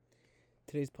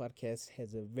Today's podcast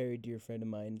has a very dear friend of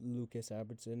mine, Lucas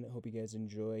Albertson. I hope you guys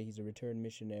enjoy. He's a returned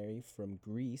missionary from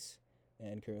Greece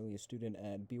and currently a student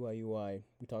at BYUI.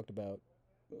 We talked about,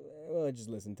 just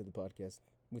listen to the podcast.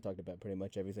 We talked about pretty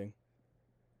much everything.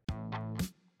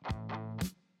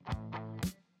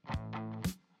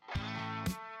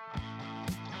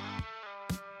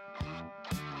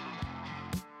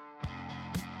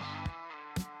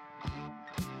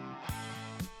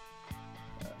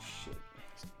 Oh, shit.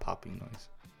 Popping noise.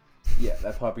 Yeah,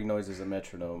 that popping noise is a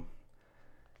metronome,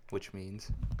 Which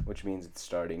means? which means it's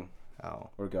starting. Oh.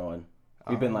 We're going.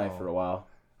 We've been live for a while.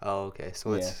 Oh, okay. So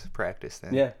let's practice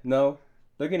then. Yeah, no,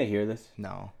 they're going to hear this.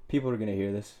 No, People are going to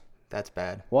hear this. that's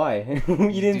bad. Why?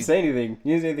 You didn't say anything.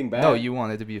 You didn't say anything bad. No, you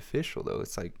want it to be official, though.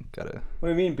 It's like, gotta... What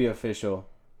do you mean be official?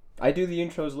 I do the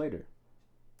intros later.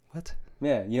 What?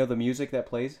 Yeah, you know the music that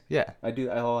plays? Yeah. I'll add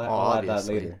that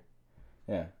obviously. later.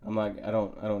 Yeah, I'm like, I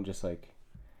don't just like...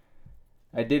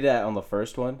 I did that on the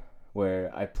first one,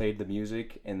 where I played the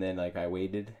music, and then like I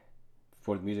waited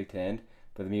for the music to end,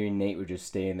 but me and Nate were just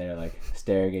staying there like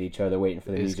staring at each other, waiting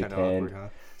for the It is music kind to of end. awkward, huh?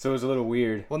 So it was a little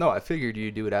weird. Well, no, I figured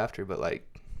you'd do it after, but like,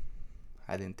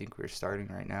 I didn't think we were starting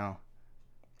right now.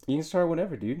 You can start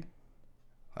whenever, dude.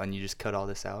 And you just cut all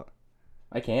this out?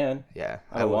 I can. Yeah.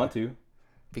 I don't want to.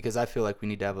 Because I feel like we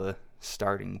need to have a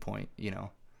starting point, you know?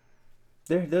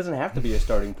 There doesn't have to be a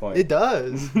starting point. It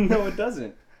does. No, it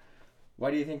doesn't. Why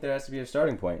do you think there has to be a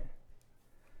starting point?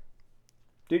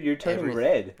 Dude, you're turning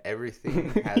red.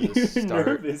 Everything has a You're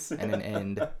start nervous. and an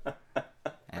end.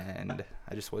 And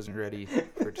I just wasn't ready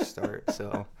for it to start,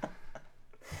 so...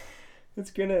 It's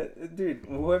gonna, dude.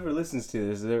 Whoever listens to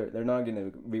this, they're not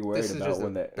gonna be worried This is about just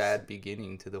when a that. bad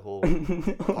beginning to the whole No,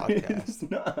 podcast. it's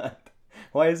not.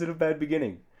 Why is it a bad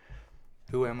beginning?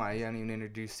 Who am I? I haven't even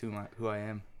introduced who I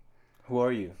am. Who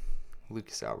are you?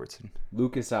 Lucas Albertson.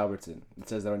 Lucas Albertson. It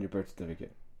says that on your birth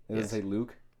certificate. It doesn't say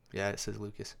Luke. Yeah, it says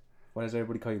Lucas. Why does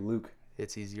everybody call you Luke?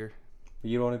 It's easier.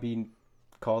 You don't want to be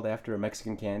called after a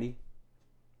Mexican candy?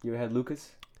 You ever had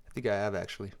Lucas? I think I have,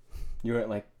 actually. You weren't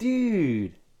like,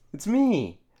 dude, it's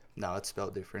me. No, it's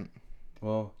spelled different.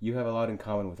 Well, you have a lot in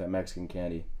common with that Mexican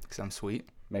candy. Because I'm sweet.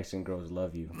 Mexican girls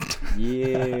love you.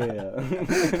 Yeah.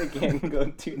 I can't go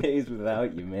 2 days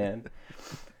without you, man.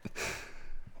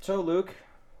 So, Luke,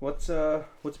 what's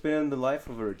been the life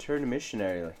of a returned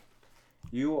missionary? Like,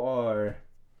 you are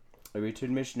a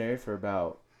returned missionary for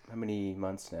about how many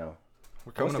months now?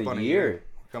 We're coming Almost up on a a year. year.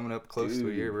 We're coming up close to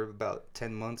a year. Dude. We're about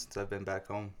 10 months since I've been back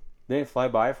home. Didn't it fly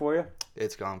by for you?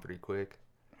 It's gone pretty quick.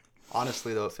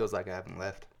 Honestly, though, it feels like I haven't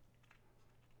left.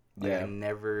 Like, I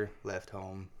never left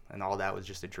home, and all that was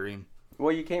just a dream.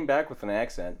 Well, you came back with an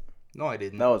accent. No, I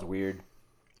didn't. That was weird.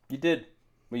 You did.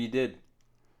 Well, you did.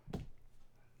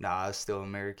 Nah, I was still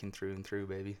American through and through,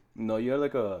 baby. No, you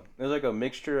had there's like a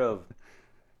mixture of,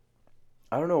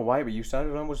 I don't know why, but you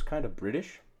sounded almost kind of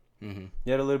British. Mm-hmm.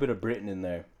 You had a little bit of Britain in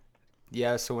there.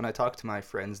 Yeah, so when I talk to my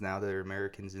friends now that are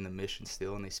Americans in the mission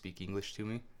still and they speak English to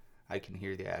me, I can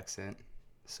hear the accent.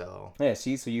 So Yeah,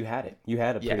 see, so you had it. You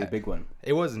had a pretty big one.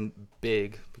 it wasn't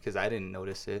big because I didn't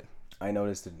notice it. I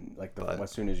noticed it as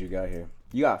soon as you got here.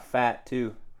 You got fat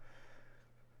too.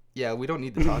 Yeah, we don't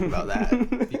need to talk about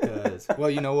that because, well,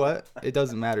 you know what? It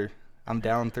doesn't matter. I'm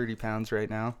down 30 pounds right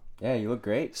now, Yeah, you look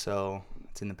great. so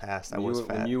it's in the past. I When you was were-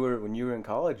 fat. when you were in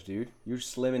college, dude. You were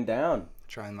slimming down.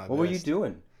 Trying my What best. were you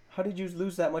doing? How did you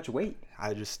lose that much weight?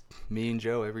 Me and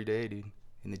Joe every day, dude,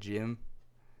 in the gym.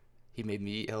 He made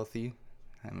me eat healthy.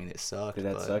 I mean, it sucked. Did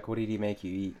that but, suck? What did he make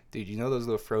you eat? Dude, you know those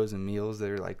little frozen meals that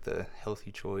are like the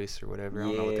healthy choice or whatever? I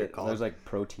don't know what they're called. Those like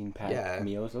protein packed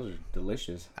meals. Those are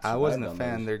delicious. I wasn't a Survived on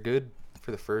fan. those. They're good for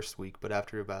the first week, but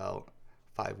after about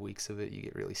 5 weeks of it, you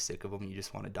get really sick of them. You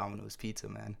just want a Domino's pizza,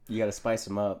 man. You gotta spice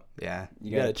them up. Yeah,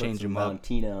 you gotta gotta put change some them up.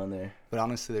 Valentina on there. But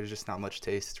honestly, there's just not much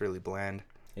taste. It's really bland.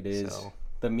 It is. So,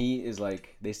 The meat is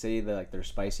like, they say that like their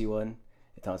spicy one.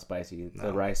 It's not spicy. The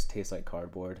No. rice tastes like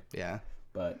cardboard. yeah,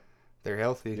 But they're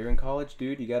healthy. you're in college,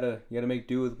 dude. You gotta make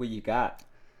do with what you got.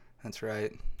 That's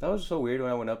right. That was so weird when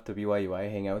I went up to BYUI,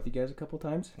 hang out with you guys a couple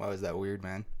times. Why was that weird,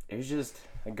 man? It was just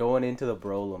like, going into the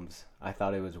brolums. I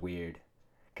thought it was weird.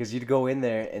 Because you'd go in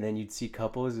there and then you'd see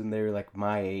couples and they were like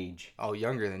my age. Oh,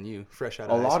 younger than you, fresh out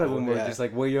A of high lot of school. them were Yeah. just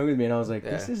like way younger than me. And I was like,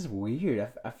 this Yeah. is weird.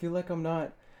 I feel like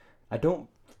I don't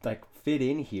like fit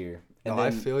in here. And No,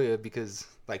 I feel you because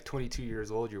like 22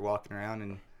 years old, you're walking around,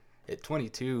 and at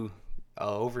 22,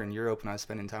 over in Europe, and I was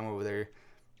spending time over there,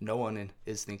 no one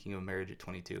is thinking of marriage at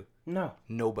 22. No.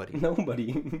 Nobody.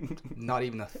 Nobody. Not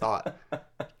even a thought.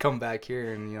 Come back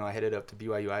here, and I headed up to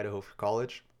BYU, Idaho for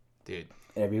college. Dude,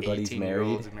 Everybody's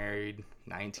 18-year-olds married,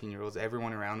 19-year-olds,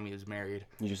 everyone around me was married.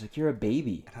 You're just like, you're a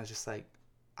baby. And I was just like,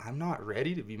 I'm not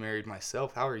ready to be married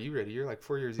myself. How are you ready? You're like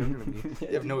 4 years younger than me.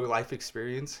 You have no life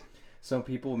experience. Some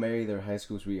people marry their high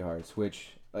school sweethearts, which,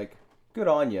 like, good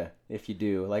on you if you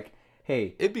do. Like,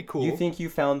 hey, It'd be cool. you think you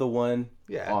found the one?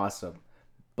 Yeah. Awesome.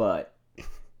 But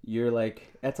you're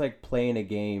like, that's like playing a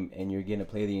game and you're going to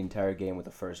play the entire game with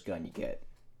the first gun you get.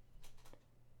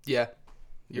 Yeah.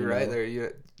 You're You right know? there.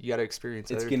 You got to experience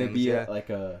It's other going to things, be yeah.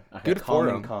 a Good for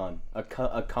common 'em. con,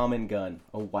 a common gun,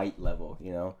 a white level,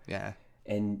 you know? Yeah.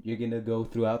 And you're going to go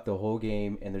throughout the whole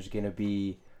game and there's going to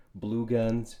be blue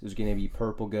guns, there's going to be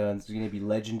purple guns, there's going to be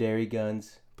legendary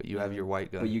guns. But you have your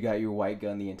white gun. But you got your white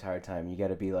gun the entire time. You got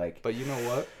to be like, But you know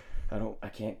what? I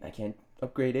can't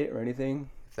upgrade it or anything.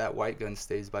 If that white gun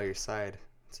stays by your side,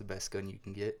 it's the best gun you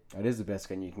can get. That is the best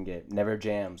gun you can get. Never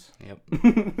jams. Yep.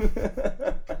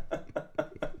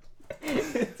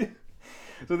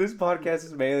 So this podcast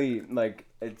is mainly like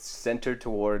it's centered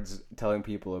towards telling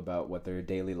people about what their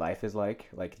daily life is like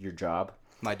your job.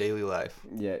 My daily life.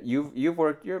 Yeah, you've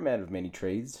worked. You're a man of many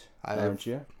trades, aren't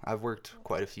you? I've worked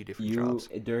quite a few different You jobs.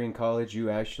 during college, you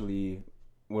actually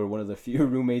were one of the few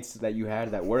roommates that you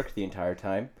had that worked the entire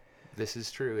time. This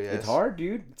is true, yes. It's hard,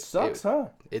 dude. It sucks, huh?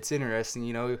 It's interesting,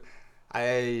 you know.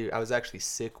 I was actually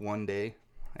sick one day,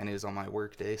 and it was on my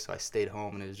work day, so I stayed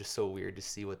home, and it was just so weird to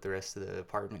see what the rest of the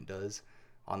apartment does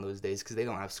on those days because they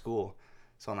don't have school.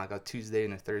 So on like a Tuesday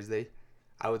and a Thursday,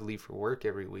 I would leave for work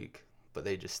every week, but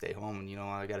they just stay home, and you know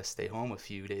I got to stay home a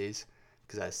few days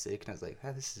because I was sick, and I was like,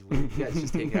 this is weird. You guys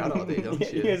just hang out all day, don't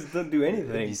you? You guys don't do It'd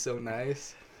anything. be so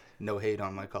nice. No hate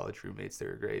on my college roommates; they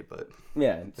were great, but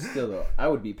Yeah, still though, I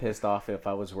would be pissed off if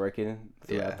I was working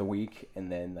throughout Yeah. the week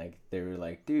and then like they were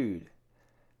like, dude,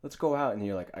 let's go out, and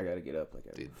you're like, I gotta get up like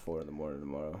at Dude. 4 a.m.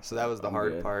 tomorrow. So that was the I'm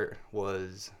hard good. part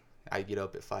was I get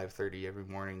up at 5:30 every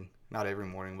morning. Not every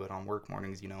morning, but on work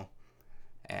mornings, you know.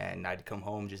 And I'd come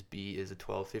home just beat as a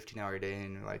 12, 15-hour day.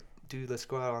 And you're like, dude, let's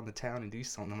go out on the town and do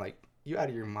something. I'm like, you out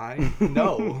of your mind?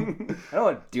 No. I don't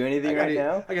want to do anything right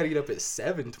now. I got to get up at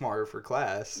 7 tomorrow for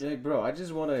class. You're like, bro, I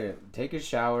just want to take a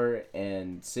shower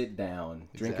and sit down,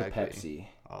 drink a Exactly.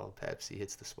 Pepsi. Oh, Pepsi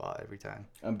hits the spot every time.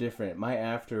 I'm different. My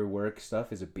after work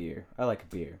stuff is a beer. I like a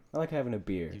beer. I like having a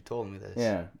beer. You told me this.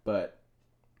 Yeah, but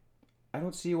I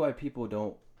don't see why people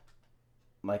don't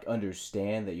like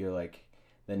understand that you're like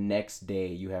the next day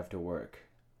you have to work.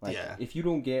 Like Yeah. if you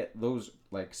don't get those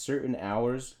like certain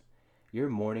hours, your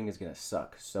morning is gonna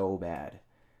suck so bad.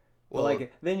 Well, But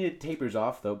like then it tapers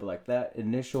off though, but like that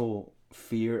initial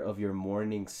fear of your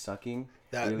morning sucking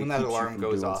really when that keeps you alarm from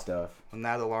goes doing off, stuff. when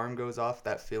that alarm goes off,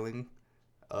 that feeling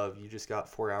of you just got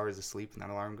 4 hours of sleep and that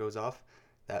alarm goes off,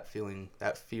 that feeling,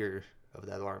 that fear of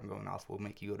that alarm going off will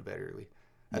make you go to bed early.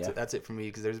 That's it for me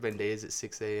because there's been days at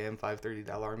 6 a.m., 5:30,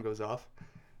 that alarm goes off.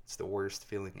 It's the worst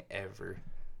feeling ever.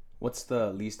 What's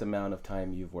the least amount of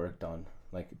time you've worked on?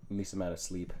 Like least amount of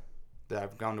sleep? That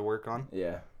I've gone to work on.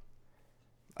 Yeah.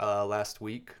 Last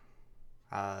week,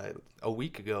 a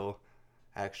week ago,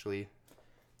 actually,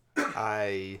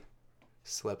 I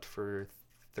slept for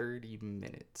 30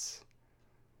 minutes.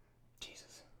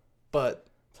 Jesus. But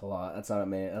That's a lot. That's not a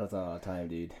minute. That's not a lot of time,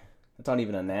 dude. That's not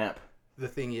even a nap. the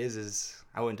thing is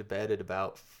I went to bed at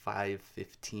about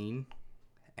 5:15,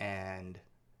 and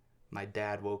my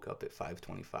dad woke up at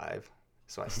 5:25.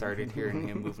 So I started hearing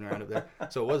him moving around up there.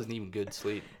 So it wasn't even good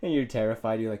sleep. And you're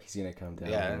terrified. You're like, he's gonna come down.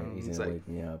 Yeah, here. He's it's gonna like-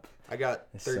 wake me up. I got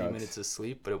It 30 sucks. minutes of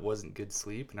sleep, but it wasn't good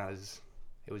sleep, and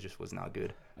it was not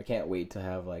good. I can't wait to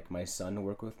have like my son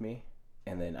work with me,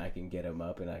 and then I can get him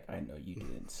up and like I know you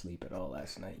didn't sleep at all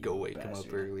last night. You Go wake him up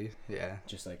bastard. early. Yeah.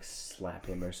 Just like slap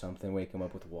him or something. Wake him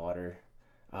up with water.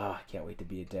 I can't wait to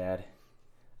be a dad.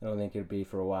 I don't think it'll be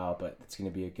for a while, but it's gonna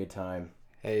be a good time.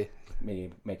 Hey,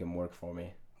 Maybe make him work for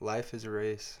me. life is a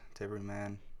race to every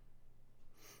man.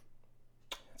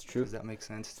 It's true. Does that make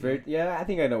sense It's to you? very, yeah, I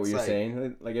think I know what It's you're like-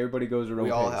 saying. Like everybody goes their own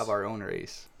We all pace. have our own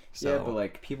race. So Yeah, but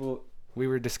like people, we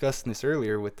were discussing this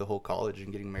earlier with the whole college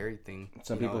and getting married thing.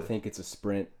 some You know, people think it's a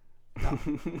sprint. No. I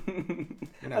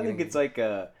not think gonna- it's like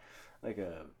a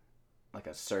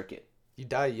circuit. you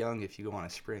die young if you go on a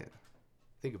sprint.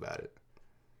 Think about it.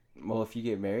 Well, if you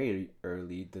get married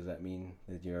early, does that mean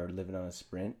that you're living on a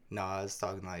sprint? No, I was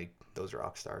talking like those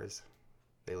rock stars.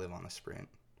 They live on a sprint.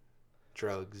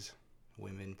 Drugs,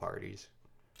 women, parties.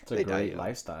 It's a They die great young.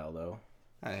 lifestyle, though.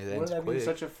 I mean, Wouldn't it's that be quick.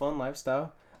 such a fun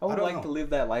lifestyle? I would don't like know. to live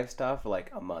that lifestyle for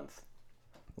like a month.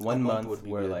 One month month would be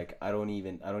where good. like I don't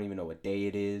even know what day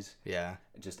it is. Yeah,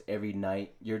 Just every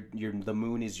night, the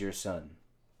moon is your sun.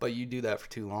 but you do that for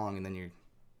too long, and then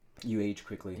You age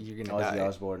quickly. You're gonna Ozzy die.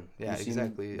 Osbourne. Yeah, You seen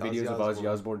exactly. Videos Ozzy of Ozzy Osbourne.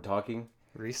 Osbourne talking.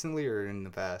 Recently or in the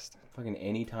past? Fucking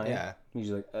anytime. Yeah.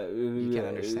 He's like, You can't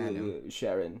understand him.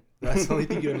 Sharon. That's the only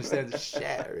thing you understand is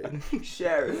Sharon.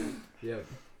 Sharon. Yeah.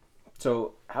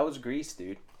 So, how was Greece,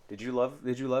 dude? Did you love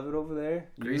it over there?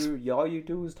 Greece? All you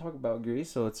do is talk about Greece,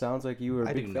 so it sounds like you were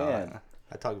a big fan. Not.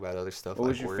 I talk about other stuff. What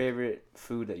like was your work. favorite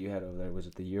food that you had over there? Was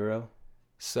it the gyro?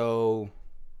 So,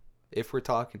 if we're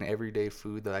talking everyday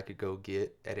food that I could go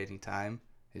get at any time,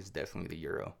 is definitely the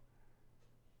gyro.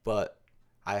 But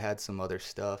I had some other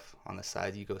stuff on the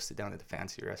side. You go sit down at the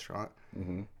fancy restaurant,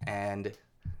 and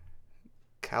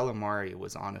calamari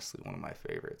was honestly one of my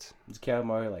favorites. Is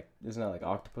calamari like, isn't that like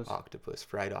octopus? Octopus,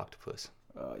 fried octopus.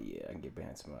 Oh yeah, I can get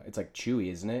behind some. It's like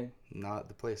chewy, isn't it? Not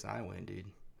the place I went, dude.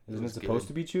 Isn't it supposed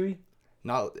to be chewy?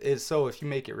 So if you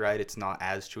make it right, it's not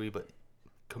as chewy, but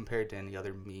compared to any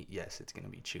other meat, yes, it's gonna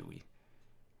be chewy.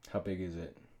 How big is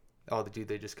it? Oh, dude,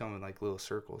 they just come in like little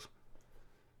circles.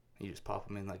 You just pop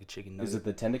them in like a chicken nugget. Is it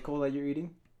the tentacle that you're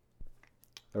eating?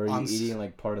 Or are you eating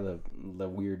like part of the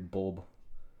weird bulb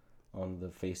on the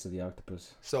face of the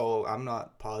octopus? So I'm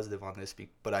not positive on this,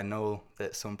 but I know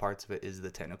that some parts of it is the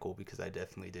tentacle because I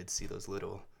definitely did see those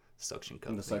little suction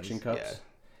cups. The suction cups? Yeah.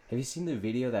 Have you seen the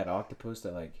video of that octopus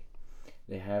that like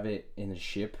they have it in the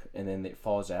ship and then it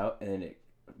falls out and then it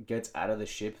gets out of the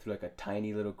ship through like a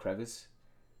tiny little crevice?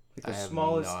 Like the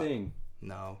smallest thing.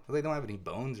 No, they don't have any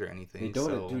bones or anything. They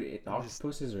don't, dude.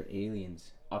 Octopuses are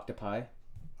aliens. Octopi.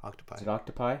 Octopi. Is it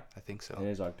octopi? I think so. It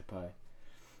is octopi.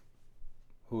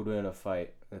 Who would win a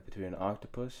fight between an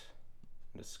octopus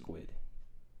and a squid?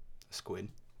 A squid.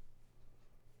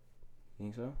 You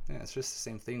think so? Yeah, it's just the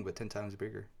same thing, but 10 times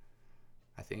bigger.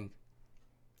 I think.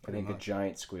 I think a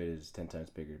giant squid is 10 times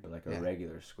bigger, but like a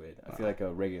regular squid. I feel like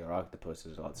a regular octopus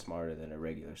is a lot smarter than a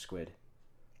regular squid.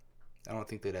 I don't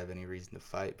think they'd have any reason to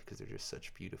fight because they're just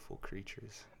such beautiful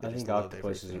creatures. I think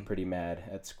octopuses are pretty mad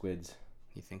at squids.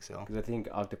 You think so? Because I think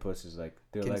octopuses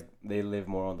they live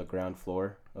more on the ground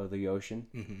floor of the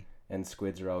ocean, and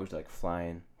squids are always like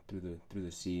flying through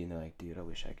the sea, and they're like, dude, I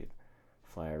wish I could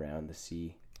fly around the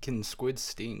sea. Can squids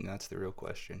sting? That's the real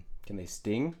question. Can they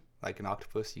sting? Like an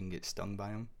octopus, you can get stung by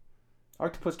them.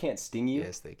 Octopus can't sting you.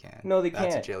 Yes, they can. No, they can't.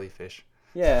 That's a jellyfish.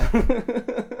 Yeah.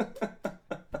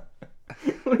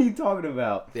 What are you talking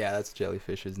about? Yeah, that's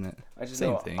jellyfish, isn't it? I just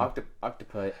Same know thing.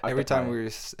 Octopi. Every time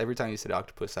you said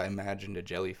octopus, I imagined a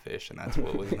jellyfish, and that's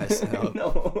what was messing up.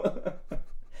 No.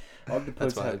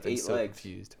 Octopus have I've been 8 so legs.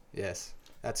 Confused. Yes,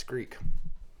 that's Greek.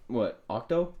 What?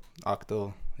 Octo?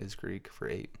 Octo is Greek for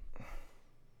 8.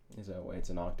 Is that why it's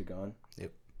an octagon?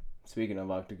 Yep. Speaking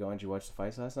of octagon, did you watch the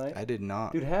fights last night? I did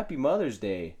not. Dude, happy Mother's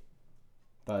Day.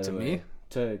 By the way. Me?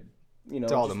 To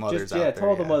to all the mothers out there. To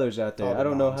all the mothers out there. I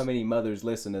don't know moms. how many mothers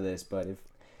listen to this, but if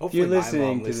Hopefully you're listening my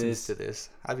mom to this,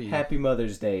 happy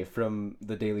Mother's Day from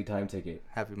the Daily Time Ticket.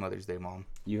 Happy Mother's Day, Mom.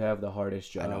 You have the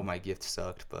hardest job. I know my gift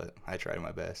sucked, but I tried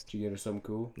my best. Did you get her something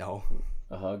cool? No.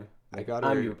 A hug? I got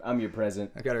her. I'm your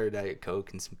present. I got her a Diet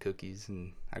Coke and some cookies,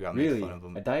 and I got really? made fun of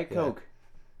them. A Diet Coke?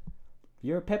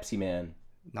 You're a Pepsi man.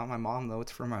 Not my mom though.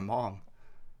 It's for my mom.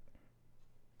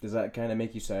 Does that kind of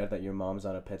make you sad that your mom's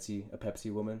not a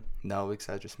Pepsi woman? No, because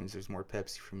that just means there's more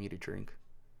Pepsi for me to drink.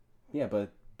 Yeah,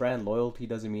 but brand loyalty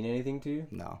doesn't mean anything to you?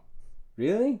 No.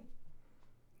 Really?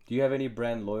 Do you have any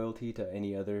brand loyalty to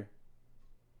any other,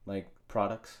 like,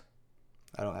 products?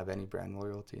 I don't have any brand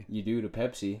loyalty. You do to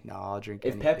Pepsi. No, I'll drink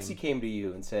If anything. Pepsi came to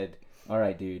you and said, all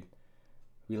right, dude,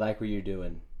 we like what you're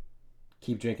doing.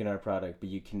 Keep drinking our product, but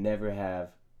you can never have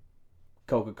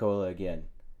Coca-Cola again.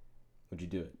 Would you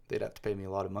do it? They'd have to pay me a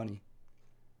lot of money.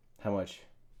 How much?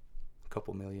 A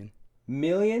couple million.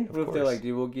 Million? Of What if they're course. like,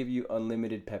 dude, we'll give you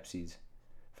unlimited Pepsis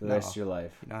for the rest of your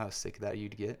life? You know how sick of that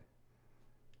you'd get?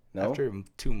 No? After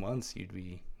 2 months, you'd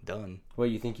be done.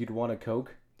 What, you think you'd want a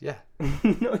Coke? Yeah.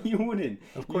 No, you wouldn't.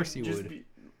 Of course you would.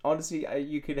 Honestly,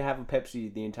 you could have a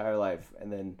Pepsi the entire life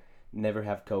and then never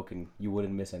have Coke and you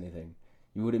wouldn't miss anything.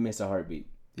 You wouldn't miss a heartbeat.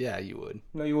 Yeah, you would.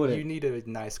 No, you wouldn't. You need a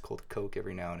nice cold Coke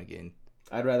every now and again.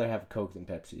 I'd rather have Coke than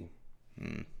Pepsi.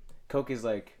 Mm. Coke is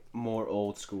like more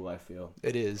old school, I feel.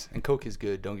 It is. And Coke is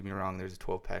good. Don't get me wrong. There's a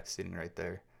 12-pack sitting right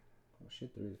there. Oh,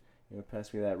 shit, there is. You want to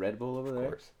pass me that Red Bull over there? Of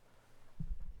course.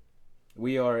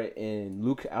 We are in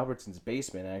Luke Albertson's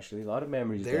basement, actually. A lot of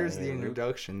memories. There's down the here, Luke.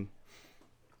 introduction.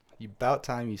 About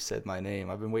time you said my name.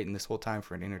 I've been waiting this whole time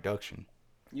for an introduction.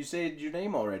 You said your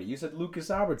name already. You said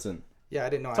Lucas Albertson. Yeah, I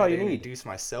didn't know That's I all had you to need. introduce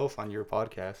myself on your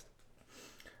podcast.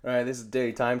 All right, this is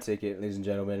Daily Time Ticket, ladies and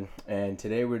gentlemen. And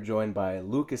today we're joined by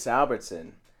Lucas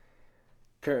Albertson,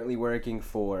 currently working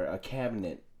for a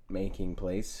cabinet making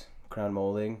place, crown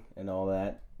molding and all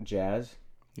that jazz.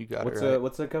 You got it right.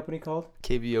 What's the company called?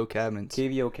 KVO Cabinets.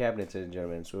 KVO Cabinets, ladies and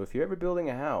gentlemen. So if you're ever building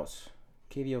a house,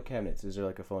 KVO Cabinets. Is there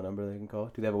like a phone number they can call?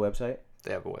 Do they have a website?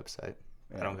 They have a website.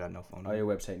 Yeah. I don't got no phone All number. your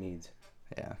website needs.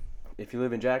 Yeah. If you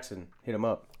live in Jackson, hit them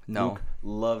up. No. Luke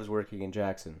loves working in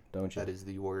Jackson, don't you? That is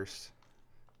the worst.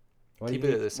 Why Keep do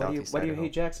you it hate, to the southeast why do side you of hate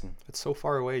home. Jackson? It's so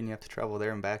far away and you have to travel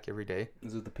there and back every day.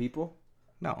 Is it the people?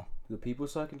 No. Do the people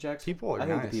suck in Jackson? People are I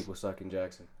think nice. the people suck in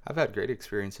Jackson. I've had great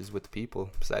experiences with the people,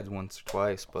 besides once or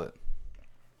twice, but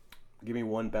Give me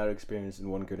one bad experience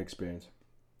and one good experience.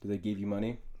 Do they give you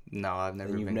money? no, I've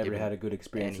never And you've been never given had a good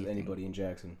experience with anything. anybody in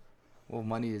Jackson. Well,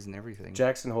 money isn't everything.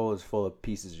 Jackson Hole is full of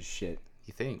pieces of shit.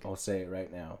 You think? I'll say it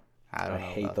right now. I don't know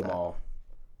hate about them that. all.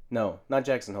 No, not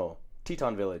Jackson Hole.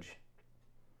 Teton Village.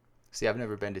 See, I've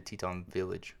never been to Teton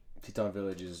Village. Teton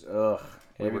Village is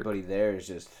everybody there is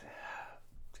just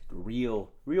real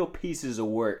pieces of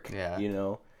work. Yeah. You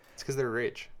know, It's because they're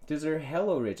rich. because they're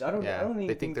hella rich. I don't even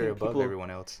they think they're above people,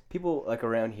 everyone else. People like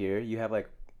around here, you have like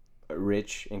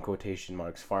rich in quotation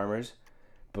marks farmers,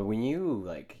 but when you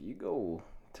go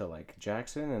to like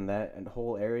Jackson and that and the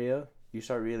whole area, you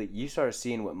start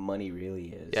seeing what money really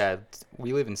is. Yeah,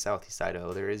 we live in Southeast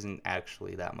Idaho. There isn't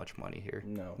actually that much money here.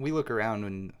 No. We look around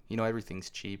and, everything's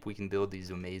cheap. We can build these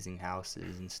amazing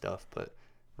houses and stuff, but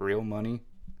real money,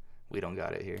 we don't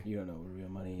got it here. You don't know what real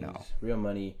money is. No.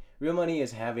 Real money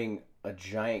is having a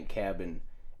giant cabin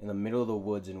in the middle of the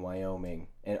woods in Wyoming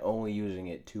and only using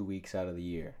it 2 weeks out of the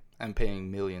year. I'm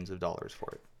paying millions of dollars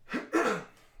for it.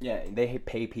 Yeah, they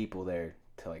pay people there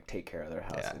to like take care of their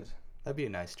houses. Yeah. That'd be a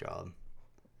nice job.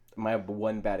 My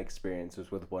one bad experience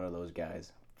was with one of those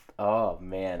guys. Oh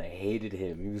man, I hated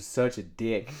him. He was such a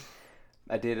dick.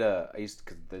 Cause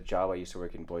the job I used to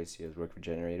work in Boise, I was working for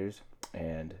generators,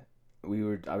 and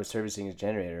I was servicing his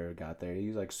generator. Got there, he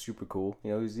was like super cool.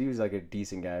 He was like a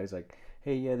decent guy. He was like,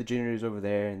 hey, yeah, the generator's over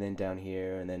there, and then down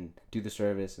here, and then do the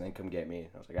service, and then come get me. And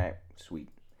I was like, all right, sweet.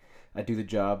 I do the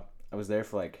job. I was there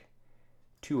for like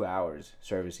 2 hours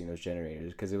servicing those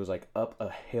generators because it was like up a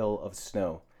hill of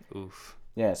snow. Oof.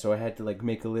 Yeah, so I had to like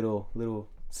make a little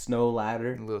snow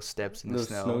ladder, Little steps in the little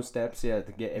snow. snow steps, yeah,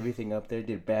 to get everything up there.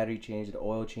 Did battery change, did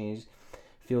oil change,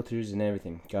 filters and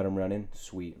everything. Got him running,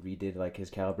 sweet. Redid like his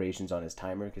calibrations on his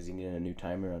timer because he needed a new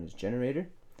timer on his generator.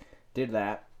 Did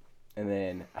that, and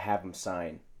then I have him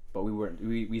sign. But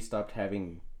we stopped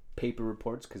having paper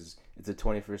reports because it's the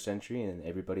 21st century and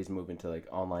everybody's moving to like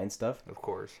online stuff. Of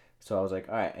course. So I was like,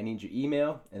 all right, I need your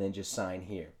email and then just sign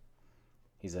here.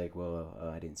 He's like, well,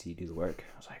 I didn't see you do the work.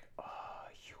 I was like,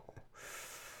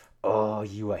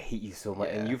 I hate you so much.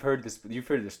 Yeah. And you've heard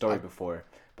the story before,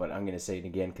 but I'm gonna say it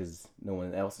again because no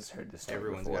one else has heard this story.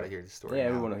 Everyone's before. got to hear the story. Yeah, now.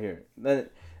 everyone will hear it. Then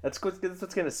that's what's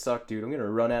gonna suck, dude. I'm gonna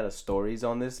run out of stories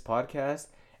on this podcast,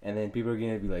 and then people are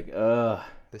gonna be like, ugh,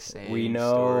 The same we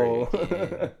know. story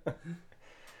again.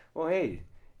 Well, hey,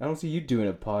 I don't see you doing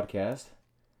a podcast.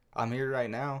 I'm here right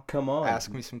now. Come on,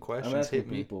 Ask me some questions. I'm asking Hit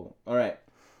me. people. All right,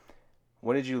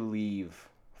 when did you leave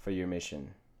for your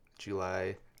mission?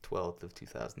 July 12th of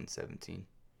 2017.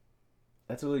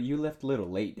 You left a little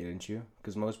late, didn't you?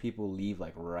 Because most people leave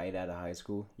like right out of high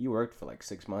school. You worked for like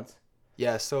 6 months.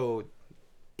 Yeah, so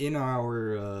in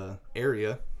our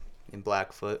area, in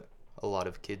Blackfoot, a lot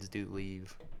of kids do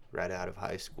leave right out of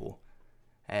high school.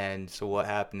 And so what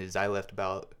happened is I left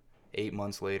about 9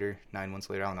 months later, I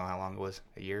don't know how long it was,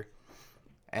 a year.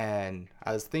 And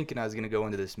I was thinking I was going to go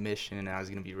into this mission and I was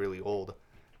going to be really old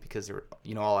because,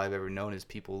 all I've ever known is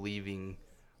people leaving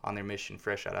on their mission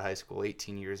fresh out of high school,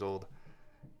 18 years old.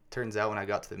 Turns out when I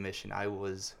got to the mission, I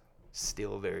was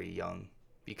still very young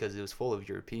because it was full of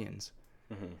Europeans.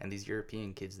 Mm-hmm. And these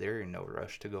European kids, they're in no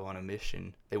rush to go on a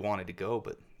mission. They wanted to go,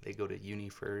 but they go to uni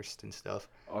first and stuff.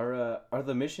 Are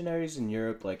the missionaries in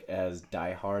Europe like as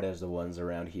diehard as the ones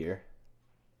around here?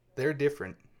 They're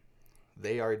different.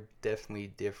 They are definitely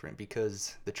different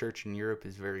because the church in Europe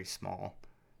is very small.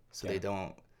 So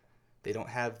Yeah. they don't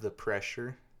have the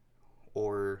pressure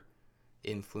or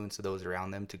influence of those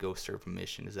around them to go serve a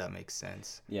mission. Does that make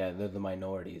sense? Yeah, they're the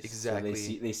minorities. Exactly.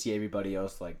 So they see everybody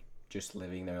else like just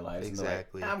living their lives.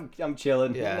 Exactly. And they're like, I'm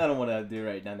chilling. Yeah. I don't want to do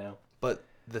right now. But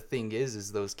the thing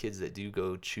is those kids that do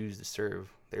go choose to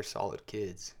serve, they're solid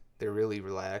kids. They're really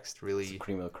relaxed, really. It's the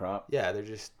cream of the crop. Yeah, they're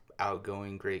just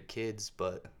outgoing, great kids,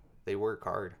 but they work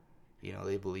hard. They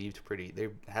they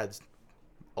had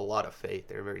a lot of faith.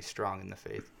 They're very strong in the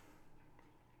faith.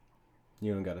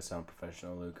 You don't gotta sound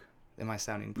professional, Luke. Am I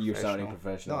sounding professional? You're sounding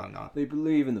professional. No, I'm not. They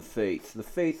believe in the faith. The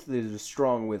faith that is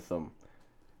strong with them.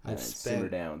 Simmer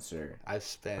spent down, sir. I've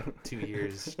spent 2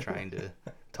 years trying to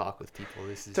talk with people.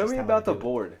 Tell me about the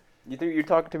board. You're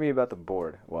talking to me about the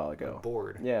board a while ago. The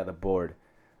board. Yeah, the board.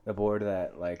 The board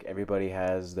that like everybody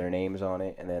has their names on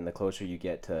it, and then the closer you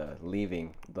get to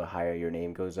leaving, the higher your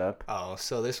name goes up. Oh,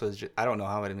 so this was just, I don't know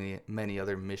how many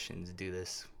other missions do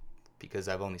this because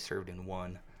I've only served in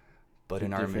one. But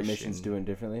in our Different mission, missions doing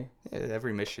differently. yeah,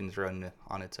 every mission's run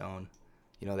on its own.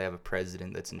 You know, they have a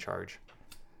president that's in charge.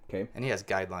 Okay. And he has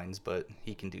guidelines, but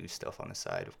he can do stuff on the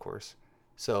side, of course.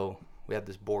 So we have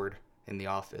this board in the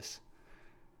office.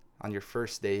 On your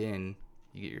first day in,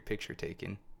 you get your picture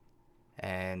taken.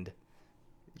 And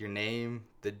your name,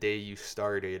 the day you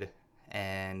started,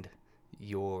 and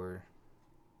where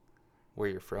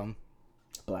you're from.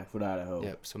 Blackfoot, Idaho.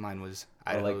 Yep. So mine was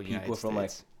Or Idaho, like people United from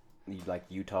States. like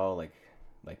Utah, like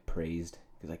praised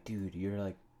because like, dude, you're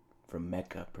like from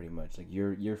Mecca, pretty much. Like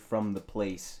you're from the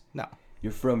place. No.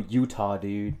 You're from Utah,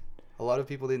 dude. A lot of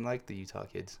people didn't like the Utah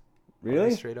kids. I'll be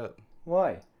Really? straight up.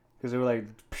 Why? Because they were like,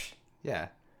 psh, Yeah.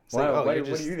 It's why? like, oh, Why? you're What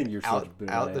just do you think you're out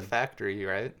from? the factory,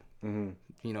 right? Mm-hmm.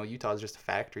 You know, Utah's just a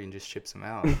factory and just ships them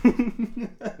out. You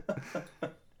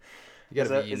gotta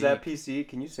be unique. Is that PC?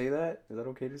 Can you say that? Is that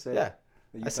okay to say? Yeah. That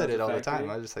I Utah's said it a all the factory? time.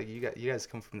 I was just like, you guys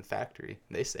come from the factory.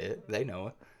 They say it. They know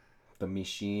it. The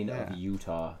machine Yeah. of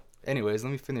Utah. Anyways,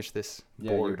 let me finish this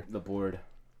Yeah, board. the board.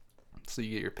 So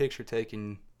you get your picture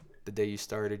taken, the day you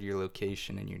started, your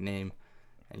location, and your name,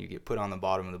 and you get put on the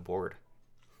bottom of the board.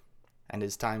 And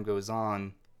as time goes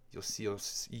on,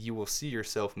 you will see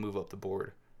yourself move up the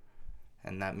board,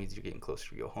 and that means you're getting closer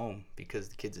to go home because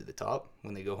the kids at the top,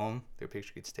 when they go home, their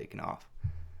picture gets taken off.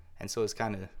 And so it's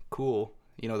kind of cool.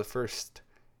 You know, the first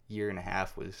year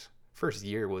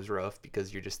was rough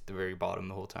because you're just at the very bottom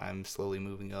the whole time, slowly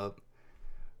moving up.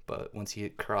 But once you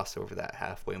cross over that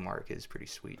halfway mark, it's pretty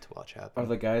sweet to watch happen. Are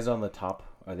the guys on the top?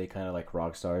 Are they kind of like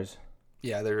rock stars?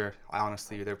 Yeah, they're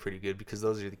pretty good because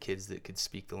those are the kids that could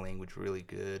speak the language really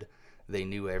good. They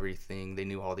knew everything. They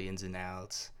knew all the ins and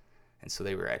outs. And so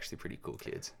they were actually pretty cool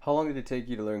kids. How long did it take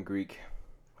you to learn Greek?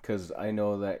 Because I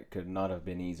know that could not have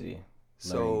been easy.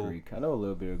 So, Learning Greek. I know a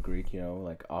little bit of Greek,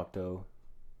 like octo.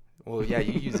 well, yeah,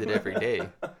 you use it every day.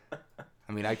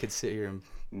 I mean, I could sit here and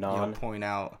Non. point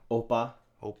out Opa.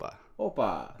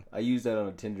 Opa. I used that on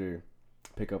a Tinder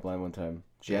pickup line one time.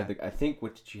 She Yeah. had I think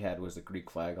what she had was the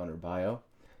Greek flag on her bio,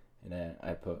 and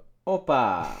I put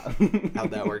Opa.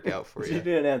 How'd that work out for She you?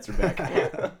 didn't answer back.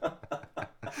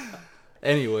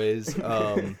 Anyways,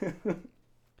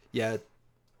 yeah,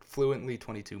 fluently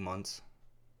 22 months.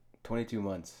 22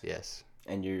 months. Yes.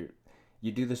 And you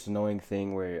do this annoying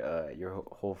thing where your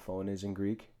whole phone is in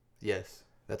Greek. Yes.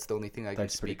 That's the only thing I can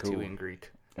That's pretty speak to cool. in Greek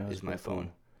That is my pretty cool.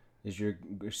 phone. Is your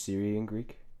Siri in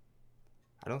Greek?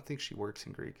 I don't think she works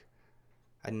in Greek.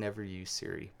 I never use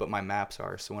Siri, but my maps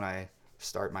are. So when I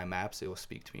start my maps, it will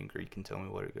speak to me in Greek and tell me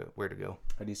where to go.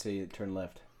 How do you say turn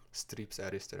left? Strips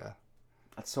aristera.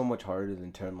 That's so much harder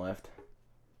than turn left.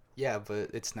 Yeah,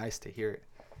 but it's nice to hear it.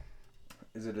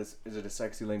 Is it a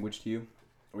sexy language to you?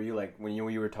 Were you like when you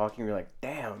were talking, you're like,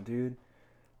 damn, dude,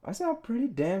 I sound pretty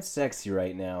damn sexy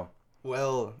right now.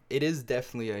 Well, it is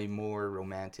definitely a more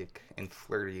romantic and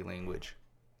flirty language.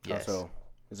 Yes. Also,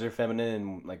 is there feminine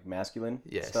and like masculine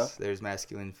Yes. stuff? There's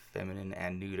masculine, feminine,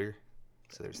 and neuter.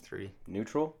 So there's 3.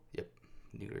 Neutral?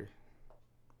 Neuter.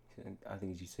 I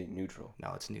think you say neutral.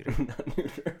 No, it's neuter. Not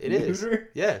neuter. It is. Neuter?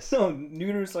 Yes. No,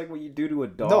 neuter is like what you do to a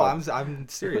dog. No, I'm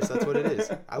serious. That's what it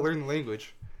is. I learned the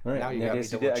language. All right. Now you I got me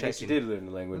guess you double did. I guess you checking. did learn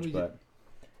the language, me but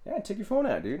yeah, take your phone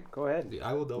out, dude. Go ahead.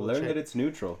 I will double Learn check. that it's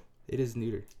neutral. It is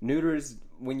neuter. Neuter is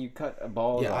when you cut a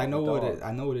ball. Yeah, off I know a what dog.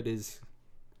 I know what it is.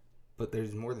 But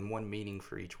there's more than one meaning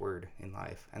for each word in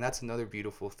life, and that's another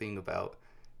beautiful thing about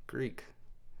Greek.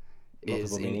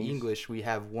 Is Multiple in meanings? English we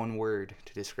have one word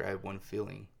to describe one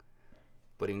feeling,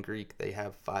 but in Greek they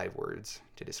have 5 words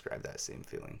to describe that same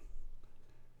feeling.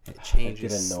 It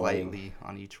changes annoying. slightly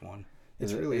on each one.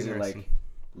 It's really is it interesting. like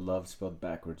love spelled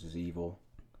backwards is evil?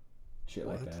 Shit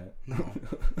like What? that.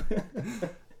 No.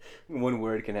 One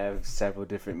word can have several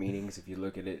different meanings if you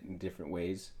look at it in different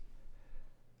ways.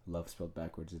 Love spelled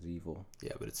backwards is evil.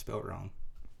 Yeah, but it's spelled wrong.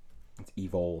 It's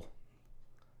evil.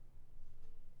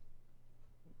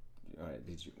 All right.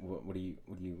 Did you? What are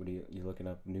you looking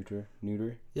up? Neuter.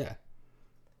 Yeah.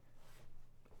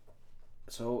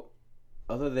 So,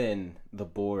 other than the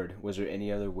board, was there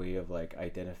any other way of like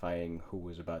identifying who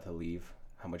was about to leave?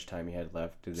 How much time you had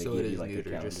left? Did they So give it you is like a neuter,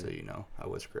 calendar? just so you know. I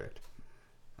was correct.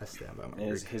 I stand by my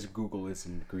And Greek. his Google is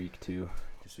in Greek too.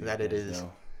 Just so you That it guys is.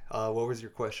 know. What was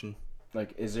your question?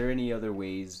 Like, is there any other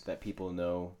ways that people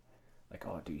know, like,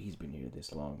 oh, dude, he's been here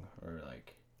this long, or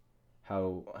like,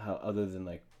 how other than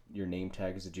like your name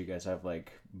tags, did you guys have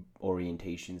like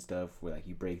orientation stuff where like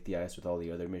you break the ice with all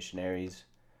the other missionaries?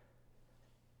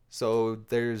 So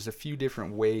there's a few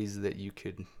different ways that you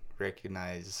could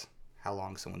recognize how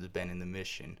long someone's been in the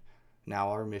mission. Now,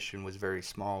 our mission was very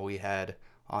small. We had,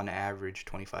 on average,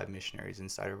 25 missionaries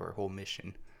inside of our whole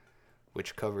mission,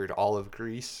 which covered all of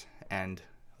Greece and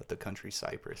the country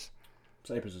Cyprus.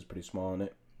 Cyprus is pretty small, isn't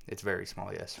it? It's very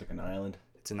small, yes. It's like an island.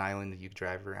 It's an island that you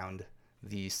drive around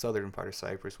the southern part of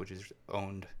Cyprus, which is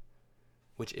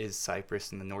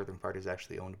Cyprus, and the northern part is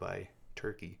actually owned by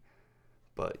Turkey.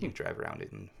 But you drive around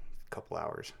it in a couple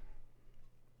hours.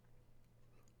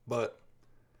 But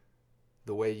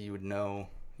the way you would know,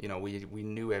 we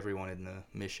knew everyone in the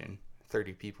mission.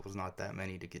 30 people is not that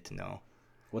many to get to know.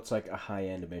 What's like a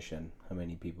high-end mission? How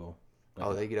many people?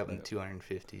 They get up in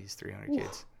 250s, 300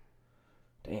 kids.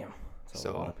 Damn, that's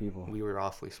a lot of people. We were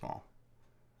awfully small.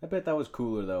 I bet that was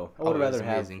cooler though. I'd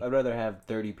rather have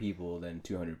 30 people than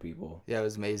 200 people. Yeah, it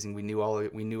was amazing. We knew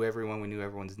everyone. We knew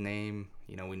everyone's name.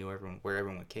 We knew where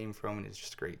everyone came from, and it was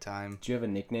just a great time. Do you have a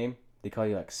nickname? They call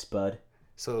you like Spud.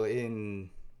 So in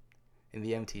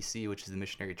the MTC, which is the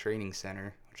Missionary Training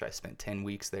Center, which I spent 10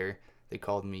 weeks there, they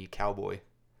called me Cowboy.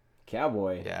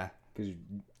 Cowboy? Yeah.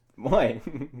 Why?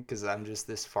 Because I'm just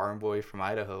this farm boy from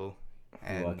Idaho.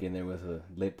 And you walk in there with a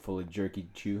lip full of jerky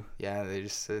chew. Yeah, they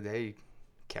just said, "Hey,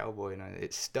 Cowboy," and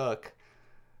it stuck.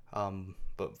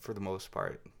 But for the most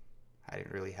part, I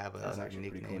didn't really have a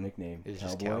nickname. Pretty cool nickname. It was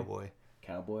just Cowboy.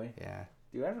 Cowboy? Yeah.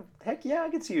 Dude, heck yeah, I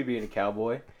can see you being a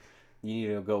cowboy. You need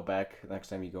to go back, next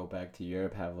time you go back to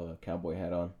Europe, have a cowboy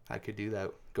hat on. I could do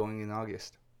that going in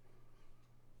August.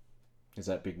 Is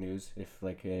that big news? If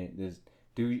like are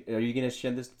you gonna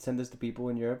send this to people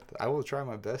in Europe? I will try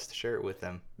my best to share it with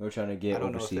them. We're trying to get overseas. I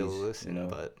don't know if they'll listen,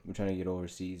 but we're trying to get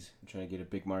overseas. We're trying to get a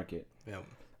big market. Yep.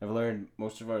 I've learned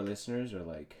most of our listeners are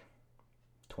like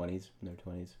 20s, in their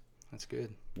 20s. That's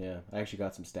good. Yeah, I actually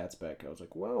got some stats back. I was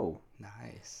like, whoa.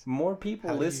 Nice. More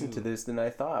people listen to this than I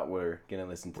thought were going to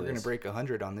listen to this. We're going to break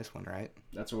 100 on this one, right?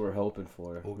 That's what we're hoping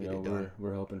for. We'll get it done.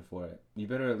 We're hoping for it. You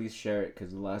better at least share it,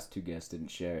 because the last two guests didn't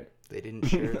share it. They didn't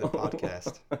share the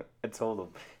podcast. I told them,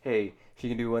 hey, if you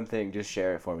can do one thing, just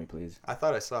share it for me, please. I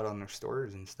thought I saw it on their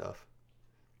stories and stuff.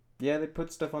 Yeah, they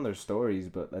put stuff on their stories,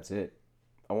 but that's it.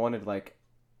 I wanted, I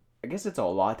guess it's a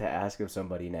lot to ask of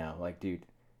somebody now. Like, dude,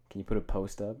 can you put a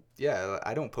post up? Yeah,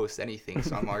 I don't post anything,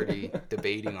 so I'm already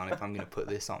debating on if I'm going to put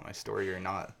this on my story or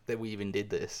not, that we even did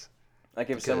this. Like,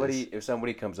 if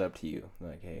somebody comes up to you,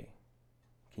 like, hey,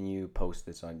 can you post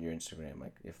this on your Instagram?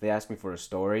 Like, if they ask me for a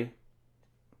story,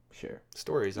 sure.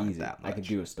 Stories aren't that much. I can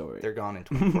do a story. They're gone in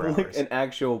 24 hours. An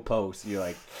actual post, you're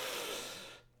like,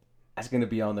 that's going to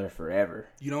be on there forever.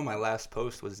 My last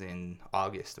post was in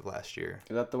August of last year.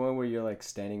 Is that the one where you're, like,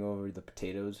 standing over the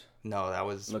potatoes? No, that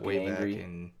was looking way angry. Back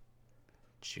in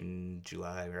June,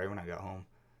 July, right when I got home.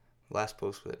 Last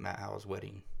post was at Matt Howell's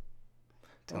wedding.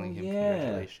 Telling him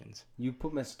congratulations. You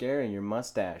put mascara in your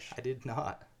mustache. I did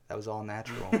not. That was all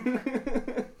natural.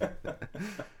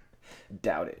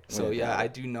 Doubt it. So, I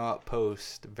do not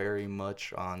post very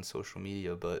much on social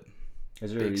media, but...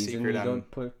 Is there a reason you don't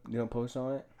post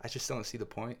on it? I just don't see the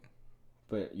point.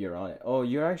 But you're on it. Oh,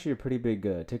 you're actually a pretty big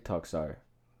TikTok star.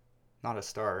 Not a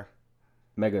star.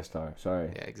 Mega star,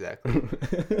 sorry. Yeah, exactly.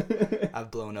 I've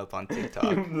blown up on TikTok.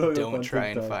 Don't try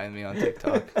and find me on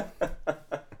TikTok.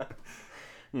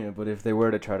 Yeah, but if they were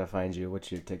to try to find you,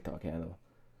 what's your TikTok handle?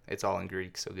 It's all in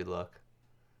Greek, so good luck.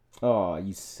 Oh,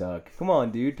 you suck. Come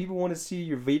on, dude. People want to see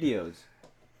your videos.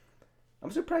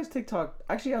 I'm surprised TikTok...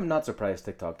 Actually, I'm not surprised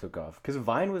TikTok took off, because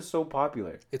Vine was so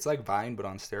popular. It's like Vine, but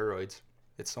on steroids.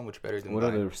 It's so much better than Vine. What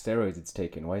other steroids it's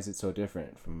taken? Why is it so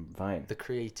different from Vine? The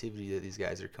creativity that these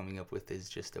guys are coming up with is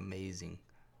just amazing.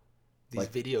 These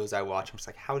videos I watch, I'm just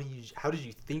like, how did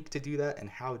you think to do that, and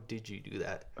how did you do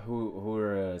that? Who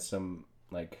are some,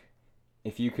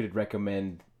 if you could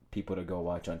recommend people to go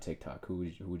watch on TikTok, who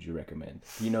would you recommend?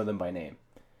 Do you know them by name?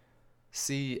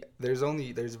 See, there's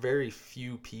very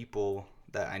few people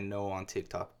that I know on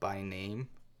TikTok by name,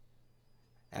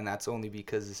 and that's only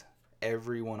because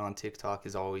everyone on TikTok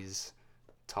is always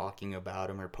talking about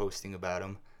them or posting about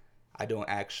them. I don't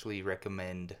actually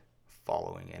recommend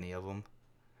following any of them,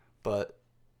 but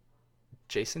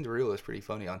Jason Derulo is pretty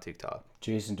funny on TikTok.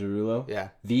 Jason Derulo? Yeah.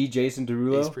 The Jason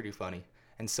Derulo? He's pretty funny.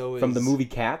 And so is... From the movie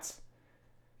Cats?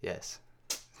 Yes.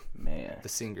 Man. The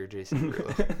singer Jason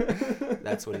Derulo.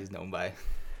 That's what he's known by.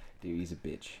 Dude, he's a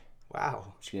bitch. Wow.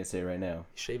 I'm just gonna say it right now.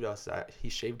 He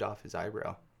shaved off his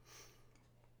eyebrow.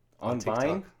 On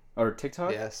Vine? Or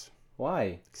TikTok? Yes.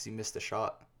 Why? Because he missed a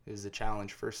shot. It was the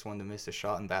challenge. First one to miss a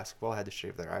shot in basketball had to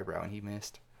shave their eyebrow, and he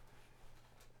missed.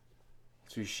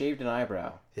 So he shaved an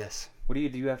eyebrow? Yes. What do you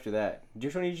do after that?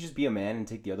 Don't you just be a man and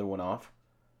take the other one off?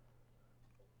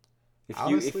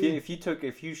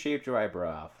 If you shaved your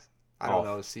eyebrow off. I don't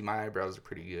know. See, my eyebrows are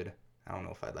pretty good. I don't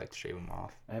know if I'd like to shave them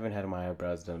off. I haven't had my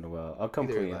eyebrows done in a while. I'll come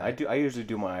Neither clean. have I. I usually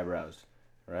do my eyebrows,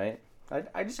 right?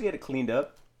 I just get it cleaned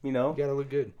up, you know. You gotta look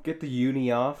good. Get the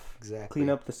uni off. Exactly. Clean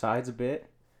up the sides a bit.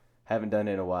 Haven't done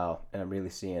it in a while, and I'm really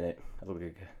seeing it.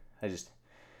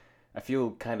 I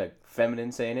feel kind of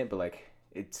feminine saying it, but like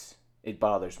it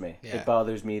bothers me. Yeah. It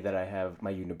bothers me that I have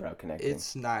my unibrow connecting.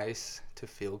 It's nice to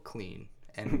feel clean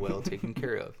and well taken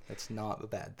care of. That's not a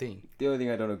bad thing. The only thing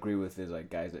I don't agree with is like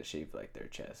guys that shave like their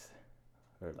chest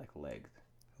or like legs.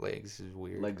 Legs is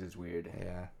weird. Legs is weird.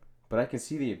 Yeah. But I can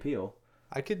see the appeal.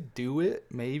 I could do it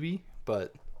maybe,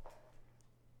 but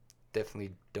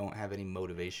definitely don't have any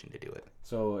motivation to do it.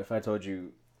 So if I told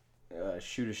you,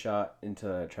 shoot a shot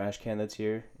into a trash can that's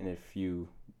here, and if you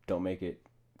don't make it,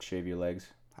 shave your legs.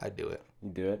 I'd do it. You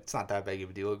do it? It's not that big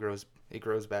of a deal. It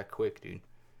grows back quick, dude.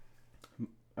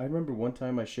 I remember one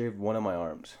time I shaved one of my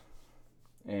arms,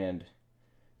 and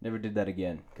never did that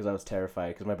again because I was terrified.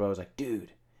 Because my brother was like,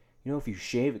 "Dude, you know if you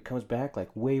shave, it comes back like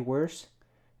way worse."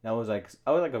 And I was like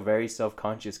a very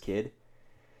self-conscious kid,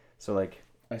 so like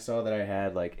I saw that I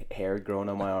had like hair growing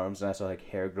on my arms, and I saw like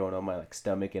hair growing on my like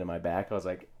stomach and my back. I was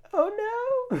like,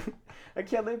 "Oh no, I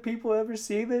can't let people ever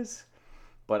see this."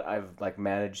 But I've like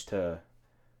managed to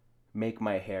make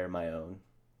my hair my own,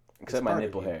 except my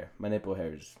nipple hair. My nipple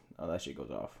hair is that shit goes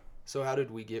off. So how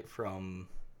did we get from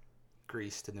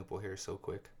Greece to nipple hair so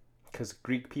quick? Because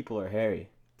Greek people are hairy.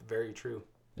 Very true.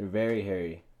 They're very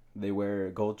hairy. They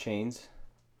wear gold chains,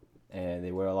 and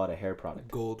they wear a lot of hair products.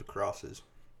 Gold crosses.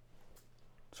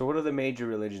 So what are the major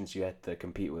religions you had to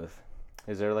compete with?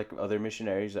 Is there like other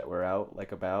missionaries that were out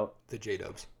like about? The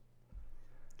J-Dubs.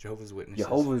 Jehovah's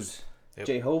Witnesses.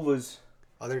 Jehovah's.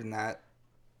 Other than that,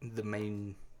 the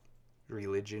main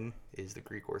religion is the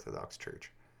Greek Orthodox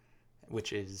Church,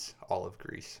 which is all of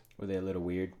Greece. Were they a little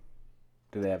weird?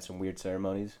 Do they have some weird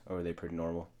ceremonies, or are they pretty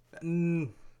normal?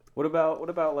 What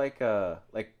about like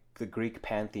the Greek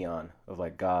pantheon of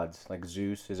like gods, like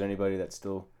Zeus? Is there anybody that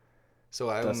still? So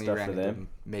I only ran into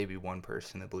maybe one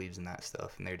person that believes in that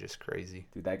stuff, and they're just crazy.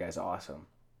 Dude, that guy's awesome.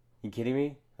 You kidding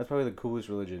me? That's probably the coolest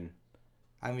religion.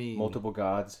 I mean, multiple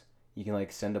gods. You can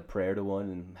like send a prayer to one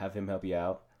and have him help you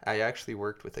out. I actually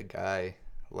worked with a guy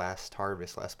last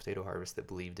potato harvest, that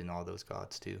believed in all those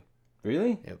gods too.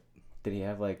 Really? Yep. Did he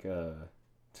have like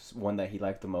one that he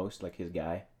liked the most, like his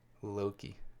guy?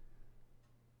 Loki.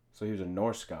 So he was a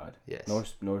Norse god. Yes.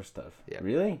 Norse stuff. Yeah.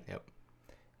 Really? Yep.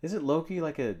 Isn't Loki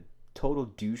like a total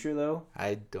doucher though?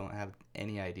 I don't have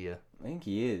any idea. I think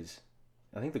he is.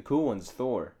 I think the cool one's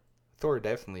Thor. Thor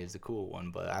definitely is the cool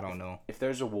one, but I don't know. If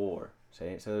there's a war,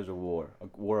 say there's a war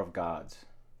of gods,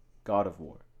 god of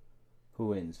war, who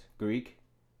wins? Greek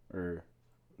or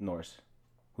Norse?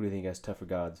 Who do you think has tougher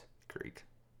gods? Greek.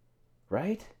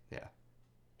 Right? Yeah.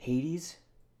 Hades?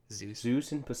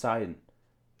 Zeus and Poseidon.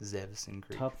 Zeus and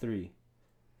Greek. Top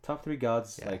three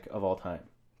gods like of all time.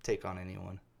 Take on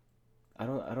anyone. I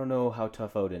don't know how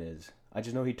tough Odin is. I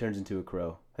just know he turns into a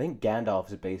crow. I think Gandalf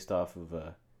is based off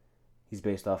of he's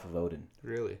based off of Odin.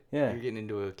 Really? Yeah. You're getting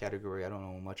into a category I don't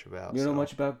know much about. You don't know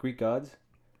much about Greek gods?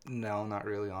 No, not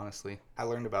really, honestly. I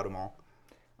learned about them all.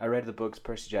 I read the books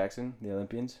Percy Jackson, The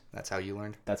Olympians. That's how you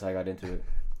learned? That's how I got into it.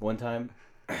 One time,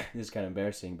 this is kind of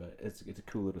embarrassing, but it's a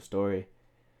cool little story.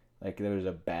 Like, there was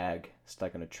a bag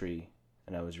stuck on a tree,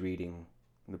 and I was reading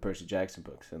the Percy Jackson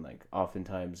books, and like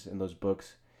oftentimes in those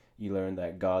books, you learn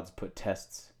that gods put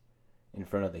tests in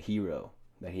front of the hero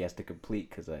that he has to complete,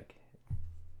 because like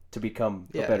to become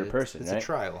a better person, it's right? It's a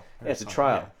trial. Yeah, it's a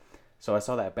trial. Yeah. So I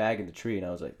saw that bag in the tree, and I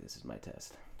was like, this is my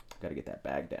test. Got to get that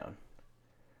bag down.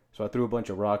 So I threw a bunch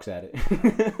of rocks at it.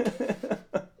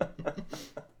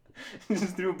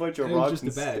 Just threw a bunch of rocks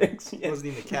and sticks. It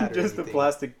wasn't even a cat or just anything. a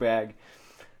plastic bag.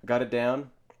 Got it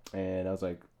down, and I was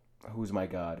like, who's my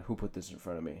god? Who put this in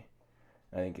front of me?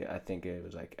 I think it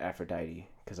was like Aphrodite,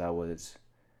 because I was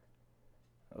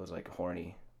like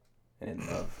horny and in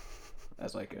love. I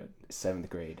was like a 7th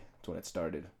grade. That's when it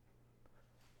started.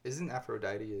 Isn't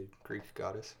Aphrodite a Greek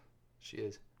goddess? She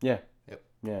is. Yeah. Yep.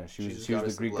 Yeah, she was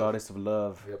the Greek goddess of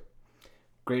love. Yep.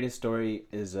 Greatest story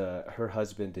is her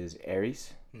husband is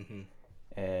Ares. Mm-hmm.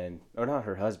 Or not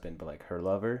her husband, but like her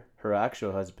lover. Her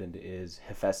actual husband is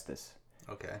Hephaestus.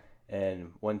 Okay.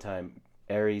 And one time,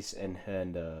 Ares and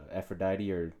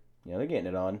Aphrodite are, they're getting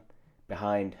it on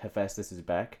behind Hephaestus's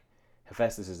back.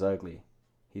 Hephaestus is ugly.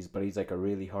 He's like a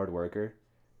really hard worker.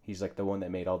 He's like the one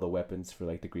that made all the weapons for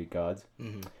like the Greek gods.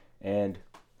 Mm-hmm. And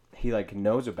he like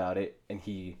knows about it, and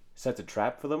he sets a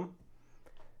trap for them.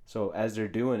 So as they're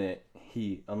doing it,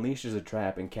 he unleashes a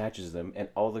trap and catches them, and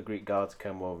all the Greek gods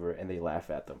come over and they laugh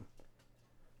at them.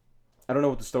 I don't know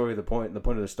what the point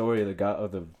of the story of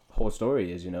the whole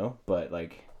story is, But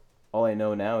like, all I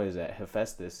know now is that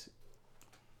Hephaestus,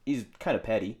 he's kind of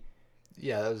petty.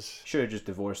 Yeah, that was. Should have just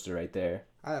divorced her right there.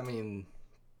 I mean,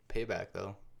 payback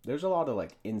though. There's a lot of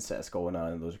like incest going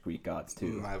on in those Greek gods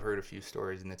too. I've heard a few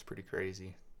stories and it's pretty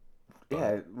crazy.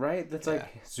 Yeah, right. That's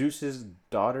like Zeus's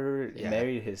daughter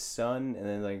married his son, and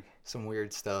then like some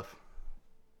weird stuff.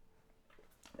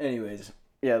 Anyways,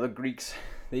 yeah, the Greeks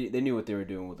they knew what they were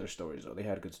doing with their stories though. They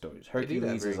had good stories.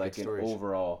 Hercules is like an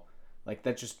overall, like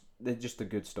that's just a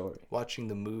good story. Watching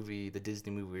the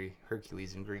Disney movie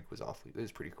Hercules in Greek it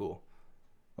was pretty cool.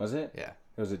 Was it? Yeah.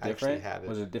 Was it different?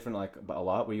 Was it different like a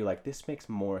lot? Were you like, this makes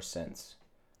more sense?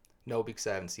 No, because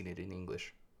I haven't seen it in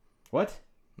English. What?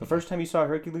 The first time you saw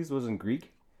Hercules was in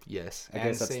Greek? Yes. I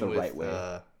guess that's the right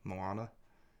way. Moana.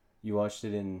 You watched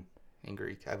it in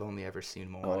Greek. I've only ever seen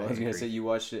Moana. Oh, I was gonna say you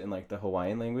watched it in like the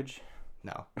Hawaiian language.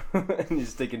 No. You're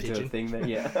sticking to a thing there,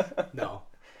 yeah. No.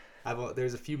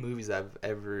 There's a few movies I've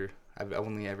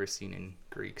only ever seen in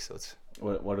Greek, so it's.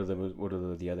 What are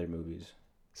the other movies?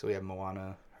 So we have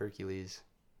Moana, Hercules,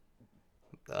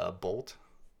 Bolt.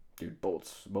 Dude,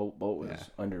 Bolt was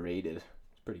underrated.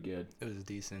 It's pretty good. It was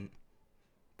decent,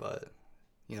 but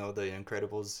The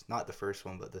Incredibles, not the first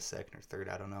one, but the second or third.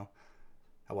 I don't know.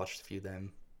 I watched a few of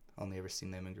them. Only ever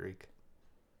seen them in Greek.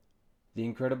 The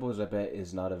Incredibles, I bet,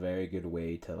 is not a very good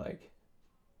way to like.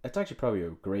 It's actually probably a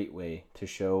great way to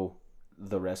show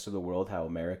the rest of the world how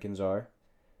Americans are.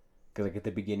 Because like at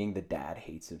the beginning, the dad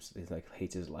hates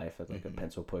his life as like a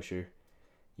pencil pusher.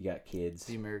 You got kids.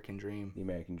 The American dream.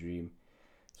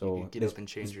 So you can get up and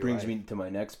change this brings me to my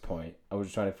next point. I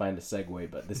was trying to find a segue,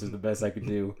 but this is the best I could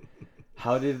do.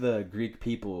 How did the Greek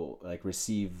people like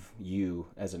receive you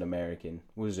as an American?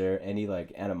 Was there any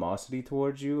like animosity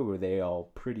towards you, or were they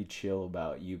all pretty chill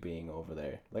about you being over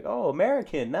there? Like, oh,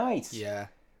 American, nice. Yeah,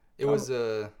 it was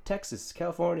Texas,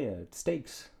 California,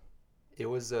 steaks. It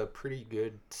was a pretty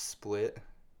good split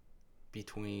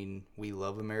between we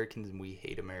love Americans and we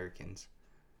hate Americans.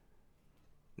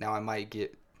 Now I might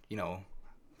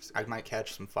I might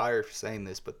catch some fire for saying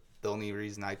this, but the only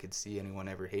reason I could see anyone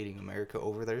ever hating America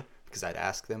over there, because I'd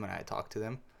ask them and I'd talk to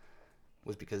them,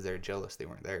 was because they're jealous they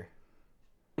weren't there.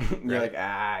 You're like,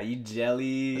 you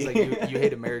jelly. It's like, you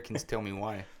hate Americans, tell me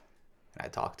why. And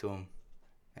I'd talk to them,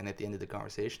 and at the end of the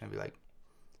conversation, I'd be like,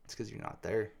 it's because you're not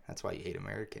there. That's why you hate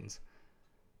Americans.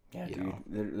 Yeah, dude.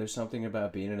 There's something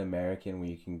about being an American where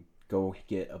you can go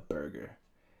get a burger.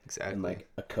 Exactly. And like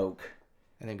a Coke.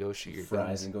 And then go shoot your fries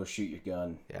guns. And go shoot your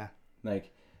gun. Yeah.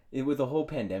 Like, with the whole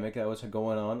pandemic that was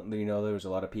going on, there was a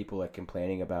lot of people like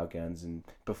complaining about guns, and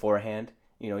beforehand,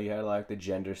 you had like the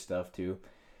gender stuff too.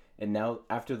 And now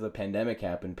after the pandemic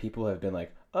happened, people have been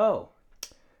like, oh,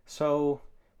 so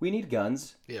we need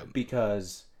guns. Yeah.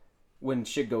 Because when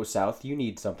shit goes south, you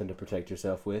need something to protect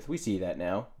yourself with. We see that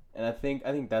now. And I think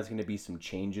that's going to be some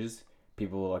changes.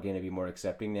 People are going to be more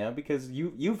accepting now because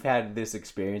you've had this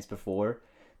experience before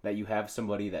that you have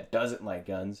somebody that doesn't like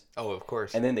guns. Oh, of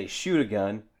course. And then they shoot a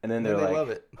gun, and then they're like, they love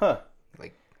it. Huh.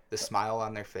 Like the smile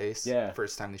on their face. Yeah.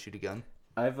 First time they shoot a gun.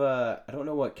 I don't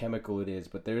know what chemical it is,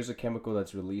 but there's a chemical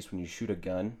that's released when you shoot a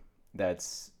gun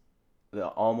that's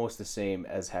almost the same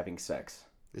as having sex.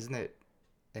 Isn't it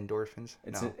endorphins?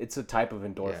 It's a type of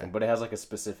endorphin, but it has like a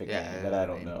specific name that I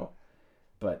don't know.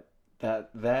 But that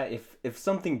if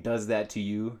something does that to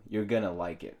you, you're gonna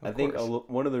like it. I think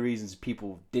one of the reasons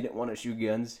people didn't want to shoot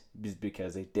guns is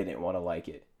because they didn't want to like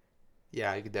it.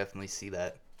 Yeah, I could definitely see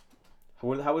that.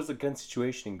 How was the gun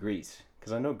situation in Greece?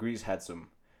 Because I know Greece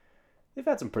they've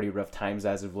had some pretty rough times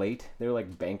as of late. They're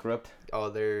like bankrupt. Oh,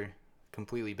 they're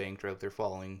completely bankrupt. They're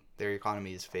falling. Their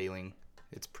economy is failing.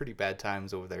 It's pretty bad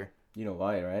times over there. You know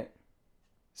why, right?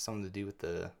 Something to do with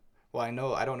I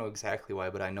don't know exactly why,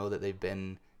 but I know that they've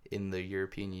been in the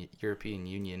European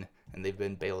Union, and they've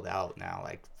been bailed out now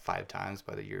like 5 times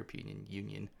by the European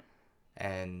Union.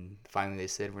 And finally they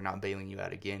said, we're not bailing you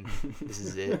out again. This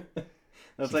is it.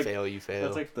 You fail.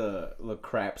 That's like the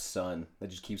crap son that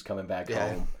just keeps coming back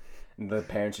home. And the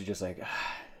parents are just like,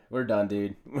 we're done,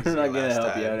 dude. We're not going to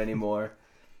help you out anymore.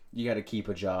 You got to keep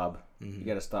a job. Mm-hmm. You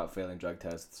got to stop failing drug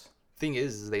tests. Thing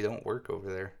is they don't work over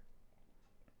there.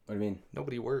 What do you mean?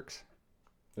 Nobody works.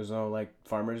 There's no like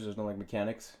farmers. There's no like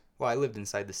mechanics. Well, I lived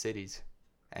inside the cities,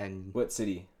 and what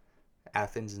city?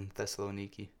 Athens and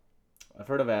Thessaloniki. I've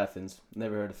heard of Athens.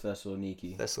 Never heard of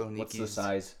Thessaloniki. What's the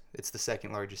size? It's the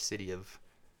second largest city of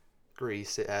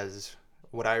Greece. It has,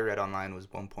 what I read online was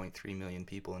 1.3 million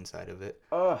people inside of it.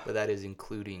 But that is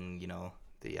including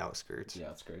the outskirts. The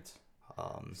outskirts.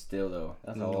 Still though,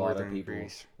 that's a lot of people.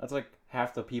 Greece. That's like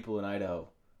half the people in Idaho.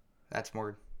 That's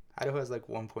more. Idaho has like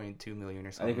 1.2 million or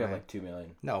I something. think we have right? like 2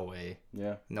 million. No way.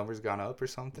 Yeah. Numbers gone up or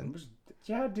something.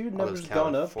 Yeah, dude, All those numbers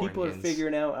gone up. People are Californians.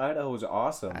 figuring out Idaho's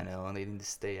awesome. I know, and they need to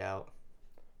stay out.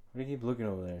 What do you keep looking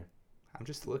over there? I'm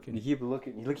just looking. You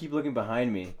keep looking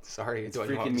behind me. Sorry, It's do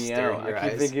you want freaking to me stare out. in your I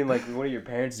keep eyes? thinking like one of your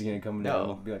parents is gonna come down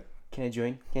No. and be like, "Can I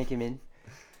join? Can I come in?"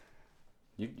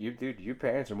 Dude, your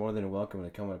parents are more than welcome to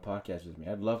come on a podcast with me.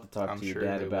 I'd love to talk I'm to your sure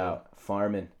dad they about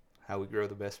farming. How we grow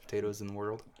the best potatoes in the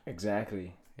world.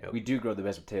 Exactly. Yep. We do grow the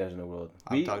best potatoes in the world.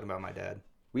 I'm talking about my dad.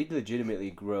 We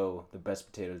legitimately grow the best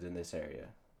potatoes in this area.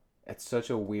 It's such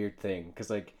a weird thing because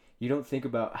like you don't think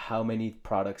about how many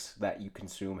products that you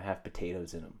consume have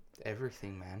potatoes in them.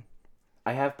 Everything, man.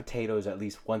 I have potatoes at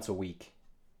least once a week.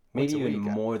 Maybe even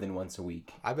more than once a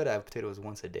week. I bet I have potatoes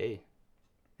once a day.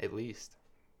 At least.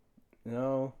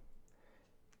 No.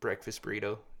 Breakfast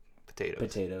burrito. Potatoes.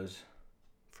 Potatoes.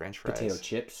 French fries. Potato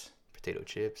chips. Potato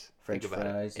chips. French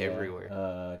fries. Yeah.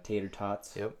 Everywhere. Tater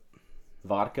tots. Yep.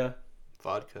 Vodka.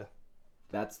 Vodka.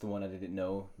 That's the one I didn't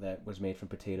know that was made from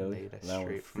potatoes. Made that one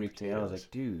straight from freaked me out. I was potatoes.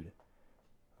 like, dude,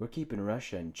 we're keeping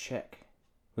Russia in check.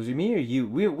 Was it me or you?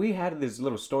 We had this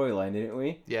little storyline, didn't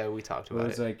we? Yeah, we talked Where about it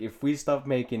was it. like, if we stopped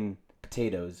making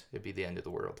potatoes, It'd be the end of the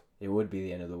world. it would be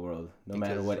the end of the world. No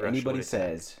matter Because what Russia anybody would attack.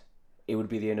 says, it would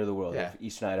be the end of the world Yeah. if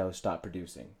Eastern Idaho stopped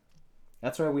producing.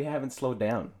 That's why we haven't slowed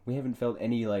down. We haven't felt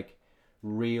any like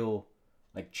real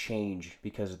like change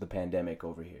because of the pandemic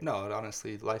over here. No,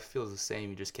 honestly, life feels the same.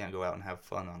 You just can't go out and have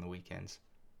fun on the weekends.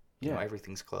 You know,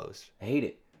 everything's closed. I hate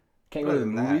it. Can't But go to other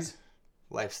the than that, movies.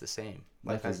 Life's the same.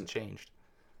 Life hasn't changed.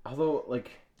 Although,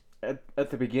 like, at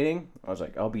the beginning, I was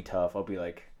like, I'll be tough. I'll be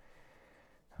like,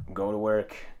 I'm going to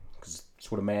work because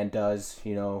it's what a man does,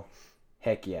 you know.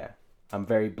 Heck yeah. I'm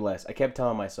very blessed. I kept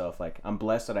telling myself, like, I'm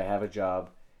blessed that I have a job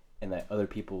and that other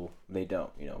people, they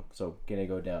don't, you know. So, gonna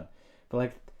go down. But,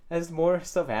 like, as more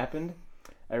stuff happened,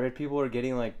 I read people are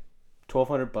getting, like,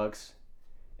 $1,200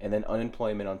 and then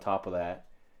unemployment on top of that.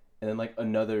 And then, like,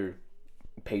 another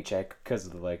paycheck because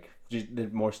of, like, just the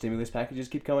more stimulus packages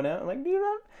keep coming out. I'm like, dude,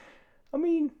 I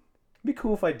mean, it'd be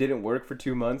cool if I didn't work for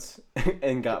 2 months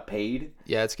and got paid.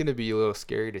 Yeah, it's gonna be a little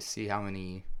scary to see how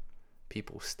many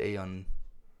people stay on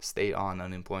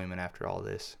unemployment after all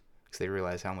this, because they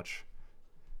realize how much,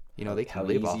 you know, they can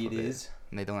live off of it,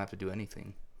 and they don't have to do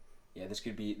anything. Yeah, this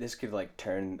could like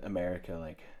turn America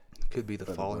like. Could be the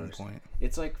falling point.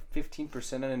 It's like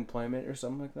 15% unemployment or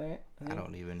something like that. I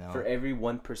don't even know. For every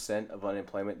 1% of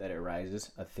unemployment that it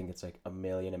rises, I think it's like 1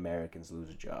 million Americans lose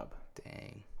a job.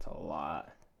 Dang. It's a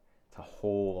lot. It's a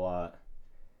whole lot.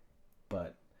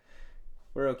 But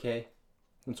we're okay.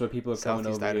 That's why people are coming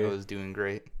over Southeast here. Idaho is doing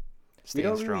great. We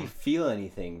don't strong. really feel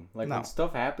anything. Like No. when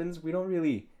stuff happens, we don't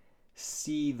really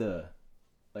see the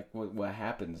like what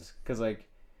happens because like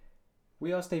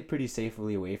we all stay pretty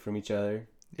safely away from each other.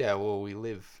 Yeah, well, we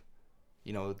live,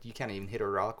 you know, you can't even hit a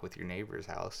rock with your neighbor's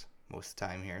house most of the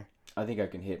time here. I think I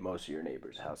can hit most of your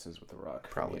neighbors' houses with a rock.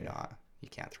 Probably not. You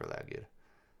can't throw that good.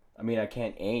 I mean, I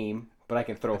can't aim, but I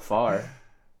can throw far.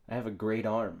 I have a great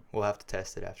arm. We'll have to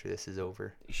test it after this is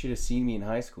over. You should have seen me in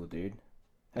high school, dude.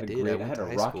 I had a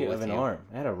rocket of an arm.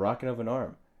 I had a rocket of an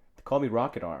arm. They called me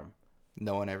Rocket Arm.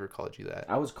 No one ever called you that.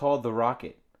 I was called the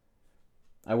Rocket.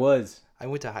 I was. I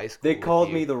went to high school. They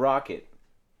called me the Rocket.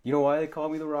 You know why they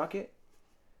called me the Rocket?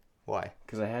 Why?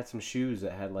 Because I had some shoes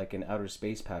that had like an outer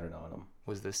space pattern on them.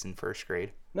 Was this in first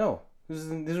grade? No, this was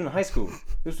in high school.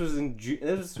 This was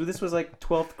this was like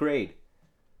 12th grade.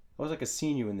 I was like a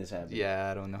senior when this happened. Yeah,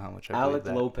 I don't know how much I Alec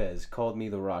believe that. Lopez called me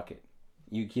the Rocket.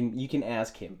 You can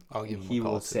ask him. I'll give him he a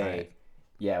call will tonight. say,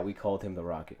 "Yeah, we called him the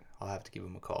Rocket." I'll have to give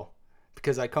him a call.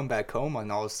 Because I come back home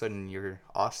and all of a sudden you're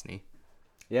Osney.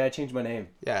 Yeah, I changed my name.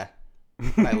 Yeah.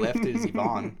 When I left it as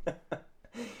Yvonne.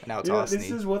 And now it's Osney.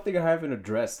 This is one thing I haven't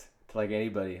addressed to like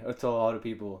anybody. I tell a lot of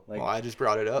people. Like, well, I just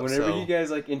brought it up. whenever so you guys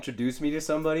like introduce me to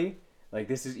somebody, like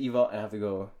this is Yvonne, I have to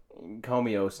go, call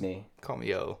me Osney. call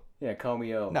me O. Yeah, call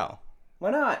me O. No.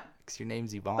 Why not? Because your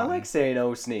name's Yvonne. I like saying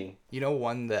Osney. You know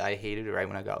one that I hated right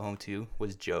when I got home too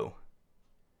was Joe.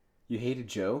 You hated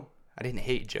Joe? I didn't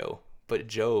hate Joe, but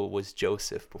Joe was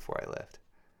Joseph before I left.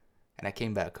 And I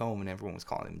came back home and everyone was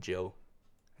calling him Joe.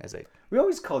 I was like, We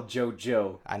always called Joe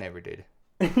Joe. I never did.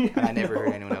 And I never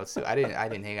heard anyone else do it. I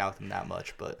didn't hang out with him that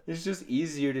much, but It's just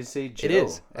easier to say Joe. it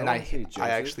is. And I I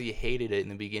actually hated it in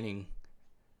the beginning.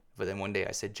 But then one day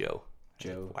I said Joe. I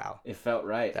was Joe. like, wow. It felt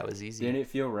right. That was easy. Didn't it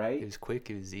feel right? It was quick.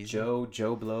 It was easy. Joe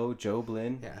Blow, Joe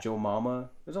Blinn, Yeah. Joe Mama.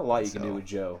 There's a lot you can do So- with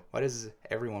Joe. Why does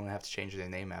everyone have to change their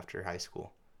name after high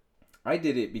school? I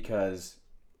did it because,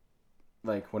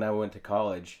 like, when I went to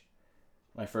college,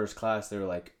 my first class, they were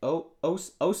like,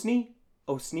 Osney?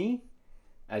 Osney?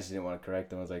 I just didn't want to correct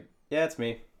them. I was like, yeah, it's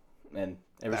me. And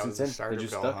ever That since was the then, start they of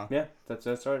just it all, stuck. huh? Yeah, that's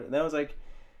that started. And I was like,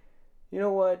 you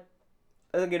know what?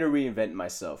 I'm gonna reinvent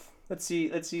myself. Let's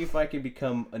see if I can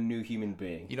become a new human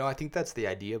being. You know, I think that's the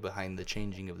idea behind the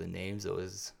changing of the names, though,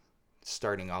 is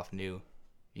starting off new.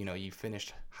 You know, you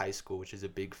finished high school, which is a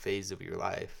big phase of your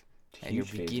life, and you're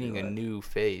Huge phase of beginning your a life. new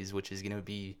phase, which is going to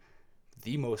be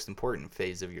the most important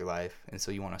phase of your life. And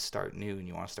so you want to start new and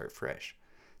you want to start fresh.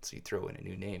 So you throw in a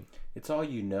new name. It's all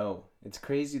you know. It's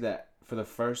crazy that for the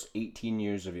first 18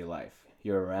 years of your life,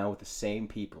 you're around with the same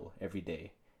people every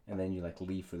day. And then you like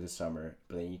leave for the summer,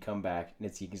 but then you come back and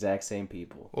it's the exact same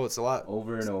people. Well, it's a lot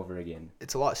over and over again.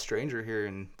 It's a lot stranger here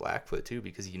in Blackfoot too,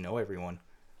 because you know everyone.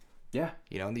 Yeah.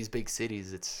 You know, in these big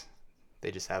cities,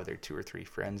 they just have their 2 or 3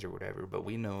 friends or whatever. But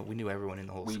we knew everyone in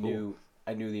the whole school.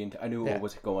 I knew what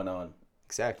was going on.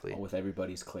 Exactly. With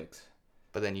everybody's cliques.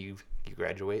 But then you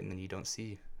graduate and then you don't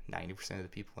see 90% of the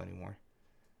people anymore.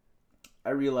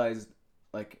 I realized,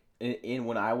 like, in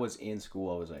when I was in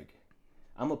school, I was like,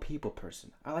 I'm a people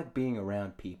person. I like being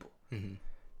around people. Mm-hmm.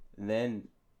 And then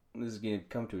this is gonna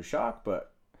come to a shock,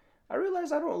 but I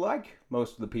realized I don't like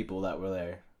most of the people that were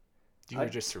there. You were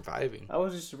just surviving. I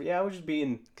was just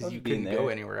being, because you couldn't go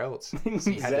anywhere else. So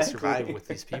Exactly. you had to survive with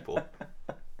these people.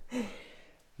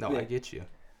 No, Yeah. I get you.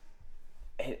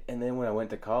 And then when I went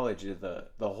to college, the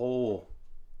whole,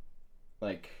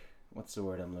 like, what's the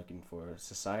word I'm looking for?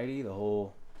 Society, the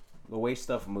way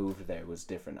stuff moved there was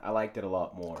different. I liked it a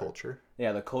lot more. Culture.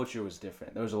 Yeah, the culture was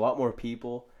different. There was a lot more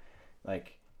people.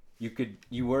 Like,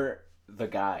 you weren't the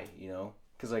guy, you know?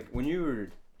 Because, like, when you were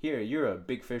here, you're a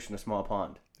big fish in a small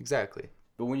pond. Exactly.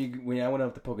 But when I went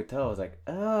up to Pocatello, I was like,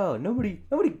 oh, nobody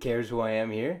cares who I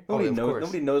am here.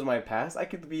 Nobody knows my past. I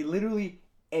could be literally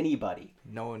anybody.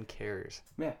 No one cares.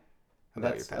 Yeah.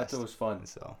 About your past. That's what was fun.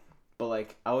 So. But,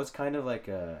 like, I was kind of like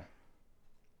because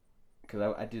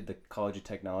I did the College of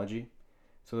Technology,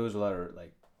 so there was a lot of,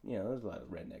 like, you know, there was a lot of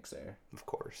rednecks there. Of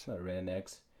course. A lot of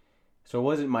rednecks. So it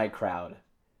wasn't my crowd.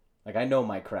 Like, I know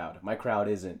my crowd. My crowd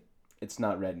it's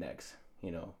not rednecks, you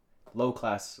know. Low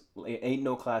class, ain't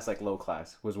no class like low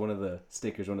class was one of the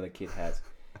stickers one of the kid has.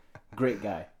 Great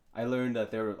guy. I learned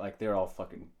that they're all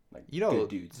fucking, like, good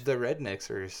dudes. The rednecks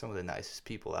are some of the nicest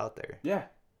people out there. Yeah.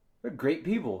 They're great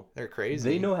people. They're crazy.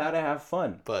 They know how to have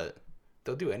fun. But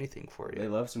they'll do anything for you. They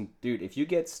love some... Dude, if you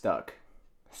get stuck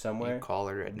somewhere, you call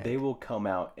a redneck. They will come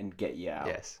out and get you out.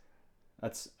 Yes.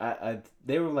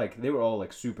 They were all,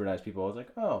 like, super nice people. I was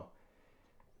like, oh,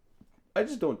 I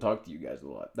just don't talk to you guys a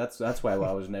lot. That's why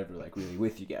I was never, like, really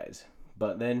with you guys.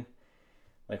 But then,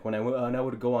 like, when I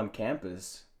would go on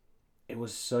campus, it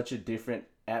was such a different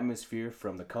atmosphere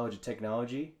from the College of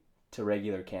Technology to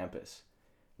regular campus.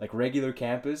 Like, regular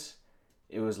campus,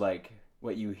 it was like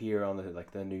what you hear on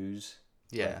the news.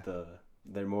 Yeah. Like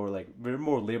they're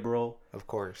more liberal. Of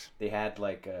course. They had,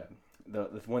 like,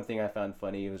 the one thing I found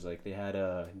funny was, like, they had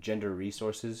a gender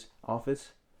resources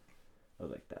office. I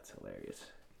was like, that's hilarious.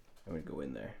 I'm gonna go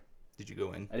in there. Did you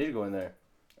go in? I did go in there.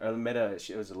 I met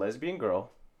it was a lesbian girl,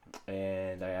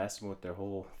 and I asked them what their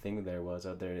whole thing there was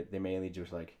out there. They mainly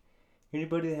just like,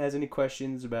 anybody that has any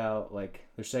questions about, like,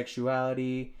 their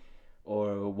sexuality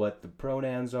or what the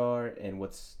pronouns are, and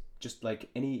what's just, like,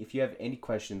 if you have any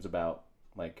questions about,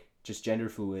 like, just gender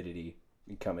fluidity,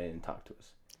 you come in and talk to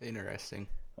us. Interesting.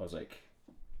 I was like,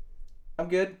 I'm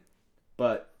good,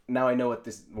 but now I know what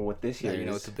this here is. Now you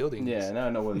know what the building is. Yeah, now I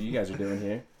know what you guys are doing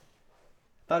here.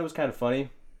 Thought it was kind of funny.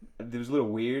 It was a little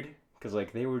weird because,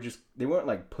 like, they weren't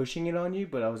like pushing it on you,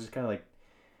 but I was just kind of like,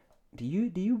 do you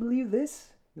believe this?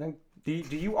 Like, do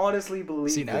you honestly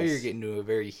believe? See, now this? you're getting to a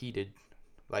very heated,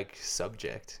 like,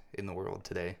 subject in the world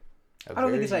today. I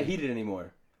don't think it's that heated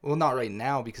anymore. Well, not right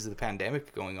now because of the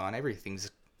pandemic going on.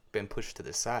 Everything's been pushed to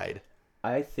the side.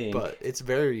 I think, but it's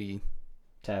very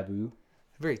taboo,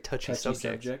 very touchy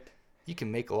subject. You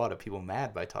can make a lot of people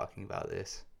mad by talking about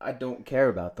this. I don't care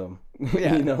about them.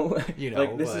 Yeah, you know,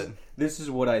 like, this is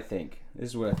what I think.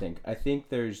 I think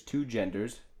there's 2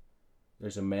 genders.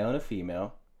 There's a male and a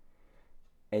female,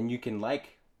 and you can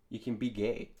be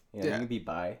gay. You know, yeah. You can be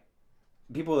bi.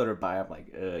 People that are bi, I'm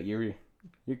like, you're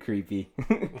creepy.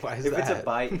 Why is if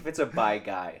that? If it's a bi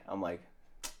guy, I'm like,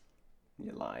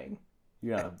 you're lying.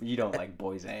 You don't like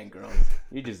boys and girls.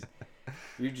 You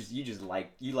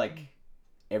like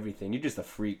everything. You're just a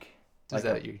freak. Is like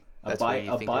that you? A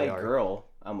bi girl,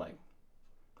 I'm like,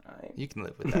 alright. You can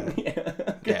live with that.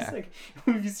 Yeah. Like,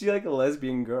 if you see, like, a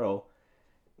lesbian girl,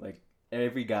 like,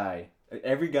 every guy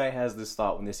has this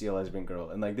thought when they see a lesbian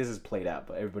girl, and, like, this is played out,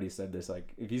 but everybody said this,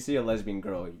 like, if you see a lesbian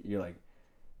girl, you're like,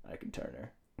 I can turn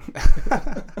her.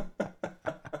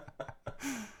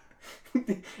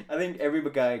 I think every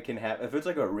guy can have, if it's,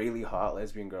 like, a really hot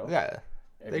lesbian girl. Yeah.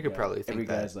 They could probably think every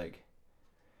that. guy's like.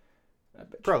 I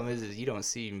bet Problem is you don't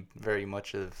see very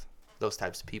much of those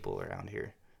types of people around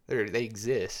here. They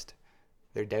exist.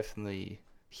 They're definitely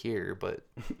here, but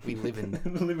we live in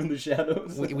live in the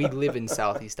shadows. we live in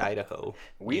Southeast Idaho.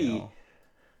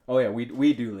 Oh yeah,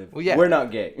 we do live. Well, yeah. We're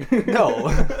not gay. No,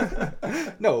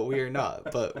 no, we are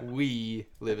not. But we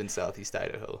live in Southeast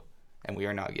Idaho, and we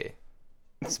are not gay.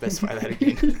 Specify that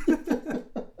again.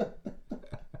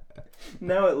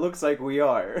 Now it looks like we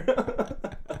are.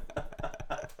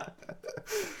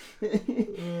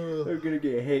 We're gonna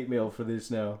get hate mail for this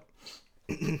now.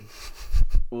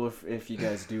 Well, if you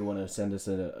guys do want to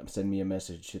send me a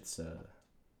message, it's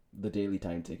the Daily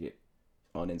Time Ticket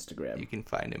on Instagram. You can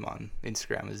find him on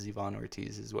Instagram as Yvonne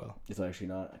Ortiz as well. It's actually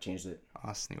not. I changed it.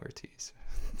 Osni Ortiz.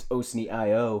 It's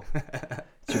Osni.io.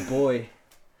 It's your boy.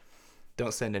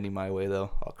 Don't send any my way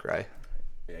though. I'll cry.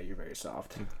 Yeah, you're very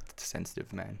soft.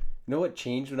 Sensitive man. You know what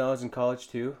changed when I was in college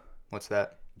too? What's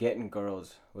that? Getting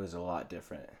girls was a lot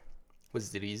different.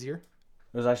 Was it easier?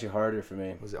 It was actually harder for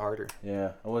me. Was it harder?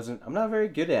 Yeah, I'm not very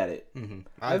good at it. Mm-hmm.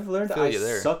 I've learned I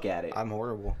suck at it. I'm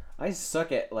horrible. I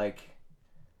suck at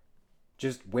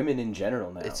just women in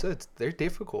general now. They're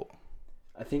difficult.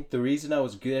 I think the reason I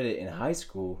was good at it in high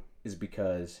school is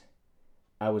because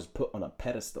I was put on a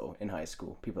pedestal in high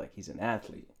school. People he's an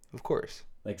athlete. Of course.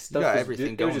 Like stuff for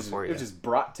you. It was just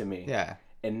brought to me. Yeah.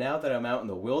 And now that I'm out in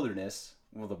the wilderness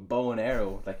with a bow and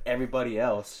arrow like everybody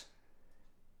else,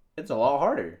 it's a lot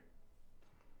harder.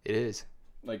 It is.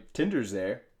 Like Tinder's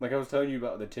there. Like I was telling you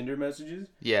about the Tinder messages.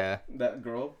 Yeah. That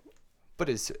girl. But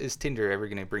is Tinder ever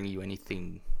gonna bring you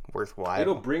anything worthwhile?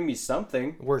 It'll bring me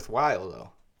something worthwhile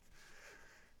though.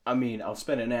 I mean, I'll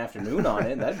spend an afternoon on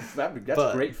it.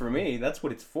 That's great for me. That's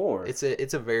what it's for.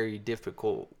 It's a very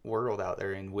difficult world out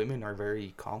there, and women are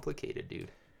very complicated,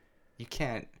 dude.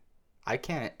 I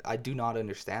do not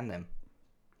understand them.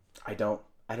 I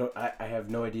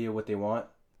have no idea what they want.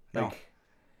 No.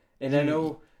 And I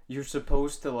know you're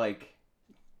supposed to I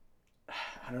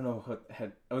don't know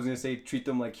I was gonna say treat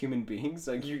them like human beings.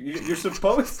 Like you're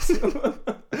supposed to.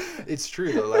 It's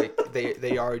true though. Like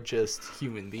they are just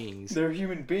human beings. They're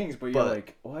human beings, but you're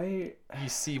like, why? You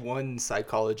see one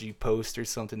psychology post or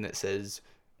something that says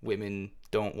women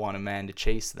don't want a man to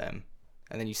chase them,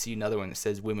 and then you see another one that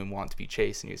says women want to be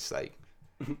chased, and you're just like,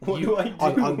 what do I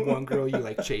do? On one girl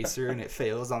you chase her and it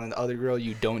fails. On the other girl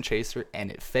you don't chase her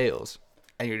and it fails,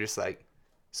 and you're just like,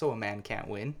 so a man can't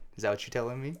win? Is that what you're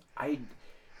telling me?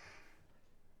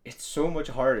 It's so much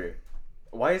harder.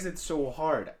 Why is it so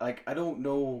hard? I don't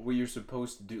know what you're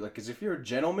supposed to do. Because if you're a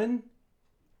gentleman,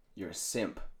 you're a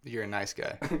simp. You're a nice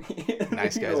guy.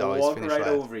 Nice guys always walk finish right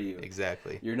last. over you.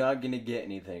 Exactly. You're not gonna get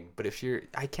anything. But if you're,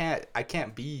 I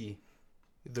can't be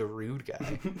the rude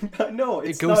guy. No,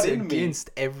 it's it goes not in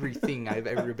against everything I've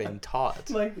ever been taught.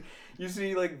 You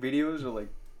see videos or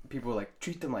people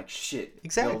treat them like shit.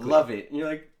 Exactly. They'll love it. And you're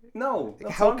like, no.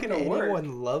 How can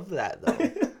anyone love that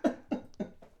though?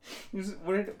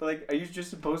 Are you just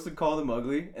supposed to call them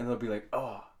ugly? And they'll be like,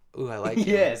 oh, ooh, I like him.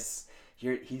 Yes,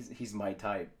 he's my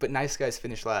type. But nice guys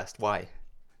finish last. Why?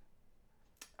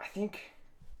 I think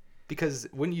because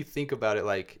when you think about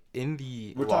it, in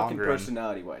the we're long talking run,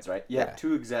 personality wise, right? You have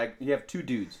two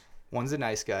dudes. One's a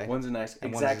nice guy. One's a nice,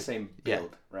 exact same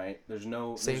build, right? There's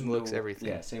no same looks, everything.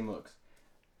 Yeah, same looks.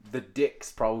 The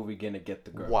dick's probably gonna get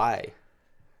the girl. Why?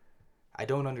 I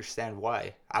don't understand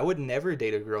why. I would never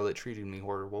date a girl that treated me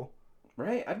horrible.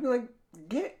 Right? I'd be like,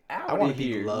 get out of here. I want to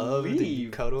be loved Leave.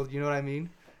 and cuddled. You know what I mean?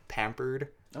 Pampered.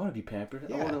 I want to be pampered.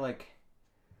 Yeah. I want to if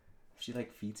she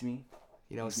feeds me.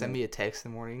 Send me a text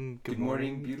in the morning. Good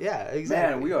morning, beautiful. Yeah,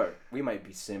 exactly. Man, we might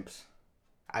be simps.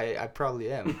 I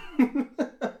probably am.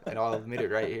 And I'll admit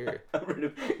it right here.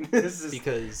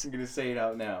 Because I'm gonna say it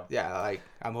out now. Yeah,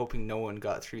 I'm hoping no one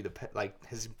got through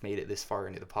has made it this far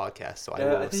into the podcast, so I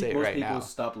will say it right now. Most people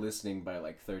stop listening by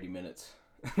 30 minutes.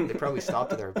 They probably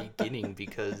stopped at our beginning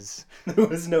because there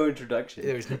was no introduction.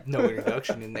 There's no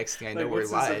introduction, and next thing I know we're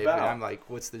live, and I'm like,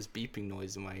 "What's this beeping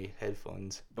noise in my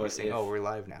headphones?" But you're saying, "Oh, we're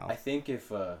live now." I think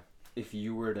if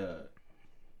you were to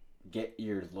get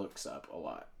your looks up a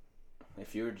lot,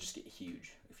 if you were to just get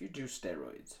huge, if you do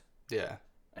steroids, yeah,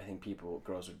 I think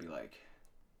girls would be like,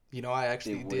 I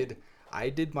actually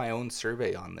did my own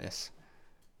survey on this,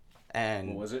 and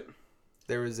what was it?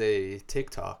 There was a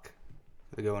TikTok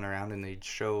going around, and they'd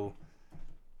show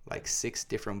 6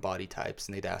 different body types,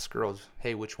 and they'd ask girls,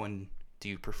 hey, which one do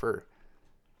you prefer?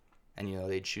 And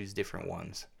they'd choose different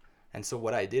ones. And so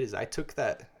what I did is I took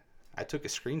a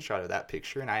screenshot of that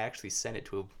picture, and I actually sent it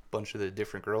to a bunch of the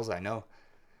different girls I know.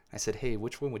 I said, hey,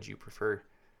 which one would you prefer?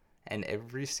 And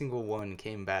every single one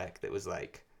came back that was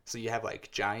so you have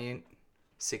giant,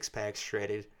 six-pack,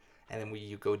 shredded, and then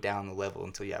you go down the level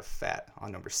until you have fat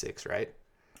on number 6, right?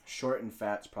 Short and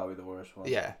fat's probably the worst one.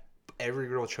 Yeah. Every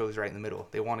girl chose right in the middle.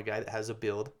 They want a guy that has a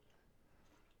build.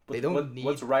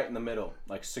 What's right in the middle?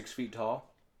 Like 6 feet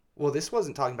tall? Well, this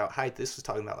wasn't talking about height. This was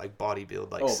talking about like body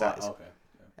build, like size. Okay.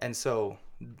 Yeah. And so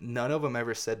none of them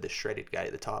ever said the shredded guy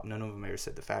at the top. None of them ever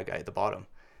said the fat guy at the bottom.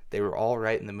 They were all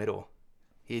right in the middle.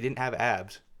 He didn't have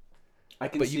abs,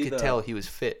 but you could tell he was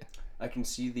fit. I can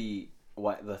see the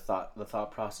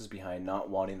thought process behind not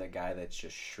wanting the guy that's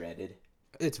just shredded.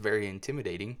 It's very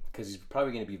intimidating. Because he's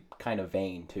probably going to be kind of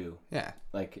vain too. Yeah.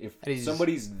 Like if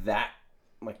somebody's that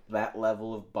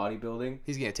level of bodybuilding,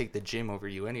 he's going to take the gym over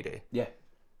you any day. Yeah.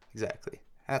 Exactly.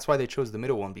 And that's why they chose the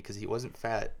middle one, because he wasn't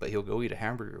fat, but he'll go eat a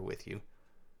hamburger with you.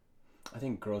 I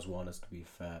think girls want us to be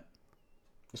fat.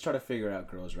 Let's try to figure out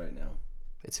girls right now.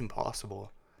 It's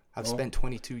impossible. I've spent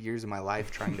 22 years of my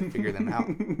life trying to figure them out,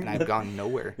 and I've gone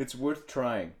nowhere. It's worth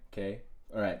trying, okay?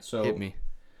 All right, so hit me.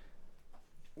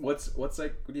 What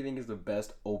do you think is the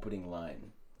best opening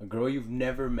line? A girl you've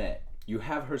never met. You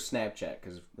have her Snapchat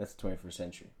because that's the 21st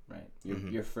century, right?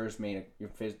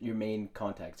 Your main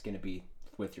contact is going to be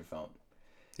with your phone.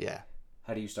 Yeah.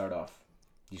 How do you start off?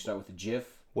 Do you start with a GIF?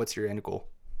 What's your end goal?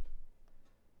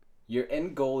 Your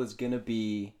end goal is going to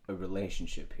be a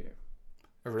relationship here.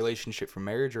 A relationship for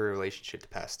marriage or a relationship to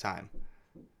pass time?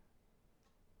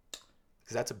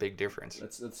 Because that's a big difference.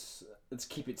 Let's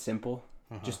keep it simple.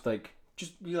 Just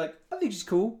be like, I think she's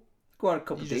cool. Go on a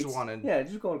couple dates. Just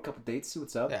go on a couple dates, see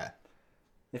what's up. Yeah.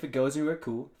 If it goes anywhere,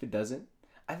 cool. If it doesn't,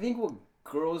 I think what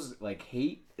girls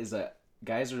hate is that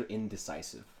guys are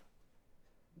indecisive.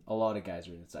 A lot of guys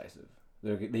are indecisive.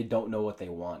 They don't know what they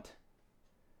want.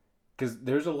 Because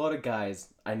there's a lot of guys,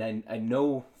 and I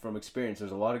know from experience,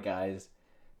 there's a lot of guys,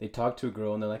 they talk to a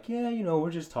girl and they're like, yeah,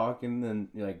 we're just talking, and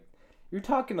you're like, you're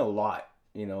talking a lot,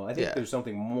 I think there's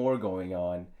something more going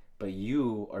on, but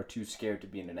you are too scared to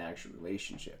be in an actual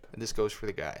relationship. And this goes for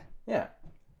the guy. Yeah.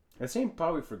 The same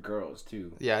probably for girls,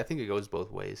 too. Yeah, I think it goes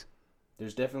both ways.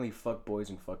 There's definitely fuck boys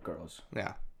and fuck girls.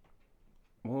 Yeah.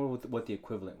 I wonder what the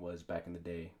equivalent was back in the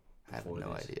day. I have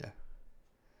no idea.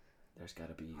 There's got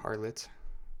to be... Harlots.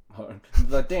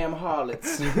 The damn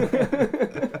harlots.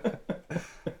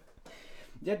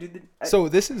 Yeah, dude. So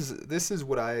this is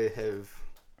what I have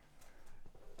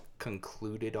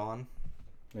concluded on.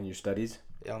 In your studies?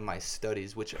 On my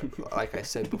studies, which, like I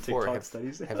said before,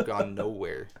 have gone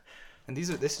nowhere. And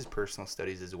this is personal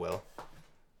studies as well.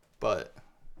 But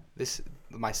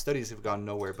my studies have gone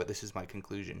nowhere, but this is my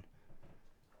conclusion.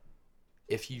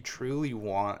 If you truly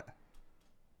want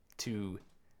to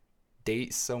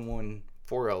date someone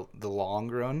for the long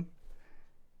run,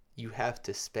 you have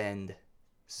to spend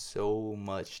so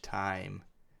much time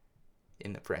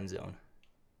in the friend zone.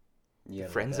 Yeah,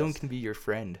 the friend zone can be your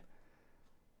friend,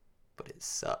 but it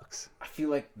sucks. I feel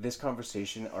like this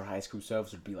conversation, our high school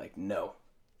selves would be like, no.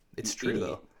 It's true,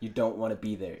 though. You don't want to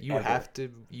be there. You have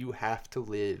to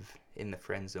live in the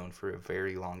friend zone for a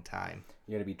very long time.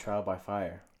 You got to be trial by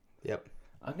fire. Yep.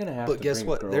 I'm gonna have to bring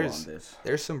a girl on this.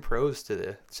 There's some pros to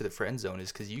the friend zone,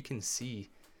 is because you can see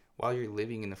while you're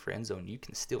living in the friend zone, you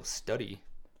can still study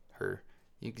her.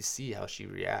 You can see how she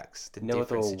reacts to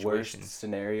different situations. What the worst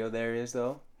scenario there is,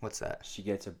 though? What's that? She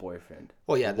gets a boyfriend.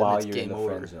 Well, yeah, while then it's you're game in the over.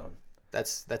 friend zone.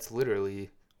 That's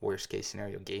literally worst case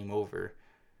scenario. Game over.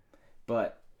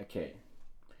 But okay,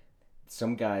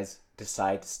 some guys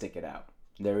decide to stick it out.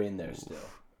 They're in there still.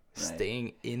 Right?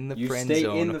 Staying in the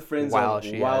friend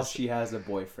zone while she has a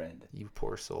boyfriend. You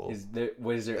poor soul.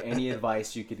 Was there any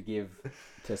advice you could give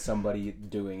to somebody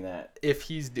doing that? If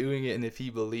he's doing it and if he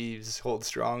believes, hold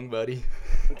strong, buddy.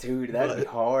 Dude, that'd be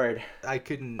hard. I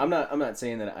couldn't. I'm not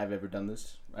saying that I've ever done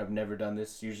this. I've never done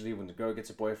this. Usually, when the girl gets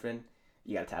a boyfriend,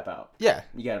 you gotta tap out. Yeah,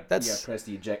 you gotta press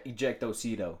the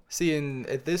ejectocito. See, and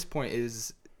at this point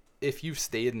is if you've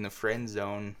stayed in the friend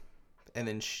zone, and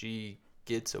then she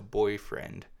gets a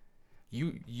boyfriend.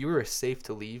 You're safe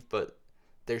to leave, but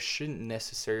there shouldn't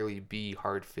necessarily be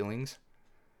hard feelings,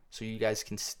 so you guys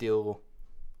can still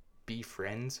be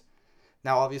friends.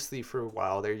 Now, obviously, for a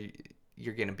while there,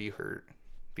 you're gonna be hurt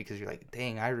because you're like,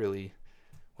 dang, I really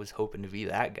was hoping to be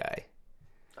that guy.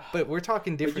 But we're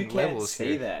talking different levels here.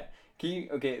 You can't say that. Can you?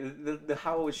 Okay, the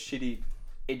how was shitty.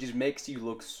 It just makes you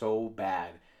look so bad.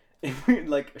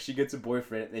 Like she gets a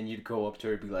boyfriend, and then you'd go up to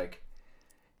her and be like,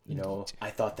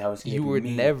 I thought that was you would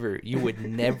never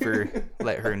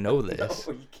let her know this.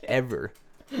 No, you can't. Ever.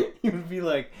 You would be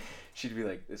like, she'd be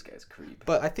like, this guy's creep.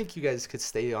 But I think you guys could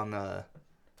stay on a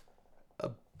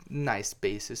nice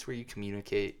basis where you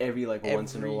communicate every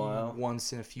once in a while,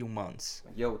 once in a few months.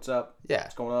 Yo, what's up? Yeah,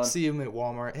 what's going on? See him at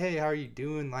Walmart. Hey, how are you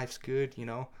doing? Life's good,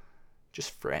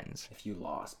 just friends. If you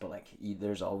lost, but like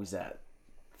there's always that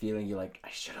feeling you're like, I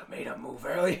should have made a move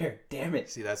earlier. Damn it.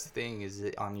 See, that's the thing, is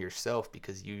it on yourself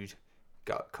because you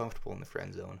got comfortable in the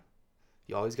friend zone.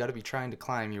 You always got to be trying to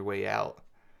climb your way out,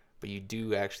 but you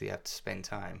do actually have to spend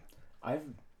time. I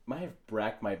have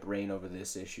racked my brain over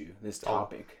this issue, this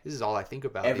topic. This is all I think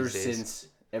about ever these days.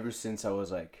 Ever since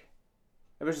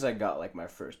I got like my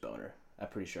first boner. I'm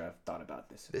pretty sure I've thought about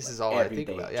this. This like, is all I think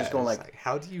day. about. Yeah, just going like,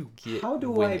 how do you get how do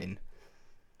women? I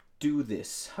do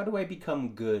this? How do I become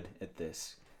good at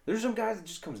this? There's some guys that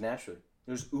just comes naturally.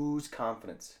 There's ooze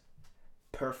confidence.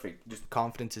 Perfect. Just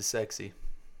confidence is sexy.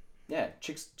 Yeah,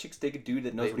 chicks take a dude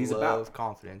that knows what he's about. They love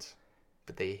confidence,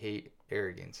 but they hate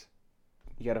arrogance.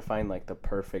 You gotta find like the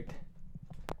perfect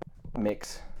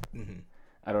mix. Mm-hmm.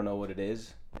 I don't know what it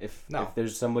is. If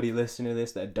there's somebody listening to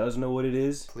this that does know what it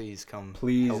is, please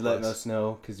let us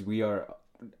know, because we are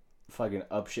fucking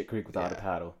up shit creek without a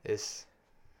paddle.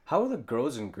 How are the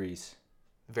girls in Greece?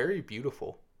 Very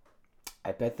beautiful.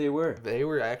 I bet they were. They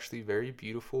were actually very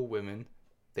beautiful women.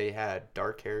 They had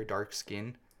dark hair, dark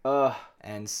skin,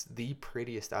 and the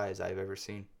prettiest eyes I've ever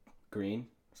seen. Green?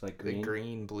 It's like green? The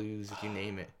green, blues, you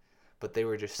name it. But they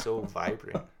were just so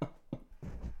vibrant.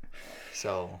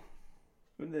 So...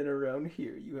 And then around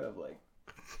here, you have like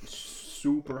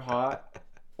super hot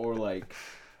or like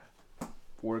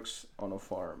works on a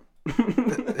farm.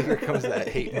 Here comes that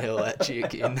hate mail at you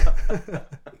again.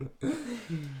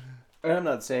 And I'm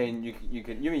not saying you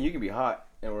can be hot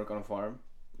and work on a farm.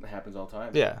 It happens all the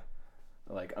time. Yeah.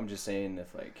 Like, I'm just saying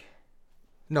if like...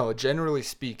 No, generally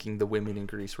speaking, the women in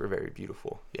Greece were very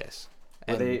beautiful. Yes.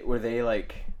 Were they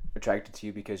like attracted to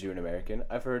you because you're an American?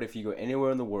 I've heard if you go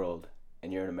anywhere in the world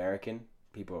and you're an American,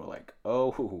 people are like,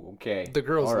 oh, okay. The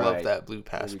girls love that blue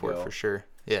passport for sure.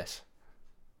 Yes.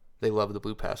 They love the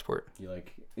blue passport.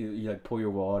 You pull your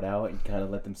wallet out and kind of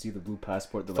let them see the blue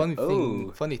passport. They're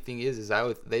Funny thing is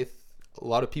a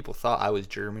lot of people thought I was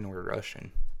German or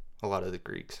Russian. A lot of the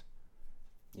Greeks.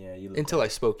 Yeah, until I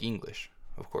spoke English,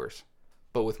 of course.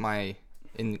 But with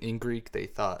in Greek, they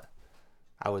thought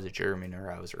I was a German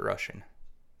or I was a Russian.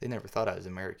 They never thought I was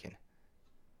American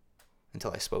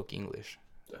until I spoke English.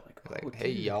 They're like, hey,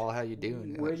 y'all, how you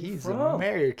doing? Where like, you he's from?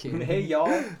 American. Hey,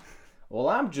 y'all. Well,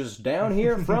 I'm just down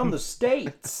here from the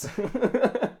States.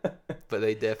 But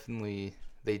they definitely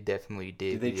did.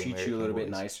 Did they treat you a little bit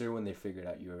nicer when they figured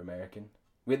out you were American?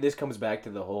 This comes back to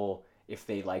the whole if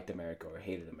they liked America or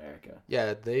hated America.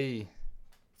 Yeah,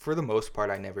 for the most part,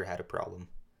 I never had a problem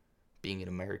being an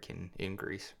American in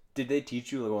Greece. Did they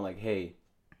teach you like, hey,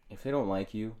 if they don't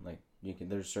like you, like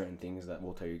there's certain things that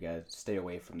we'll tell you guys, stay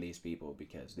away from these people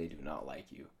because they do not like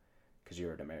you because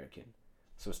you're an American.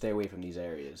 So stay away from these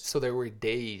areas. So there were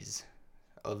days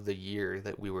of the year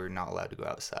that we were not allowed to go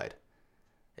outside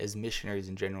as missionaries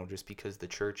in general, just because the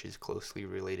church is closely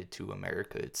related to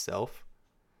America itself.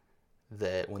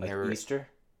 That when like they were Easter?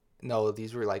 No,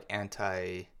 these were like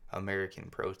anti-American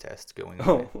protests going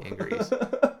on in Greece.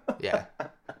 Yeah. And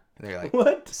they're like,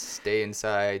 what? Stay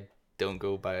inside. Don't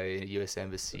go by U.S.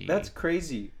 Embassy. That's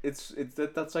crazy.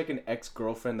 That's like an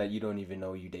ex-girlfriend that you don't even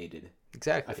know you dated.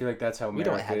 Exactly. I feel like that's how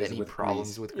America we don't have is any with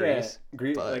problems Greece. with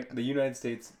Greece. Yeah, like the United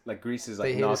States, like Greece is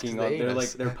like knocking on.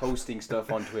 They're posting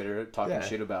stuff on Twitter, talking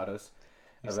shit about us,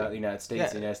 about the United States. Yeah.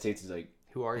 The United States is like,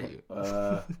 who are you?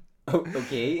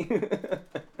 Okay.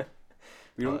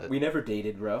 We never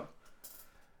dated, bro.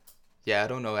 Yeah, I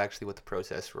don't know actually what the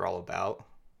protests were all about,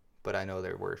 but I know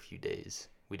there were a few days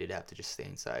we did have to just stay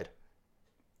inside.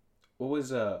 What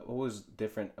was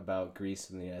different about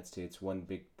Greece and the United States? One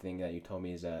big thing that you told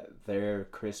me is that their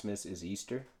Christmas is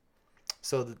Easter.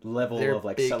 So the level of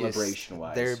like celebration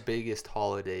wise, their biggest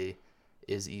holiday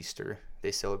is Easter.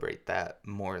 They celebrate that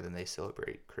more than they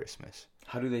celebrate Christmas.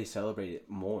 How do they celebrate it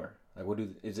more? Like,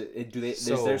 is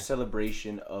their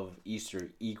celebration of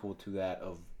Easter equal to that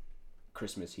of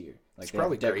Christmas here? Like, it's they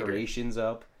probably have decorations greater.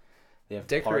 Up. They have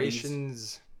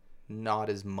decorations. Parties. Not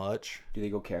as much. Do they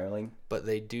go caroling? But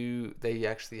they do. They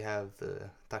actually have the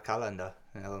calendar.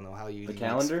 I don't know how you. The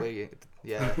calendar. Explain it.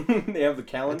 Yeah. They have the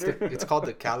calendar. It's called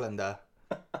the calendar.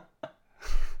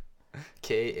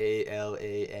 Kalanta.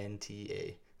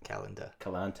 Calendar.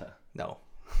 Kalanta. No.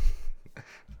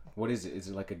 What is it? Is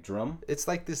it like a drum? It's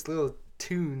like this little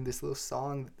tune, this little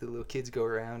song that the little kids go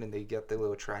around and they get their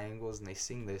little triangles and they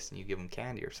sing this and you give them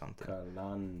candy or something.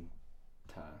 Kalanta.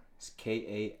 It's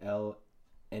Kalanta.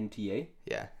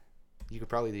 Yeah. You could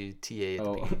probably do TA at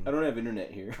the beginning. I don't have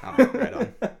internet here. Oh, right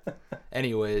on.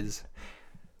 Anyways,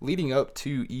 leading up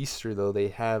to Easter, though, they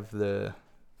have the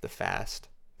fast,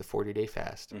 the 40-day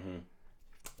fast. Mm-hmm.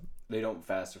 They don't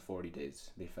fast for 40 days.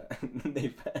 They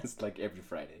fast like every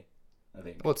Friday, I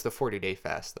think. Well, it's the 40-day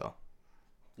fast, though.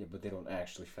 Yeah, but they don't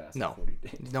actually fast No. 40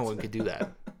 days. No one could do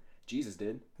that. Jesus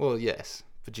did. Well, yes,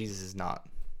 but Jesus is not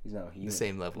He's not human. the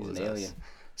same level He's as an us. alien.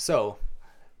 So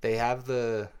they have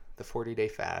the 40-day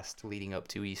fast leading up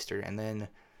to Easter, and then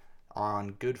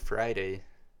on Good Friday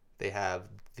they have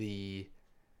it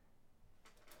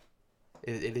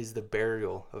is the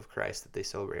burial of Christ that they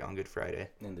celebrate on Good Friday.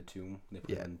 In the tomb. They put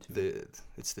Yeah, him in the tomb.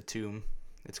 it's the tomb.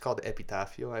 It's called the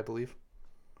Epitafio, I believe.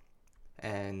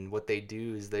 And what they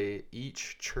do is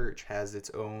each church has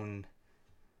its own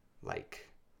like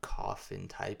coffin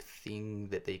type thing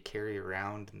that they carry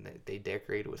around, and they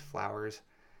decorate it with flowers,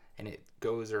 and it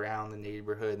goes around the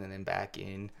neighborhood and then back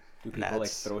in. Do people like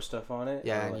throw stuff on it?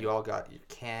 Yeah, and like... you all got your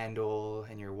candle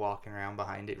and you're walking around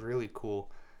behind it. Really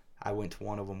cool. I went to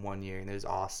one of them one year and it was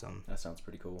awesome. That sounds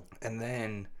pretty cool. And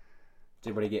then... Did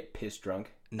everybody get pissed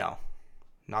drunk? No,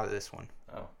 not at this one.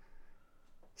 Oh.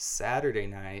 Saturday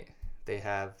night, they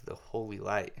have the Holy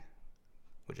Light,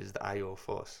 which is the Io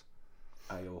Fos.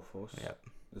 Io Fos? Yep.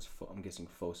 I'm guessing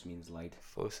Fos means light.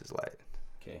 Fos is light.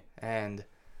 Okay. And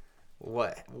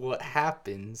what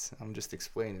happens, I'm just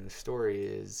explaining the story,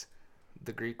 is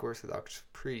the Greek Orthodox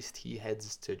priest, he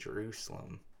heads to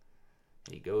Jerusalem.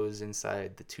 He goes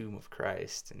inside the tomb of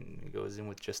Christ, and he goes in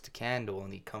with just a candle,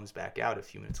 and he comes back out a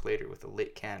few minutes later with a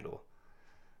lit candle.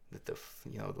 That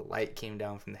the light came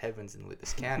down from the heavens and lit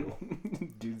this candle.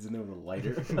 Dude's no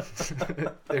lighter.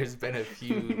 There's been a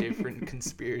few different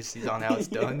conspiracies on how it's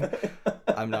done.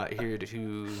 I'm not here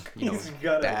to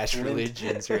bash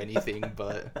religions or anything,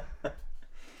 but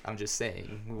I'm just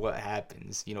saying what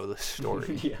happens. The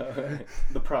story. Yeah, right.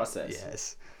 The process.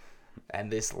 Yes. And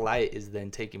this light is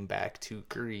then taken back to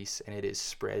Greece, and it is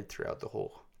spread throughout the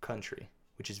whole country,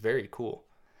 which is very cool.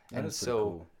 That and is so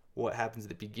cool. What happens at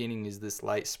the beginning is this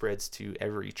light spreads to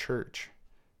every church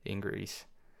in Greece.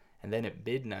 And then at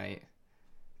midnight,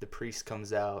 the priest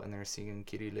comes out and they're singing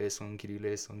Kyrie eleison, Kyrie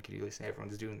eleison, Kyrie eleison.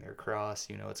 Everyone's doing their cross,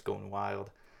 it's going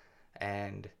wild.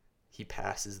 And he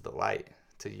passes the light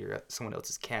to someone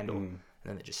else's candle, and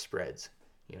then it just spreads.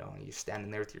 And you're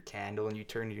standing there with your candle, and you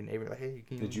turn to your neighbor like, hey.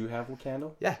 Did you have a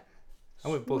candle? Yeah. I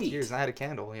went both Sweet. years, and I had a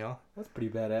candle, That's pretty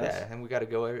badass. Yeah, and we got to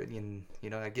go, and,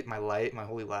 I get my light, my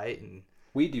holy light, and...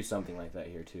 We do something like that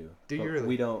here, too. Do you really?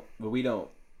 We don't.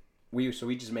 So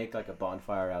we just make like a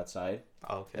bonfire outside.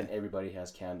 Oh, okay. And everybody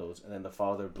has candles, and then the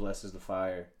father blesses the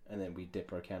fire, and then we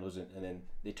dip our candles in, and then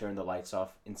they turn the lights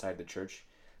off inside the church,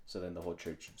 so then the whole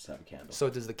church just have a candle. So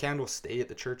does the candle stay at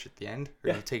the church at the end,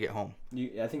 or do you take it home?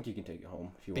 I think you can take it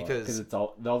home if you want, because it's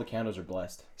all the candles are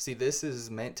blessed. See, this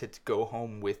is meant to go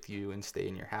home with you and stay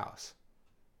in your house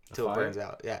until it burns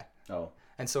out. Yeah. Oh.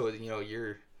 And so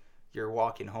you're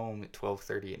walking home at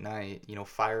 12:30 at night.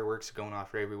 Fireworks are going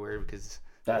off everywhere because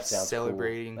That sounds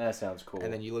celebrating. Cool. That sounds cool.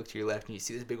 And then you look to your left and you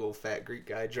see this big old fat Greek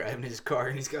guy driving his car,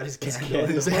 and he's got his candle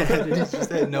in his hand, and he's just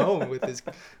heading home with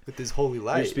his holy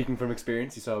light. You're speaking from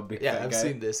experience. You saw a big fat guy? I've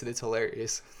seen this, and it's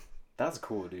hilarious. That's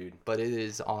cool, dude. But it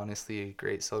is honestly a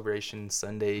great celebration.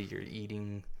 Sunday, you're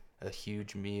eating a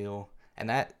huge meal, and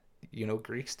that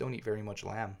Greeks don't eat very much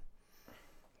lamb,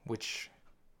 which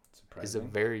is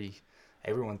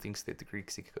everyone thinks that the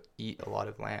Greeks eat a lot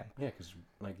of lamb. Yeah, because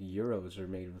like gyros are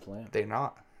made with lamb. They're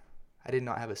not. I did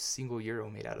not have a single gyro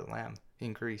made out of lamb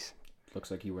in Greece.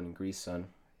 Looks like you were in Greece, son.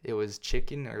 It was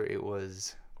chicken or it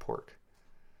was pork.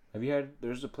 Have you had?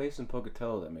 There's a place in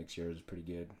Pocatello that makes gyros pretty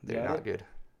good. They're not good.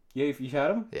 Yeah, you had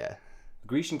them? Yeah.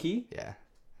 Grecian Key? Yeah.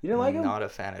 You didn't like them? Not a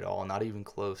fan at all. Not even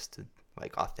close to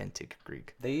like authentic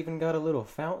Greek. They even got a little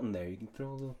fountain there. You can throw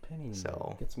a little penny in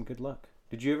there. Get some good luck.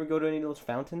 Did you ever go to any of those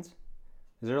fountains?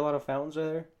 Is there a lot of fountains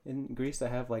there in Greece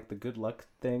that have like the good luck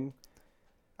thing?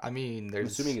 I mean, I'm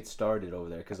assuming it started over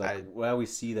there because we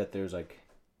always see that there's like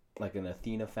an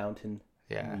Athena fountain.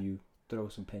 Yeah. You throw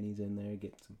some pennies in there,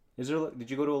 get some. Did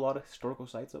you go to a lot of historical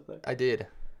sites up there? I did.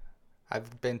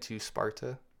 I've been to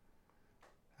Sparta.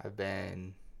 I've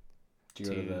been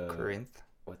to Corinth.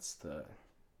 What's the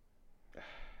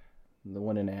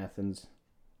one in Athens?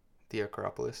 The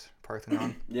Acropolis,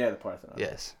 Parthenon. Yeah, the Parthenon.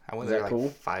 Yes, I went there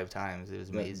like 5 times. It was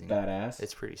amazing. Badass.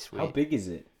 It's pretty sweet. How big is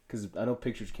it? Because I know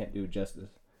pictures can't do it justice.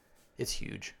 It's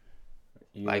huge.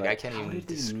 Like I can't even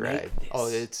describe. Oh,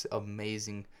 it's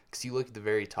amazing. Because you look at the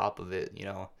very top of it,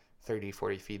 30,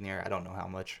 40 feet in the air. I don't know how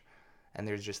much. And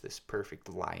there's just this perfect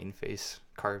lion face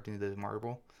carved into the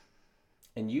marble.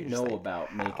 And you know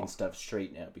about making stuff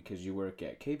straight now because you work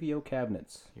at KBO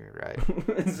Cabinets. You're right.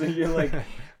 So you're like,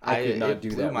 I could not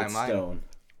do that with stone.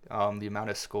 The amount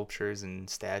of sculptures and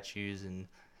statues and,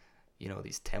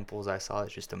 these temples I saw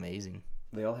is just amazing.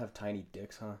 They all have tiny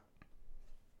dicks, huh?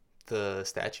 The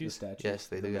statues? Yes,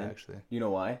 they do actually. You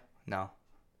know why? No.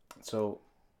 So,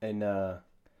 in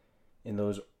in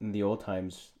the old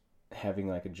times, having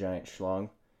like a giant schlong,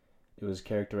 it was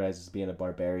characterized as being a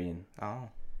barbarian. Oh.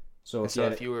 So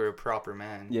If you were a proper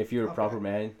man. yeah, if you were a proper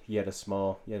man, you had a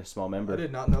small member. I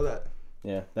did not know that.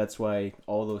 Yeah, that's why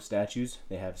all those statues,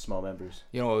 they have small members.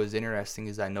 You know what was interesting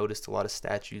is I noticed a lot of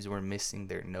statues were missing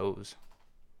their nose.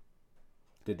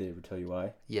 Did they ever tell you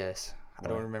why? Yes. Why? I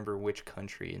don't remember which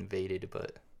country invaded,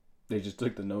 but They just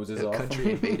took the noses the off.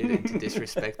 country invaded, and to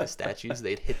disrespect the statues,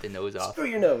 they'd hit the nose off. Screw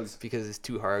your nose. Because it's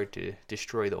too hard to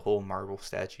destroy the whole marble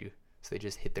statue. So they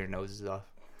just hit their noses off.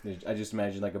 I just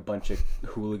imagine like a bunch of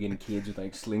hooligan kids with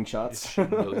like slingshots. Just shoot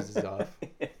noses off.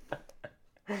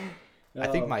 I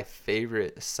think my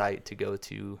favorite site to go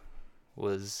to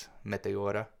was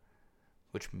Meteora,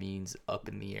 which means up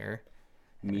in the air.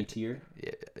 Meteor?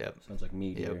 Yeah, yep. Sounds like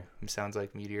meteor. Yep. It sounds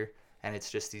like meteor. And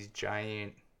it's just these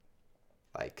giant,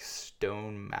 like,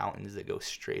 stone mountains that go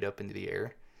straight up into the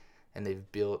air. And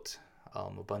they've built a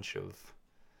bunch of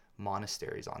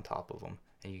monasteries on top of them.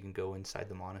 And you can go inside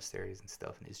the monasteries and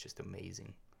stuff, and it's just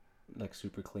amazing. Like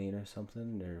super clean or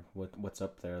something? Or what's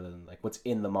up there? Like what's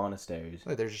in the monasteries?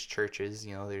 Well, there's churches,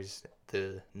 you know, there's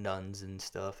the nuns and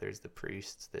stuff. There's the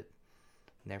priests that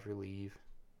never leave.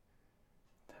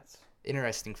 That's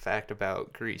Interesting fact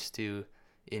about Greece, too.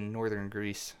 In northern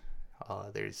Greece,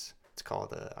 it's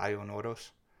called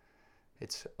Ionoros.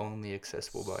 It's only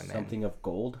accessible by men. something of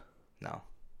gold? No.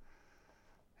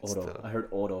 Odo. I heard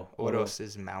Odo. Odos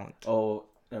is mount. Oh,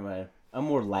 never mind. I'm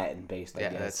more Latin based, I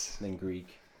Yeah, guess, than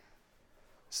Greek.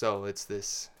 So it's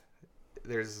this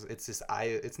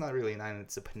it's not really an island,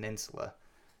 it's a peninsula,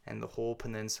 and the whole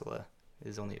peninsula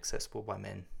is only accessible by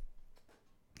men.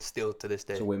 Still to this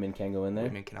day. So women can't go in there?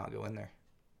 Women cannot go in there.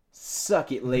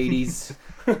 Suck it, ladies.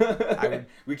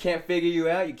 We can't figure you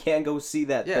out. You can't go see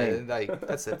that thing. Yeah, like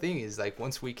that's the thing is like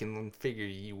once we can figure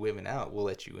you women out, we'll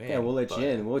let you in. Yeah, we'll let you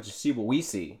in. We'll just see what we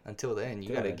see. Until then,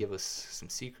 you gotta give us some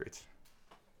secrets.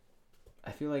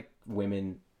 I feel like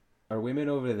are women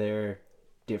over there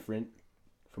different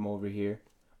from over here?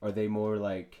 Are they more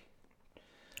like...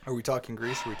 Are we talking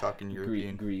Greece or are we talking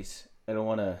European? Greece. I don't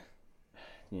want to...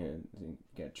 You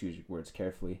gotta choose your words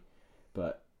carefully.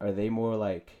 But are they more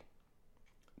like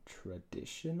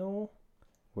traditional?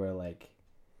 Where like...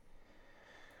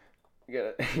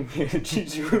 You gotta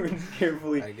choose your words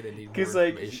carefully. I'm gonna need more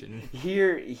information. information.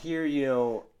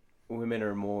 Here, women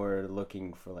are more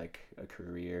looking for like a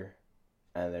career.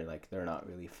 And they're not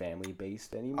really family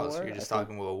based anymore. Oh, so you're just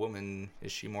talking about a woman.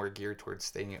 Is she more geared towards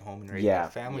staying at home and raising a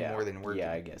family more than working?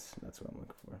 Yeah, I guess that's what I'm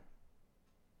looking for.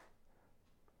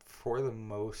 For the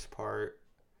most part,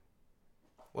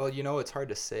 well, it's hard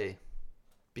to say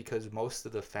because most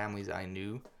of the families I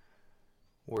knew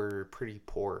were pretty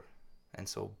poor, and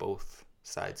so both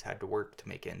sides had to work to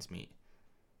make ends meet.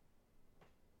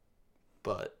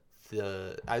 But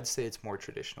I'd say it's more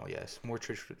traditional, yes, more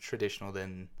traditional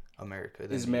than America.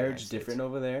 Is marriage different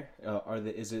over there?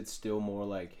 Is it still more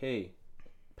like, hey,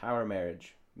 power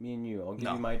marriage? Me and you. I'll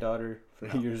give you my daughter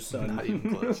for your son. Not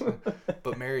even close.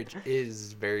 But marriage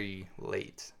is very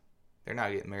late. They're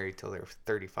not getting married till they're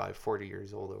 35, 40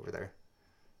 years old over there.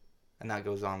 And that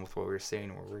goes on with what we were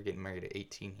saying, where we're getting married at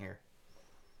 18 here.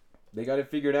 They got it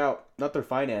figured out. Not their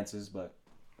finances, but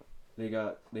they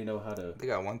know how to. They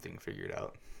got one thing figured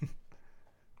out.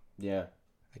 Yeah.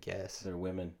 I guess. Their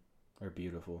women are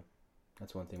beautiful.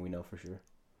 That's one thing we know for sure.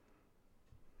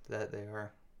 That they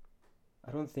are.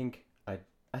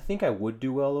 I think I would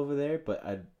do well over there, but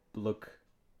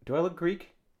do I look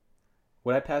Greek?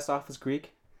 Would I pass off as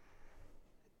Greek?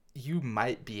 You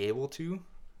might be able to,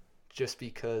 just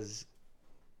because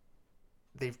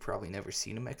they've probably never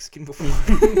seen a Mexican before.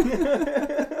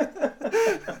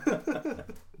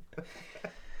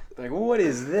 Like, what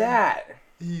is that?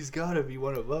 He's gotta be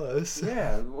one of us.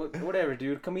 Yeah, whatever,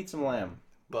 dude. Come eat some lamb.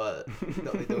 But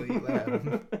no, they don't eat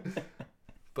lamb.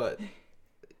 But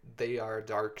they are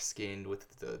dark skinned with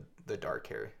the dark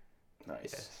hair.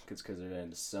 Nice. Yes. It's because they're in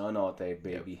the sun all day,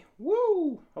 baby. Yep.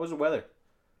 Woo! How was the weather?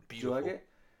 Beautiful. Did you like it?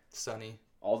 Sunny.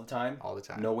 All the time? All the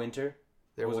time. No winter?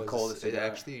 There was the coldest it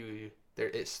actually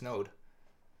it snowed.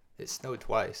 It snowed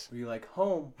twice. Were you like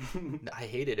home? I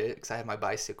hated it because I had my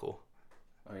bicycle.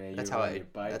 Oh yeah, That's how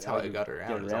I got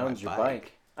around. Get around your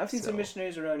bike. I've seen some So-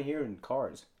 missionaries around here in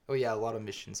cars. Oh yeah, a lot of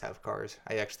missions have cars.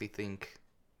 I actually think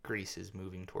Greece is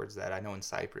moving towards that. I know in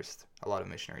Cyprus, a lot of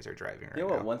missionaries are driving right You know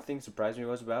now. what one thing surprised me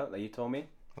was about that you told me?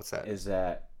 What's that? Is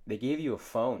that they gave you a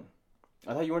phone.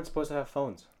 I thought you weren't supposed to have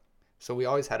phones. So we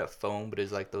always had a phone, but it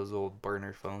was like those old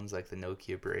burner phones, like the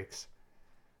Nokia bricks.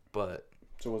 But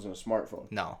So it wasn't a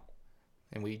smartphone. no,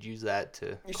 and we'd use that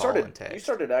to You call and started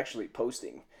text. actually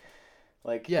posting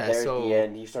Like Yeah, there at so the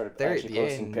end, you started there at actually the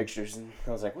posting end, pictures, and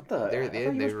I was like, "What the?" there I at the thought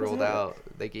end, you they were supposed to rolled have out.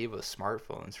 They gave us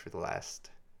smartphones for the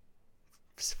last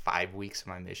 5 weeks of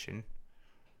my mission.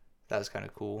 That was kind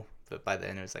of cool. But by the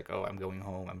end, it was like, oh, I'm going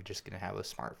home. I'm just gonna have a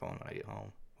smartphone when I get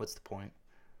home. What's the point?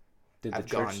 Did the I've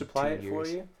church gone supply 2 it for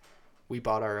years. you? We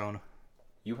bought our own.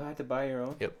 You had to buy your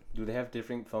own? Yep. Do they have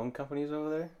different phone companies over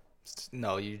there?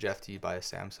 No, you have to buy a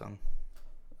Samsung.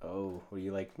 Oh, were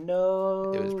you like,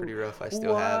 no? It was pretty rough. I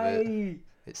still have it. Why?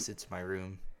 It sits in my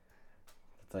room.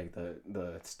 It's like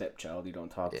the stepchild you don't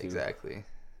talk Yeah, to. exactly.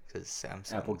 Because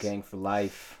Samsung. Apple gang for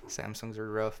life. Samsungs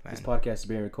are rough, man. This podcast is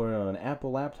being recorded on an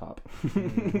Apple laptop. With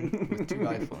 2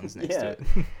 iPhones next to it.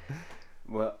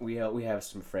 Well, we have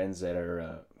some friends that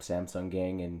are Samsung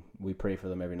gang, and we pray for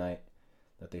them every night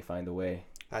that they find a way.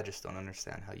 I just don't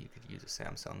understand how you could use a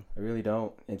Samsung. I really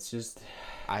don't. It's just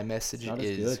iMessage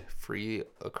is free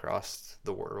across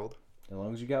the world. as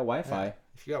long as you got Wi-Fi. Yeah.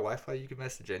 If you got Wi-Fi, you can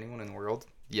message anyone in the world.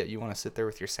 Yeah, you want to sit there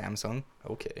with your Samsung?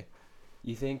 Okay.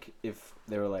 You think if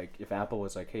they were like, if Apple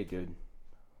was like, hey, dude,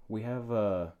 we have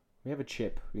a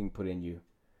chip we can put in you,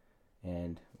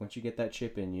 and once you get that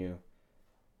chip in you,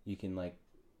 you can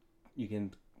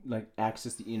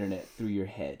access the internet through your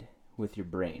head with your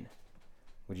brain.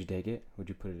 Would you take it? Would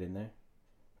you put it in there?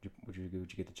 Would you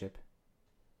get the chip?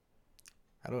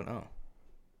 I don't know.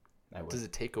 I would. Does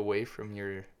it take away from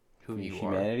your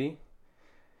humanity?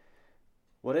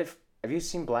 What if? Have you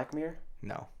seen Black Mirror?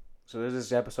 No. So there's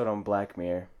this episode on Black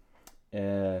Mirror.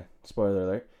 Spoiler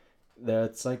alert.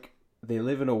 That's like they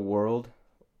live in a world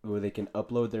where they can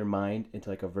upload their mind into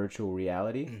like a virtual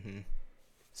reality. Mm-hmm.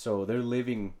 So they're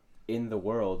living in the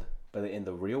world, but in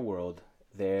the real world,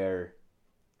 they're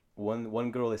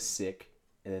one girl is sick,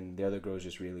 and then the other girl is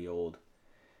just really old.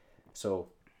 So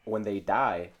when they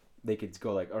die, they could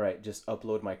go like, all right, just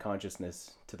upload my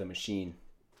consciousness to the machine,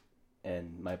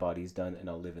 and my body's done, and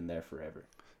I'll live in there forever.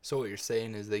 So what you're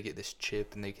saying is they get this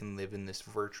chip and they can live in this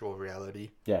virtual reality.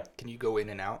 Yeah. Can you go in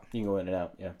and out? You can go in and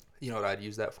out, yeah. You know what I'd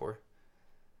use that for?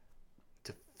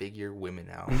 To figure women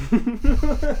out.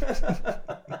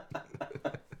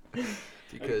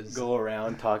 Because go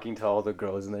around talking to all the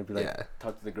girls, and they'd be like, yeah.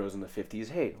 Talk to the girls in the 50s.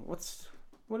 Hey, what's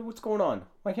going on?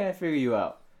 Why can't I figure you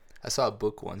out? I saw a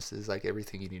book once. It's like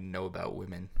everything you need to know about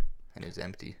women, and it's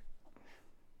empty.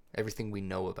 Everything we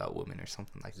know about women, or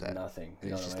something like that. Nothing.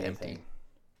 It's just empty.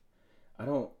 I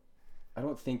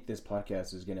don't think this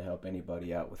podcast is gonna help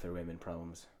anybody out with their women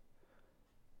problems.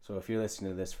 So if you're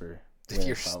listening to this for if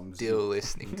you're problems, still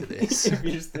listening to this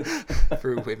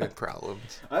for women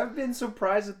problems, I've been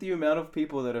surprised at the amount of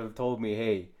people that have told me,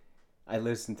 "Hey, I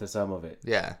listened to some of it."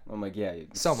 Yeah, I'm like, yeah,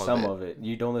 some of it.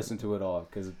 You don't listen to it all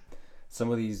because some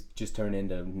of these just turn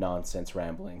into nonsense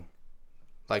rambling.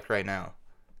 Like right now.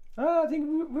 I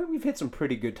think we've hit some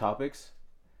pretty good topics.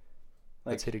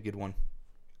 Let's hit a good one.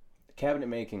 Cabinet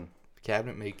making.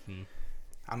 Cabinet making.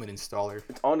 I'm an installer.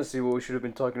 It's honestly what we should have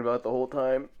been talking about the whole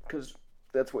time, because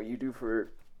that's what you do for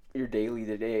your daily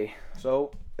today.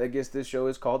 So I guess this show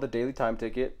is called the Daily Time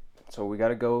Ticket. So we got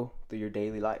to go through your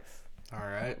daily life. All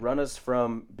right. Run us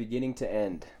from beginning to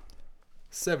end.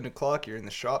 7 o'clock, you're in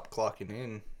the shop clocking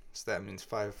in. So that means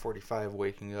 5:45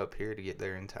 waking up here to get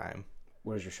there in time.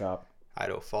 Where's your shop?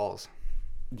 Idaho Falls.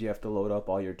 Do you have to load up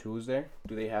all your tools there?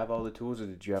 Do they have all the tools, or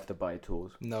did you have to buy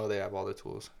tools? No, they have all the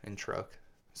tools in truck.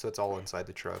 So it's all inside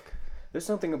the truck. There's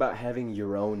something about having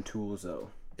your own tools, though.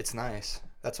 It's nice.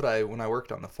 That's what when I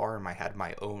worked on the farm, I had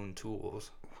my own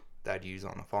tools that I'd use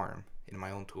on the farm in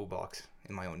my own toolbox,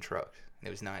 in my own truck. And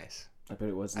it was nice. I bet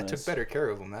it was nice. I took better care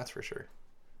of them, that's for sure.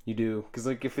 You do, because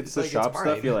like if it's the like, shop it's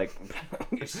stuff, mine. you're like,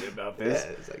 shit about this.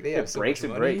 Yeah, it's like they have so breaks, much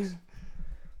it money, breaks.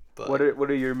 But What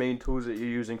are your main tools that you're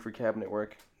using for cabinet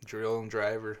work? drill and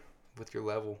driver with your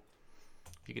level.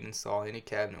 You can install any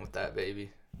cabinet with that,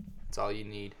 baby. That's all you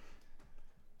need.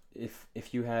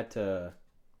 If you had to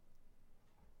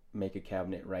make a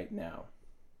cabinet right now,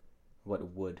 what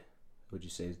wood would you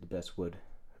say is the best wood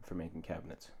for making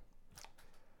cabinets?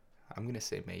 I'm gonna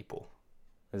say maple.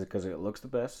 Is it because it looks the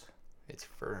best? It's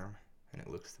firm and it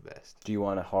looks the best. Do you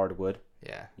want a hard wood?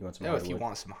 Yeah. You want some No, hard if you wood?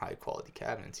 want some high quality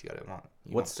cabinets, you want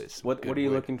What are you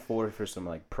looking for some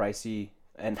like pricey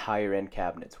and higher end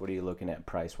cabinets? What are you looking at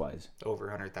price wise? over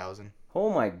 100,000. Oh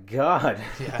my god.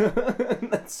 Yeah.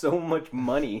 That's so much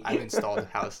money. I've installed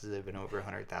houses that have been over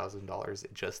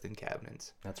 $100,000 just in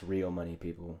cabinets. That's real money,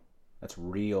 people. That's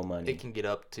real money. It can get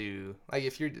up to like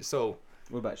if you're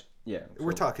What about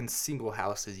we're talking single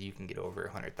houses, you can get over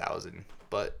 100,000.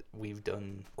 But we've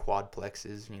done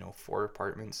quadplexes, 4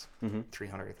 apartments,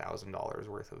 $300,000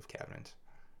 worth of cabinets.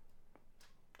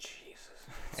 Jesus,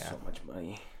 Yeah. so much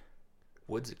money.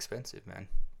 Wood's expensive, man.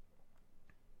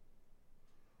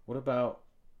 what about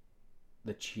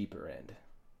the cheaper end?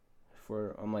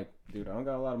 I'm like, dude, I don't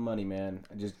got a lot of money, man.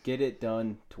 I just get it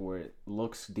done to where it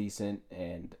looks decent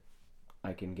and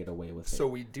I can get away with it. So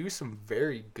we do some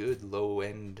very good low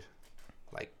end,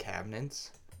 like,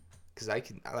 cabinets, because I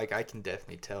can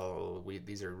definitely tell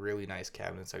these are really nice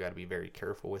cabinets. I got to be very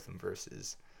careful with them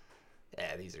versus,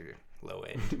 yeah, these are low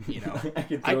end. You know,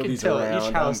 I can tell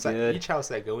each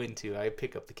house I go into, I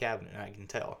pick up the cabinet and I can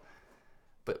tell.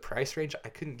 But price range, I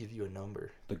couldn't give you a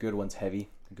number. The good one's heavy.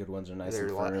 The good ones are nice they're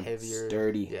and firm. They're a lot heavier,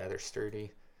 sturdy. Yeah, they're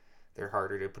sturdy. They're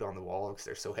harder to put on the wall because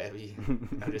they're so heavy.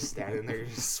 I'm just standing there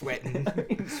sweating.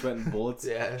 Sweating bullets.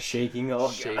 Yeah. Shaking.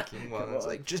 Shaking. Well, it's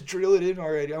like, just drill it in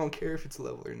already. I don't care if it's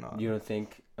level or not. You don't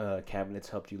think cabinets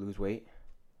helped you lose weight?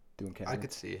 Doing cabinets? I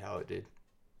could see how it did.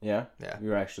 Yeah? Yeah. You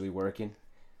were actually working?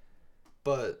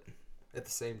 But at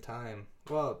the same time,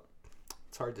 well,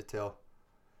 it's hard to tell.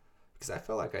 Because I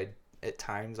felt like at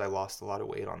times I lost a lot of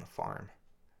weight on the farm.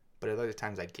 But at other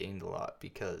times I gained a lot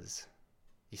because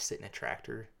you sit in a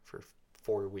tractor for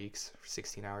 4 weeks, for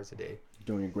 16 hours a day.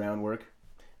 Doing your groundwork.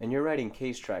 And you're riding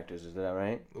case tractors, is that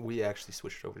right? We actually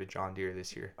switched over to John Deere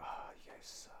this year. Oh, you guys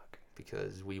suck.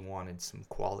 Because we wanted some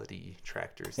quality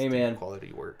tractors to do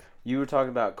quality work. You were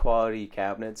talking about quality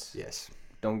cabinets. Yes.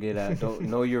 Don't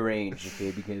know your range,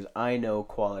 okay? Because I know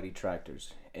quality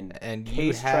tractors. And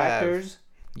case tractors...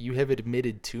 You have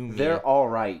admitted to me. They're all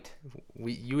right.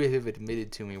 You have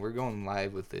admitted to me. We're going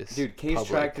live with this. Dude, case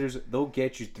tractors, they'll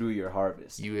get you through your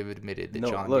harvest. You have admitted that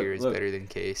John Deere is better than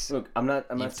Case. Look, I'm not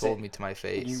You've told me to my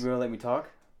face. You gonna let me talk?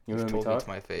 You've told me to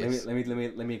my face.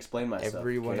 Let me explain myself.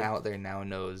 Everyone out there now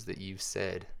knows that you've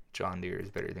said John Deere is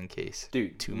better than Case.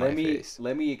 Dude, to my face.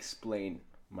 Let me explain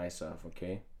myself,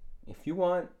 okay? If you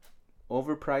want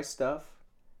overpriced stuff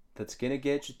that's gonna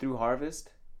get you through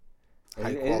harvest,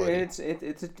 high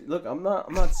quality. Look, I'm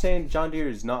not saying John Deere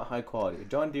is not high quality.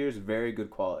 John Deere is very good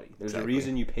quality. There's a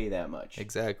reason you pay that much.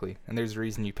 Exactly. And there's a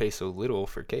reason you pay so little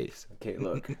for Case. Okay,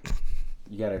 look.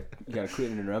 you gotta quit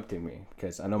interrupting me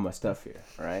because I know my stuff here,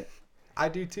 all right? I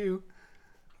do too.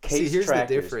 Here's the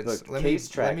difference. Look, let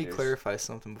me clarify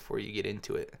something before you get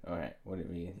into it. All right. What do you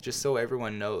mean? Just so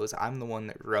everyone knows, I'm the one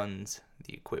that runs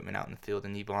the equipment out in the field,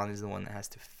 and Yvonne is the one that has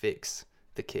to fix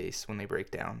the case when they break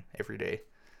down every day.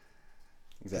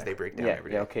 Exactly. They break down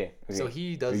every day. Yeah, okay. So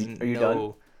he doesn't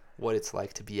know what it's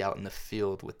like to be out in the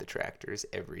field with the tractors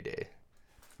every day.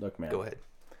 Look, man. Go ahead.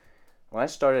 When I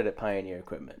started at Pioneer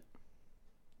Equipment,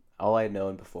 all I had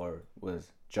known before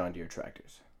was John Deere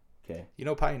tractors. Okay. You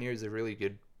know, Pioneer is a really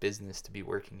good business to be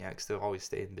working at because they'll always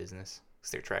stay in business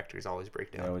because their tractors always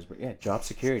break down. Job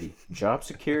security. Job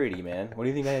security, man. What do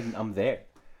you think I'm there?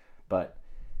 But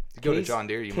you go to John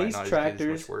Deere, you might not get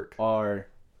as much work.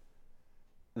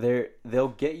 They'll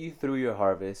get you through your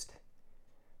harvest,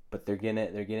 but they're gonna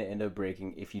end up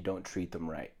breaking if you don't treat them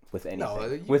right with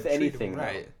anything. With anything,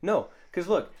 right? No, because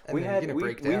look, we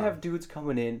have dudes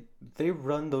coming in. They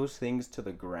run those things to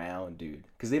the ground, dude,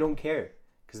 because they don't care.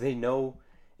 Because they know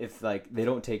if they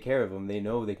don't take care of them, they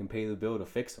know they can pay the bill to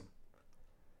fix them.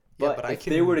 But if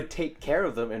they were to take care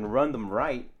of them and run them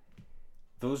right,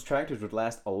 those tractors would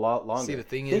last a lot longer. See, the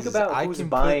thing is I can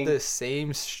put the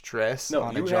same stress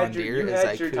on a John Deere as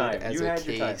I could as a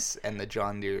Case, and the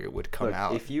John Deere would come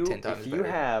out 10 times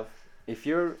better. If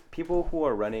you're people who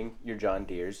are running your John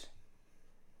Deeres,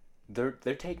 they're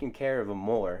taking care of them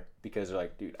more because they're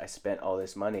like, dude, I spent all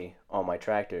this money on my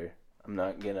tractor. I'm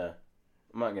not gonna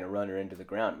run her into the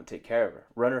ground. I'm gonna take care of her.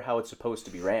 Run her how it's supposed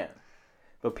to be ran.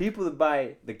 But people that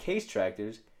buy the Case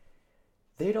tractors,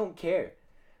 they don't care.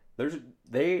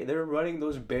 They're running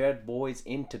those bad boys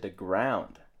into the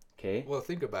ground. Okay? Well,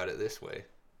 think about it this way.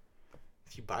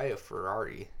 If you buy a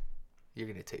Ferrari, you're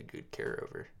gonna take good care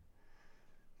of her.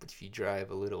 But if you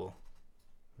drive a little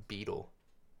Beetle,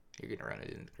 you're gonna run it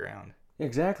into the ground.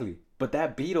 Exactly. But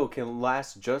that Beetle can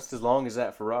last just as long as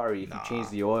that Ferrari if you change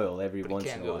the oil every once in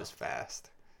a while. It can't go as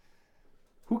fast.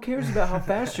 Who cares about how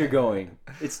fast you're going?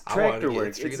 It's tractor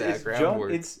work. It's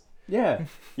groundwork.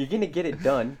 You're gonna get it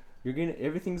done.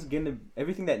 Everything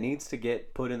that needs to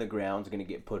get put in the ground is gonna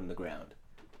get put in the ground.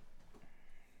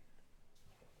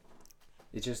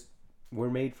 It's just we're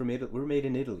made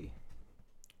in Italy.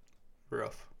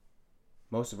 Rough.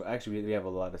 Actually we have a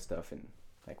lot of stuff in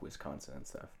Wisconsin and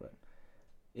stuff, but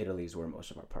Italy is where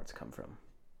most of our parts come from.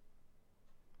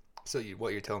 So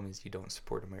what you're telling me is you don't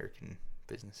support American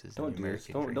businesses? Don't do this.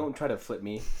 Don't try to flip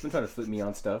me. Don't try to flip me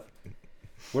on stuff.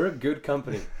 We're a good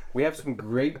company. We have some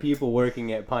great people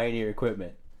working at Pioneer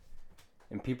Equipment.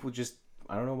 And people just,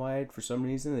 I don't know why, for some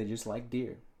reason, they just like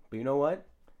deer. But you know what?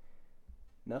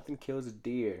 Nothing kills a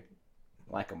deer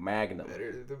like a Magnum.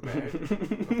 Better than the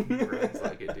Magnum. Runs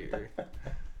like a deer.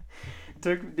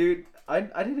 Dude, I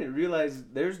didn't realize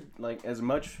there's like as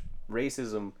much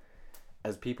racism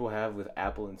as people have with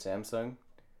Apple and Samsung.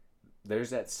 There's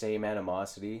that same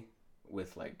animosity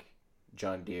with like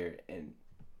John Deere and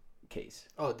Case.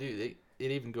 Oh, dude,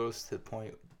 it even goes to the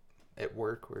point at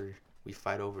work where we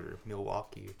fight over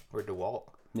Milwaukee or DeWalt.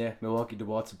 Yeah, Milwaukee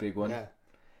DeWalt's a big one. Yeah,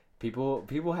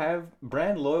 People have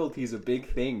brand loyalty is a big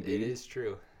thing, dude. it is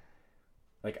true.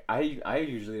 Like I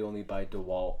usually only buy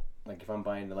DeWalt. Like if I'm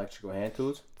buying electrical hand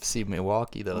tools. See,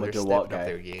 Milwaukee though, I'm a they're DeWalt stepping up guy.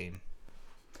 their game.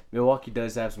 Milwaukee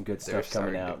does have some good They're stuff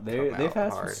coming starting out. to come They've out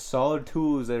had hard. some solid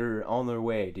tools that are on their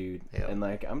way, dude. Yep. And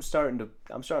like I'm starting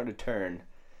to turn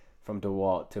from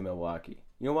DeWalt to Milwaukee.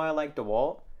 You know why I like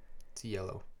DeWalt? It's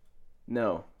yellow.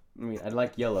 No, I mean I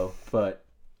like yellow, but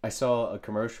I saw a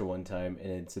commercial one time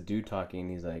and it's a dude talking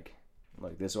and he's like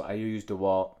this. I use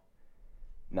DeWalt,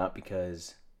 not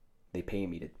because they pay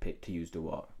me to use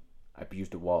DeWalt. I use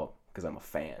DeWalt because I'm a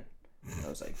fan. And I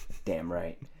was like, damn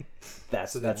right.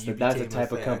 That's the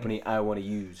type of company I want to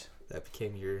use. That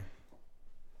became your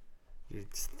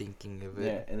thinking of it.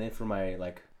 Yeah, and then for my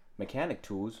like mechanic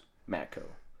tools, Matco.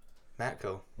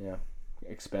 Yeah,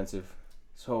 expensive.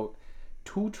 So,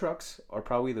 tool trucks are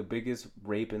probably the biggest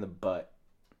rape in the butt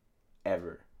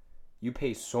ever. You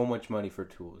pay so much money for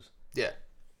tools. Yeah,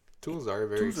 tools are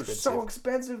very expensive. Tools are so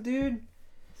expensive, dude.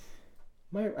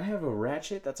 I have a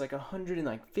ratchet that's like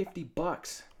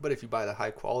 $150. But if you buy the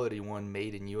high quality one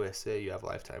made in USA, you have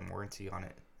lifetime warranty on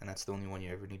it, and that's the only one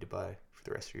you ever need to buy for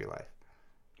the rest of your life.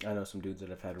 I know some dudes that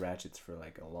have had ratchets for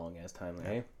like a long ass time. Like,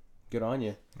 hey, good on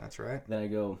you. That's right. Then I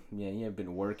go, yeah, you haven't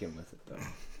been working with it though.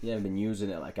 You haven't been using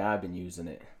it like I've been using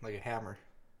it. Like a hammer.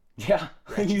 Yeah,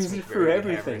 I Ratchets use make it for very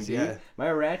good everything, hammers, dude. yeah. My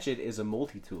ratchet is a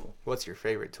multi-tool. What's your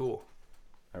favorite tool?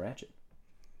 A ratchet.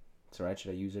 It's a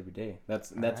ratchet I use every day.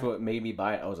 That's right. what made me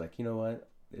buy it. I was like, you know what?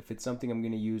 If it's something I'm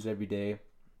gonna use every day,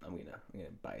 I'm gonna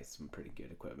buy some pretty good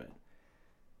equipment.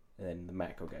 And then the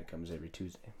Matco guy comes every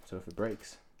Tuesday. So if it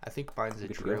breaks, I think mine's a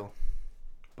good to drill. go.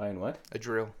 Buying what? A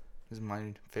drill is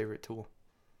my favorite tool.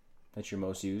 That's your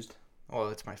most used? Oh,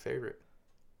 it's my favorite.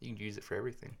 You can use it for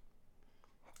everything.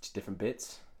 Just different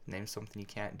bits. Name something you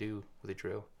can't do with a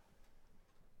drill.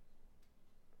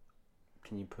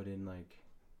 Can you put in like?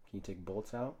 Can you take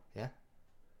bolts out? Yeah.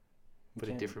 You Put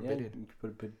a can, different yeah, bit in. You can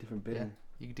put a different bit Yeah. in.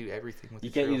 You can do everything with You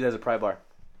a can't drill. use it as a pry bar.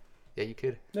 Yeah, you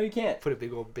could. No, you can't. Put a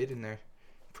big old bit in there.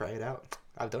 Pry it out.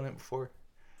 I've done it before.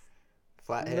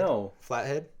 Flathead. No.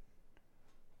 Flathead.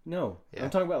 No. Yeah. I'm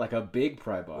talking about like a big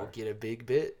pry bar. Or get a big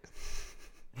bit.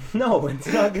 No, it's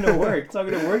not gonna work. It's not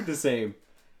gonna work the same.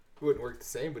 It wouldn't work the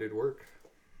same, but it'd work.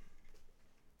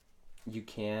 You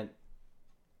can't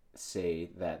say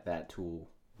that tool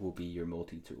will be your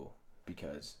multi-tool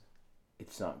because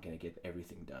it's not gonna get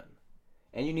everything done.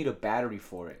 And you need a battery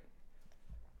for it.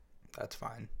 That's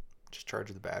fine. Just charge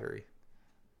the battery.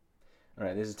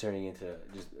 Alright, this is turning into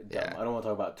just dumb. Yeah. I don't want to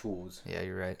talk about tools. Yeah,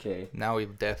 you're right. Okay. Now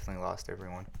we've definitely lost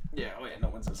everyone. Yeah, no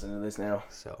one's listening to this now.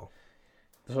 So,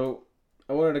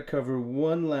 I wanted to cover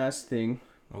one last thing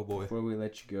oh boy. before we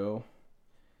let you go.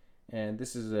 And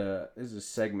this is a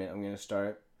segment I'm gonna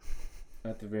start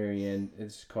at the very end.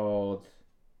 It's called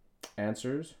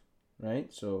Answers,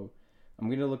 right? So I'm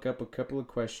gonna look up a couple of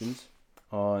questions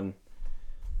on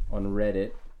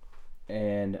Reddit,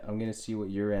 and I'm gonna see what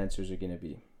your answers are gonna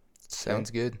be.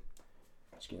 Sounds good.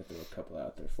 I'm just gonna throw a couple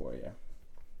out there for you.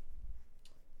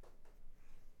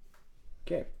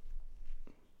 Okay.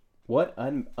 What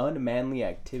unmanly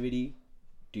activity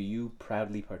do you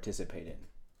proudly participate in?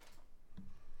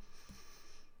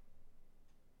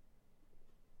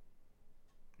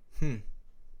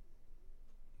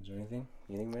 Is there anything?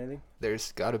 You think of anything?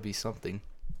 There's got to be something.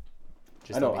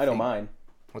 I don't mind.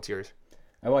 What's yours?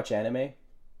 I watch anime.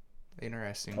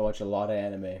 Interesting. I watch a lot of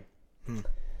anime. Hmm.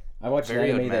 I watch Very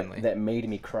anime unmanly. that made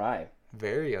me cry.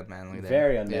 Very unmanly then.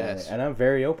 Very unmanly. Yes. And I'm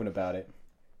very open about it.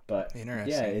 But Interesting.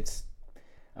 yeah,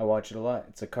 I watch it a lot.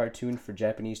 It's a cartoon for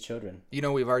Japanese children. You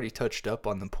know, we've already touched up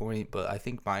on the point, but I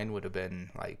think mine would have been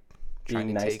like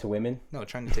Being nice to women. No,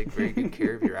 trying to take very good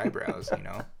care of your eyebrows, you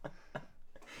know.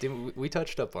 We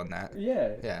touched up on that.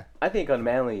 Yeah. Yeah. I think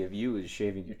unmanly of you is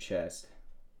shaving your chest.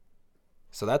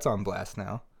 So that's on blast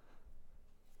now.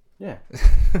 Yeah.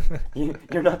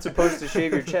 You're not supposed to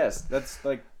shave your chest. That's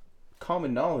like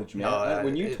common knowledge, man. No,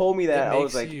 when you told me that, I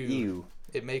was makes like, you- ew.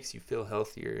 It makes you feel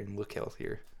healthier and look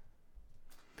healthier.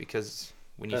 Because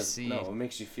when you see No, it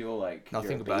makes you feel like now you're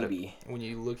think a about baby. it. When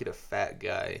you look at a fat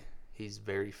guy, he's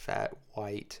very fat,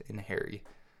 white, and hairy.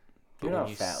 But You're when not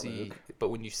you fat, see Luke. but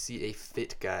when you see a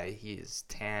fit guy, he is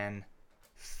tan,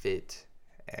 fit,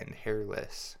 and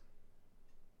hairless.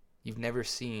 You've never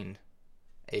seen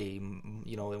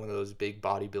one of those big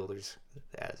bodybuilders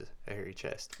that has a hairy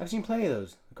chest. I've seen plenty of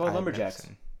those. They're called lumberjacks.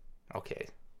 Okay.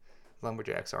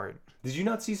 Lumberjacks aren't. Did you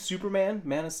not see Superman,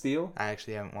 Man of Steel? I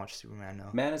actually haven't watched Superman, no.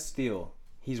 Man of Steel.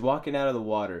 He's walking out of the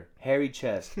water. Hairy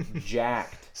chest.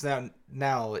 Jacked. So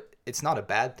now, it's not a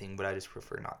bad thing, but I just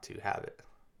prefer not to have it.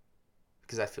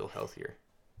 Because I feel healthier.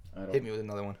 Hit me with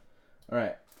another one. All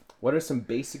right. What are some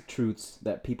basic truths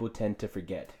that people tend to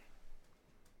forget?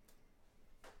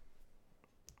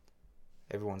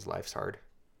 Everyone's life's hard.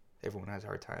 Everyone has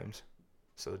hard times.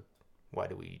 So why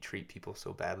do we treat people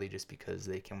so badly just because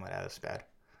they come at us bad?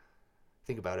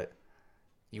 Think about it.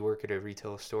 You work at a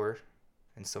retail store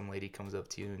and some lady comes up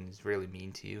to you and is really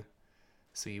mean to you.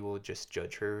 So you will just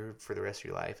judge her for the rest of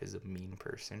your life as a mean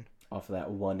person. Off of that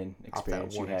one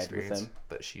experience you had with them.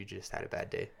 But she just had a bad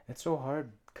day. It's so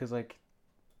hard because, like,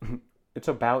 it's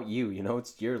about you, you know?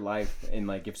 It's your life. And,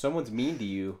 like, if someone's mean to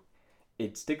you,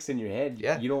 it sticks in your head.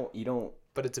 Yeah. You don't.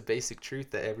 But it's a basic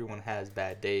truth that everyone has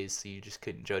bad days, so you just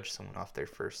couldn't judge someone off their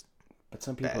first But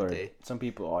some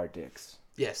people are dicks.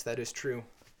 Yes, that is true.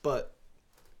 But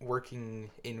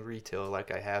working in retail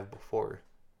like I have before,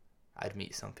 I'd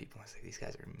meet some people. I was like, these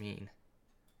guys are mean.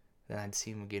 Then I'd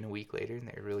see them again a week later, and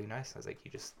they're really nice. I was like,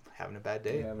 you just having a bad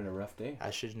day. You're having a rough day. I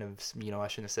shouldn't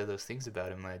have said those things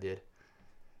about him that I did.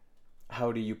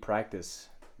 How do you practice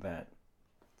that?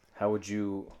 How would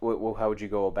you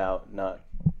go about not,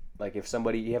 like, if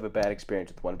you have a bad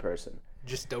experience with one person?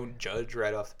 Just don't judge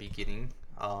right off the beginning.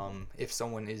 If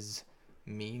someone is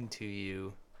mean to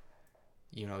you,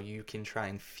 you can try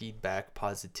and feed back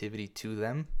positivity to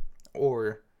them,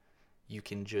 or you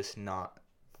can just not,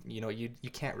 you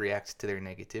can't react to their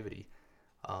negativity.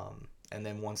 And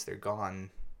then once they're gone,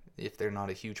 if they're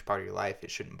not a huge part of your life, it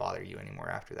shouldn't bother you anymore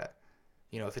after that.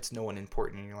 If it's no one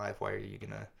important in your life, why are you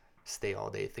going to stay all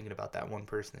day thinking about that one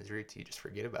person that's rude to you? Just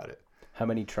forget about it. How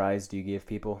many tries do you give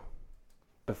people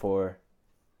before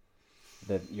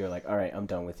that you're like, all right, I'm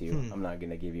done with you. I'm not going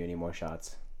to give you any more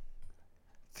shots?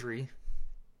 3,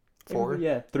 4?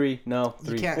 Yeah, 3. No,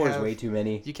 3. 4 is way too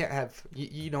many. You can't have,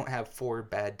 you don't have 4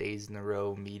 bad days in a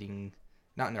row meeting,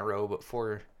 not in a row, but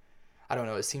 4, I don't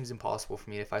know. It seems impossible for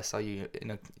me if I saw you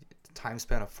in a time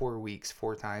span of 4 weeks,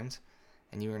 4 times,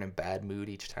 and you were in a bad mood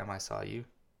each time I saw you.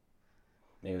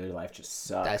 Maybe their life just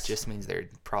sucks. That just means they're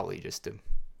probably just a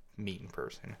mean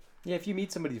person. Yeah, if you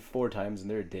meet somebody 4 times and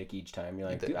they're a dick each time, you're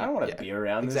like, dude, I don't want to be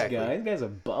around this guy. This guy's a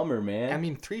bummer, man. I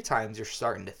mean, 3 times you're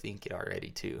starting to think it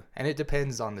already, too. And it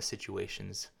depends on the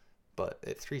situations. But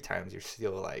at 3 times, you're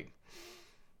still like...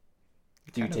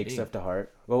 Do you take stuff to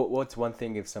heart? Well, what's one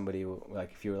thing if somebody,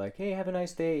 like, if you were like, hey, have a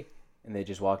nice day, and they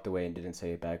just walked away and didn't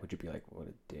say it back, would you be like, what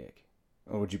a dick?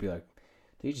 Or would you be like,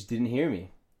 they just didn't hear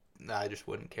me? No, I just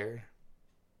wouldn't care.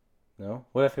 No?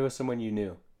 What if it was someone you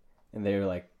knew and they were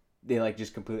like,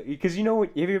 just completely, because have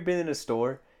you ever been in a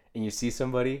store and you see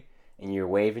somebody and you're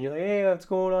waving, you're like, hey, what's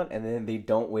going on? And then they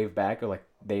don't wave back, or like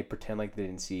they pretend like they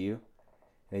didn't see you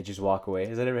and they just walk away.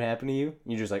 Has that ever happened to you?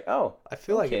 And you're just like, oh, I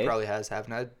feel like it probably has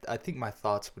happened. I think my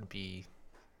thoughts would be,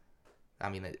 I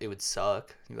mean, it would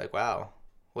suck. You're like, wow,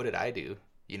 what did I do?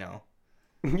 Yeah.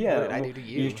 What did I do to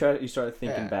you? You start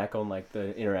thinking back on like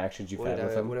the interactions you've had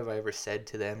with them. What have I ever said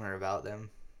to them or about them?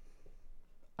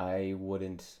 I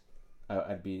wouldn't.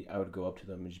 I would go up to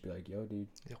them and just be like, yo, dude.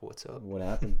 Yeah, what's up? What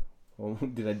happened? Well,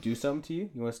 did I do something to you?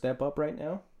 You want to step up right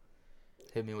now?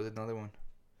 Hit me with another one.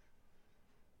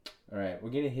 All right. We're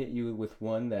going to hit you with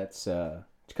one that's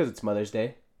because it's Mother's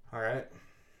Day. All right.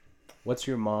 What's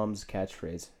your mom's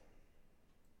catchphrase?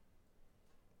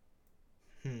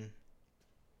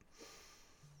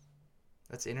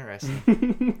 That's interesting.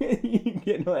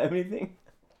 You don't have anything?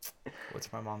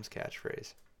 What's my mom's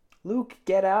catchphrase? Luke,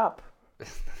 get up.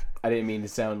 I didn't mean to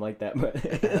sound like that, but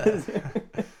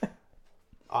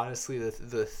honestly,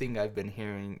 the thing I've been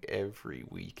hearing every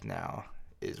week now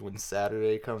is when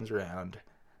Saturday comes around,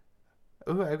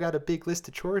 oh, I've got a big list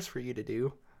of chores for you to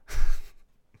do.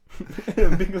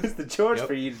 A big list of chores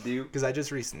for you to do. Because I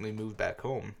just recently moved back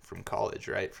home from college,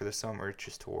 right, for the summer,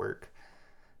 just to work.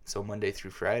 So Monday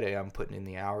through Friday, I'm putting in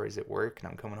the hours at work,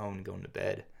 and I'm coming home and going to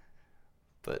bed.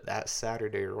 But that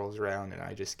Saturday rolls around, and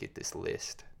I just get this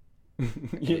list.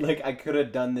 You're like, I could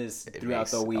have done this throughout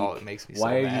the week. Oh, it makes me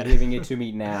Why so are mad. you giving it to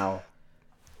me now?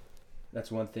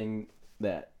 That's one thing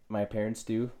that my parents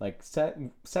do. Like,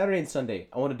 Saturday and Sunday,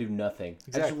 I want to do nothing.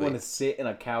 Exactly. I just want to sit on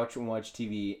a couch and watch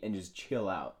TV and just chill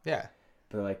out. Yeah.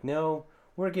 But they're like, no,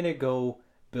 we're going to go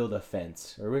build a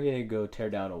fence. Or we're going to go tear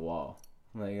down a wall.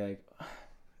 I'm like,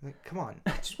 come on.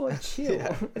 I just want to chill.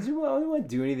 Yeah. I don't want to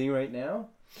do anything right now.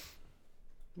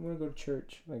 I want to go to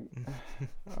church. Like,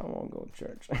 I don't want to go to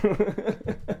church.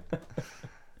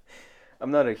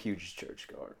 I'm not a huge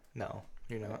churchgoer. No,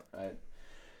 you're not.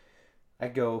 I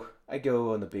go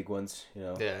on the big ones, you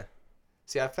know. Yeah.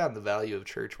 See, I found the value of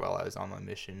church while I was on my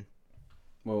mission.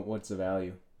 Well, what's the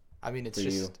value? I mean, it's for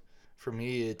just you? for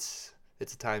me, it's a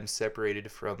time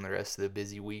separated from the rest of the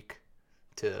busy week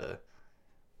to,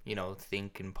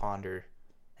 think and ponder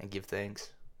and give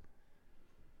thanks.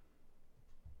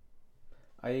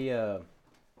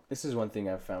 This is one thing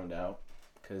I've found out,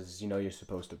 because you're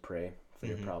supposed to pray for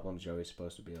your problems. You're always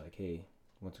supposed to be like, hey,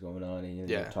 what's going on, and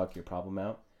you talk your problem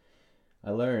out. I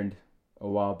learned a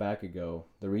while back ago,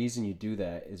 the reason you do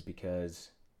that is because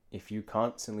if you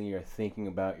constantly are thinking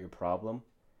about your problem,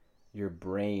 your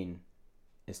brain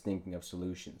is thinking of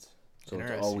solutions. So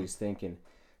it's always thinking.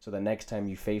 So the next time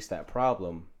you face that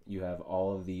problem, you have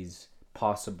all of these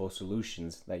possible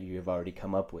solutions that you have already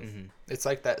come up with. Mm-hmm. It's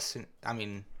like that. I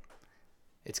mean,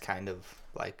 it's kind of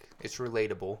like, it's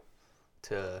relatable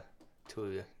to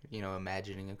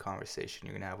imagining a conversation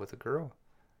you're gonna have with a girl,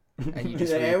 and you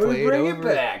just replay it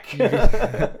back.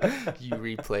 You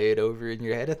replay it over in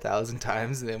your head 1,000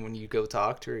 times, and then when you go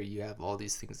talk to her, you have all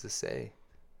these things to say.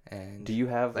 And do you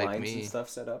have lines and stuff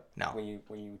set up? No.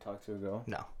 When you talk to a girl?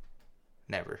 No,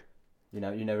 never. You're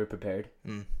never prepared.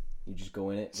 You just go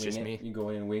in it. It's just me. You go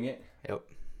in and wing it. Yep.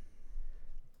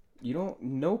 You don't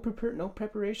no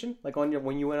preparation. Like when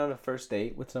you went on a first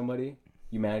date with somebody,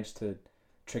 you managed to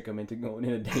trick them into going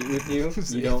on a date with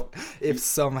you. If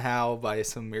somehow by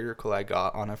some miracle I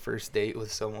got on a first date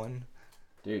with someone,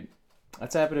 dude,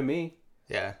 that's happened to me.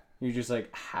 Yeah. You're just like,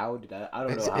 how did I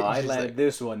don't know how I landed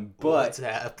this one, but what's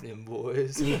happening,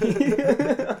 boys?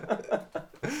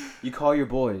 You call your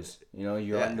boys.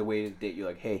 You're on the way to date. You're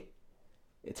like, hey,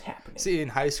 it's happening. See, in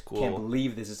high school, can't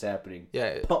believe this is happening.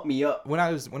 Yeah, pump me up. When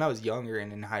I was younger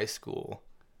and in high school,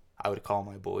 I would call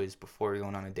my boys before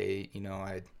going on a date.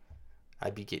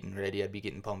 I'd be getting ready. I'd be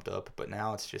getting pumped up. But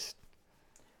now it's just,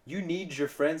 you need your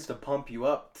friends to pump you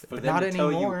up for them not to tell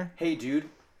anymore. You, hey, dude,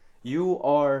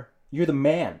 you're the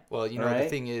man. Well, the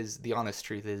thing is, the honest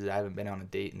truth is, I haven't been on a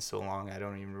date in so long, I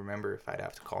don't even remember if I'd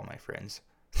have to call my friends.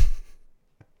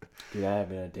 Dude, I haven't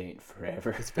been on a date in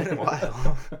forever. It's been a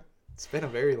while. It's been a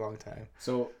very long time.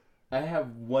 So I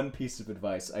have one piece of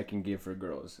advice I can give for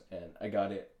girls, and I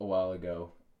got it a while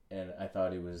ago, and I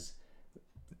thought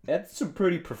that's some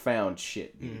pretty profound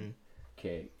shit, dude.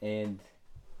 Okay, and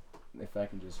if I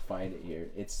can just find it here,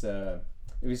 it's have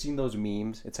you seen those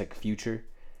memes? It's like Future,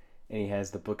 and he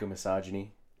has the book of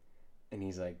misogyny, and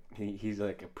he's like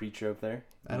a preacher up there.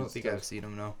 I don't think I've seen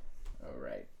him, no. All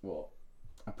right, well,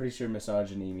 I'm pretty sure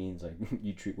misogyny means like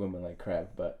you treat women like crap,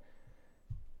 but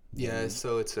yeah,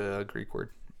 so it's a Greek word.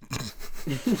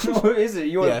 What is it?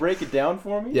 You want to break it down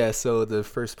for me? Yeah, so the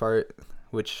first part,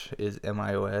 which is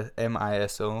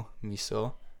miso,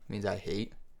 miso, means I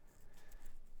hate.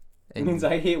 It means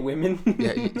I hate women?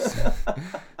 Yeah.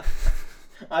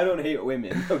 I don't hate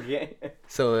women, okay?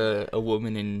 So a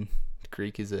woman in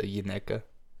Greek is a gyneka.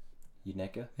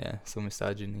 Gyneka? Yeah, so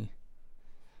misogyny.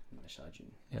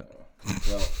 Misogyny. Yep.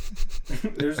 Well,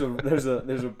 there's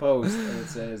a post, and it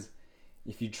says,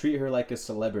 if you treat her like a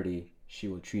celebrity, she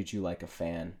will treat you like a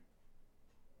fan.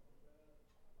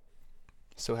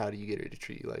 So how do you get her to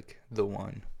treat you like the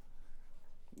one?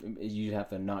 You have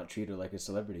to not treat her like a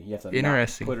celebrity. You have to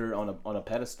not put her on a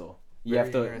pedestal.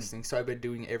 Interesting. So I've been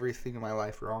doing everything in my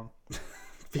life wrong.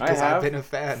 Because I've been a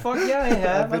fan. Fuck yeah, I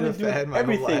have. I've been doing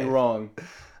everything wrong.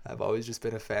 I've always just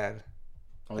been a fan.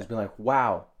 Always been like,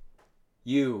 wow,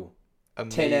 you,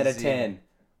 amazing. 10 out of 10.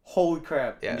 Holy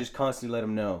crap. Yeah. And just constantly let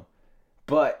them know.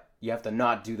 But you have to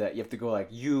not do that. You have to go like,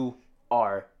 you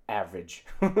are average.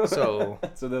 So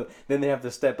then they have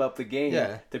to step up the game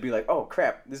to be like, oh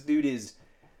crap, this dude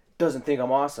doesn't think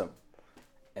I'm awesome.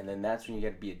 And then that's when you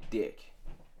got to be a dick.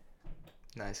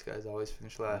 Nice guys always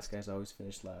finish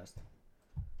last.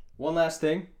 One last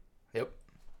thing. Yep.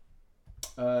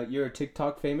 You're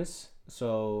TikTok famous,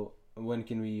 so when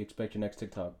can we expect your next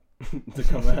TikTok to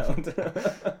come out?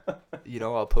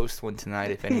 I'll post one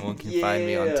tonight if anyone can find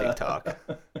me on TikTok.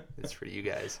 It's for you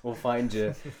guys. We'll find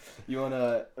you. You want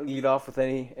to lead off with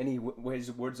any words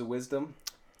of wisdom?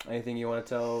 Anything you want to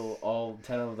tell all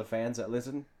 10 of the fans that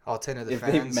listen? All 10 of the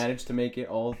fans? If they managed to make it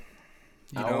all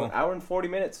hour and 40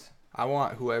 minutes. I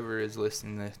want whoever is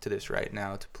listening to this right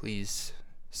now to please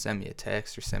send me a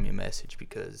text or send me a message,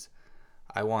 because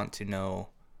I want to know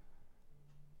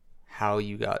how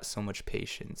you got so much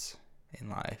patience in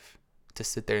life to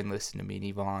sit there and listen to me and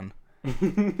Yvonne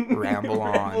ramble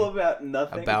about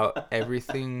nothing, about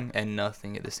everything and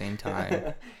nothing at the same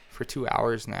time for 2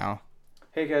 hours now.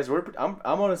 Hey guys, I'm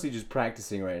honestly just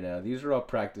practicing right now. These are all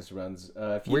practice runs.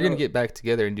 If you We're going to know, get back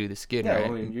together and do the skit, yeah, right?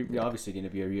 well, I mean, you're obviously going to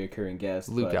be a reoccurring guest.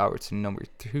 Luke but Albertson, number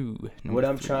 2. what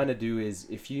I'm 3. trying to do is,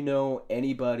 if you know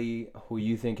anybody who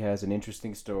you think has an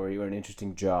interesting story or an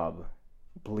interesting job,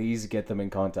 please get them in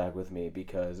contact with me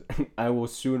because I will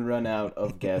soon run out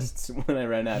of guests when I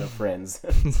run out of friends.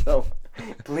 So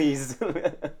please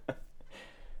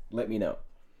let me know.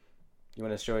 You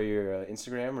want to show your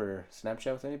Instagram or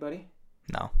Snapchat with anybody?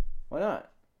 No. Why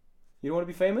not? You don't want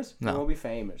to be famous? No. You want to be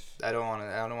famous. I don't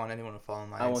want anyone to follow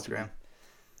my Instagram.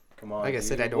 Come on. Like I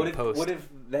said, I don't post. What if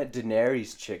that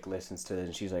Daenerys chick listens to this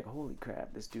and she's like, holy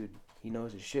crap, this dude, he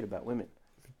knows his shit about women.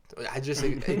 I just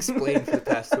explained for the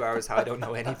past 2 hours how I don't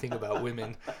know anything about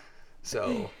women.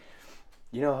 So.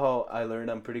 You know how I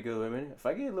learned I'm pretty good with women? If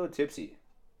I get a little tipsy,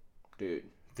 dude.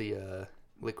 The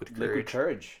liquid courage. Liquid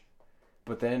courage.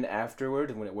 But then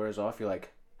afterward, when it wears off, you're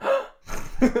like,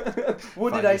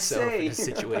 what did I say? In a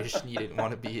situation you didn't want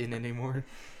to be in anymore.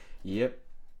 Yep.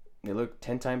 They look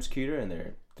 10 times cuter and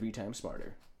they're 3 times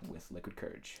smarter with liquid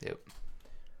courage. Yep.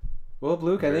 Well,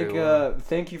 Luke, I think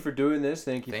thank you for doing this.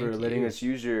 Thank you for letting us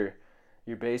use your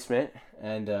basement,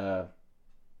 and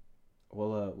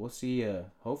we'll see you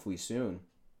hopefully soon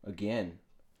again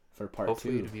for part 2.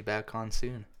 Hopefully to be back on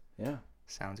soon. Yeah.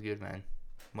 Sounds good, man.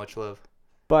 Much love.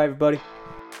 Bye, everybody.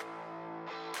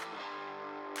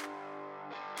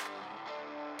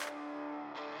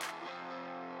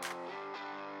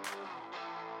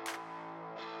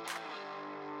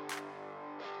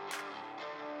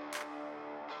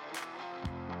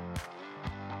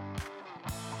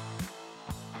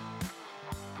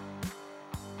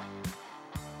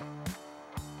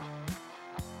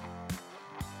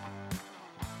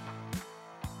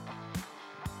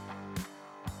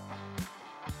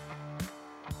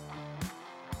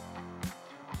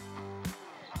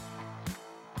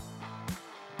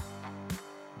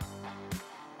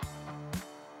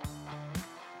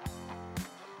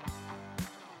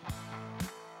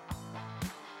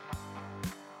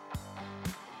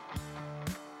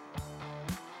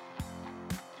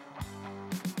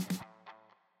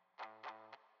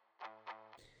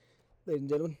 Ladies and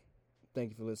gentlemen, thank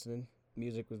you for listening.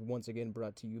 Music was once again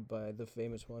brought to you by the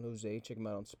famous Juan Jose. Check him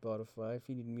out on Spotify. If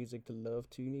you need music to love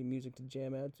to, you need music to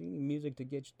jam out to, you need music to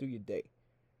get you through your day.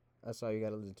 That's all you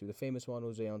gotta listen to. The famous Juan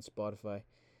Jose on Spotify.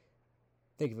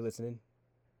 Thank you for listening.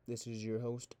 This is your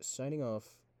host signing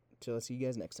off. Till I see you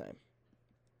guys next time.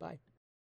 Bye.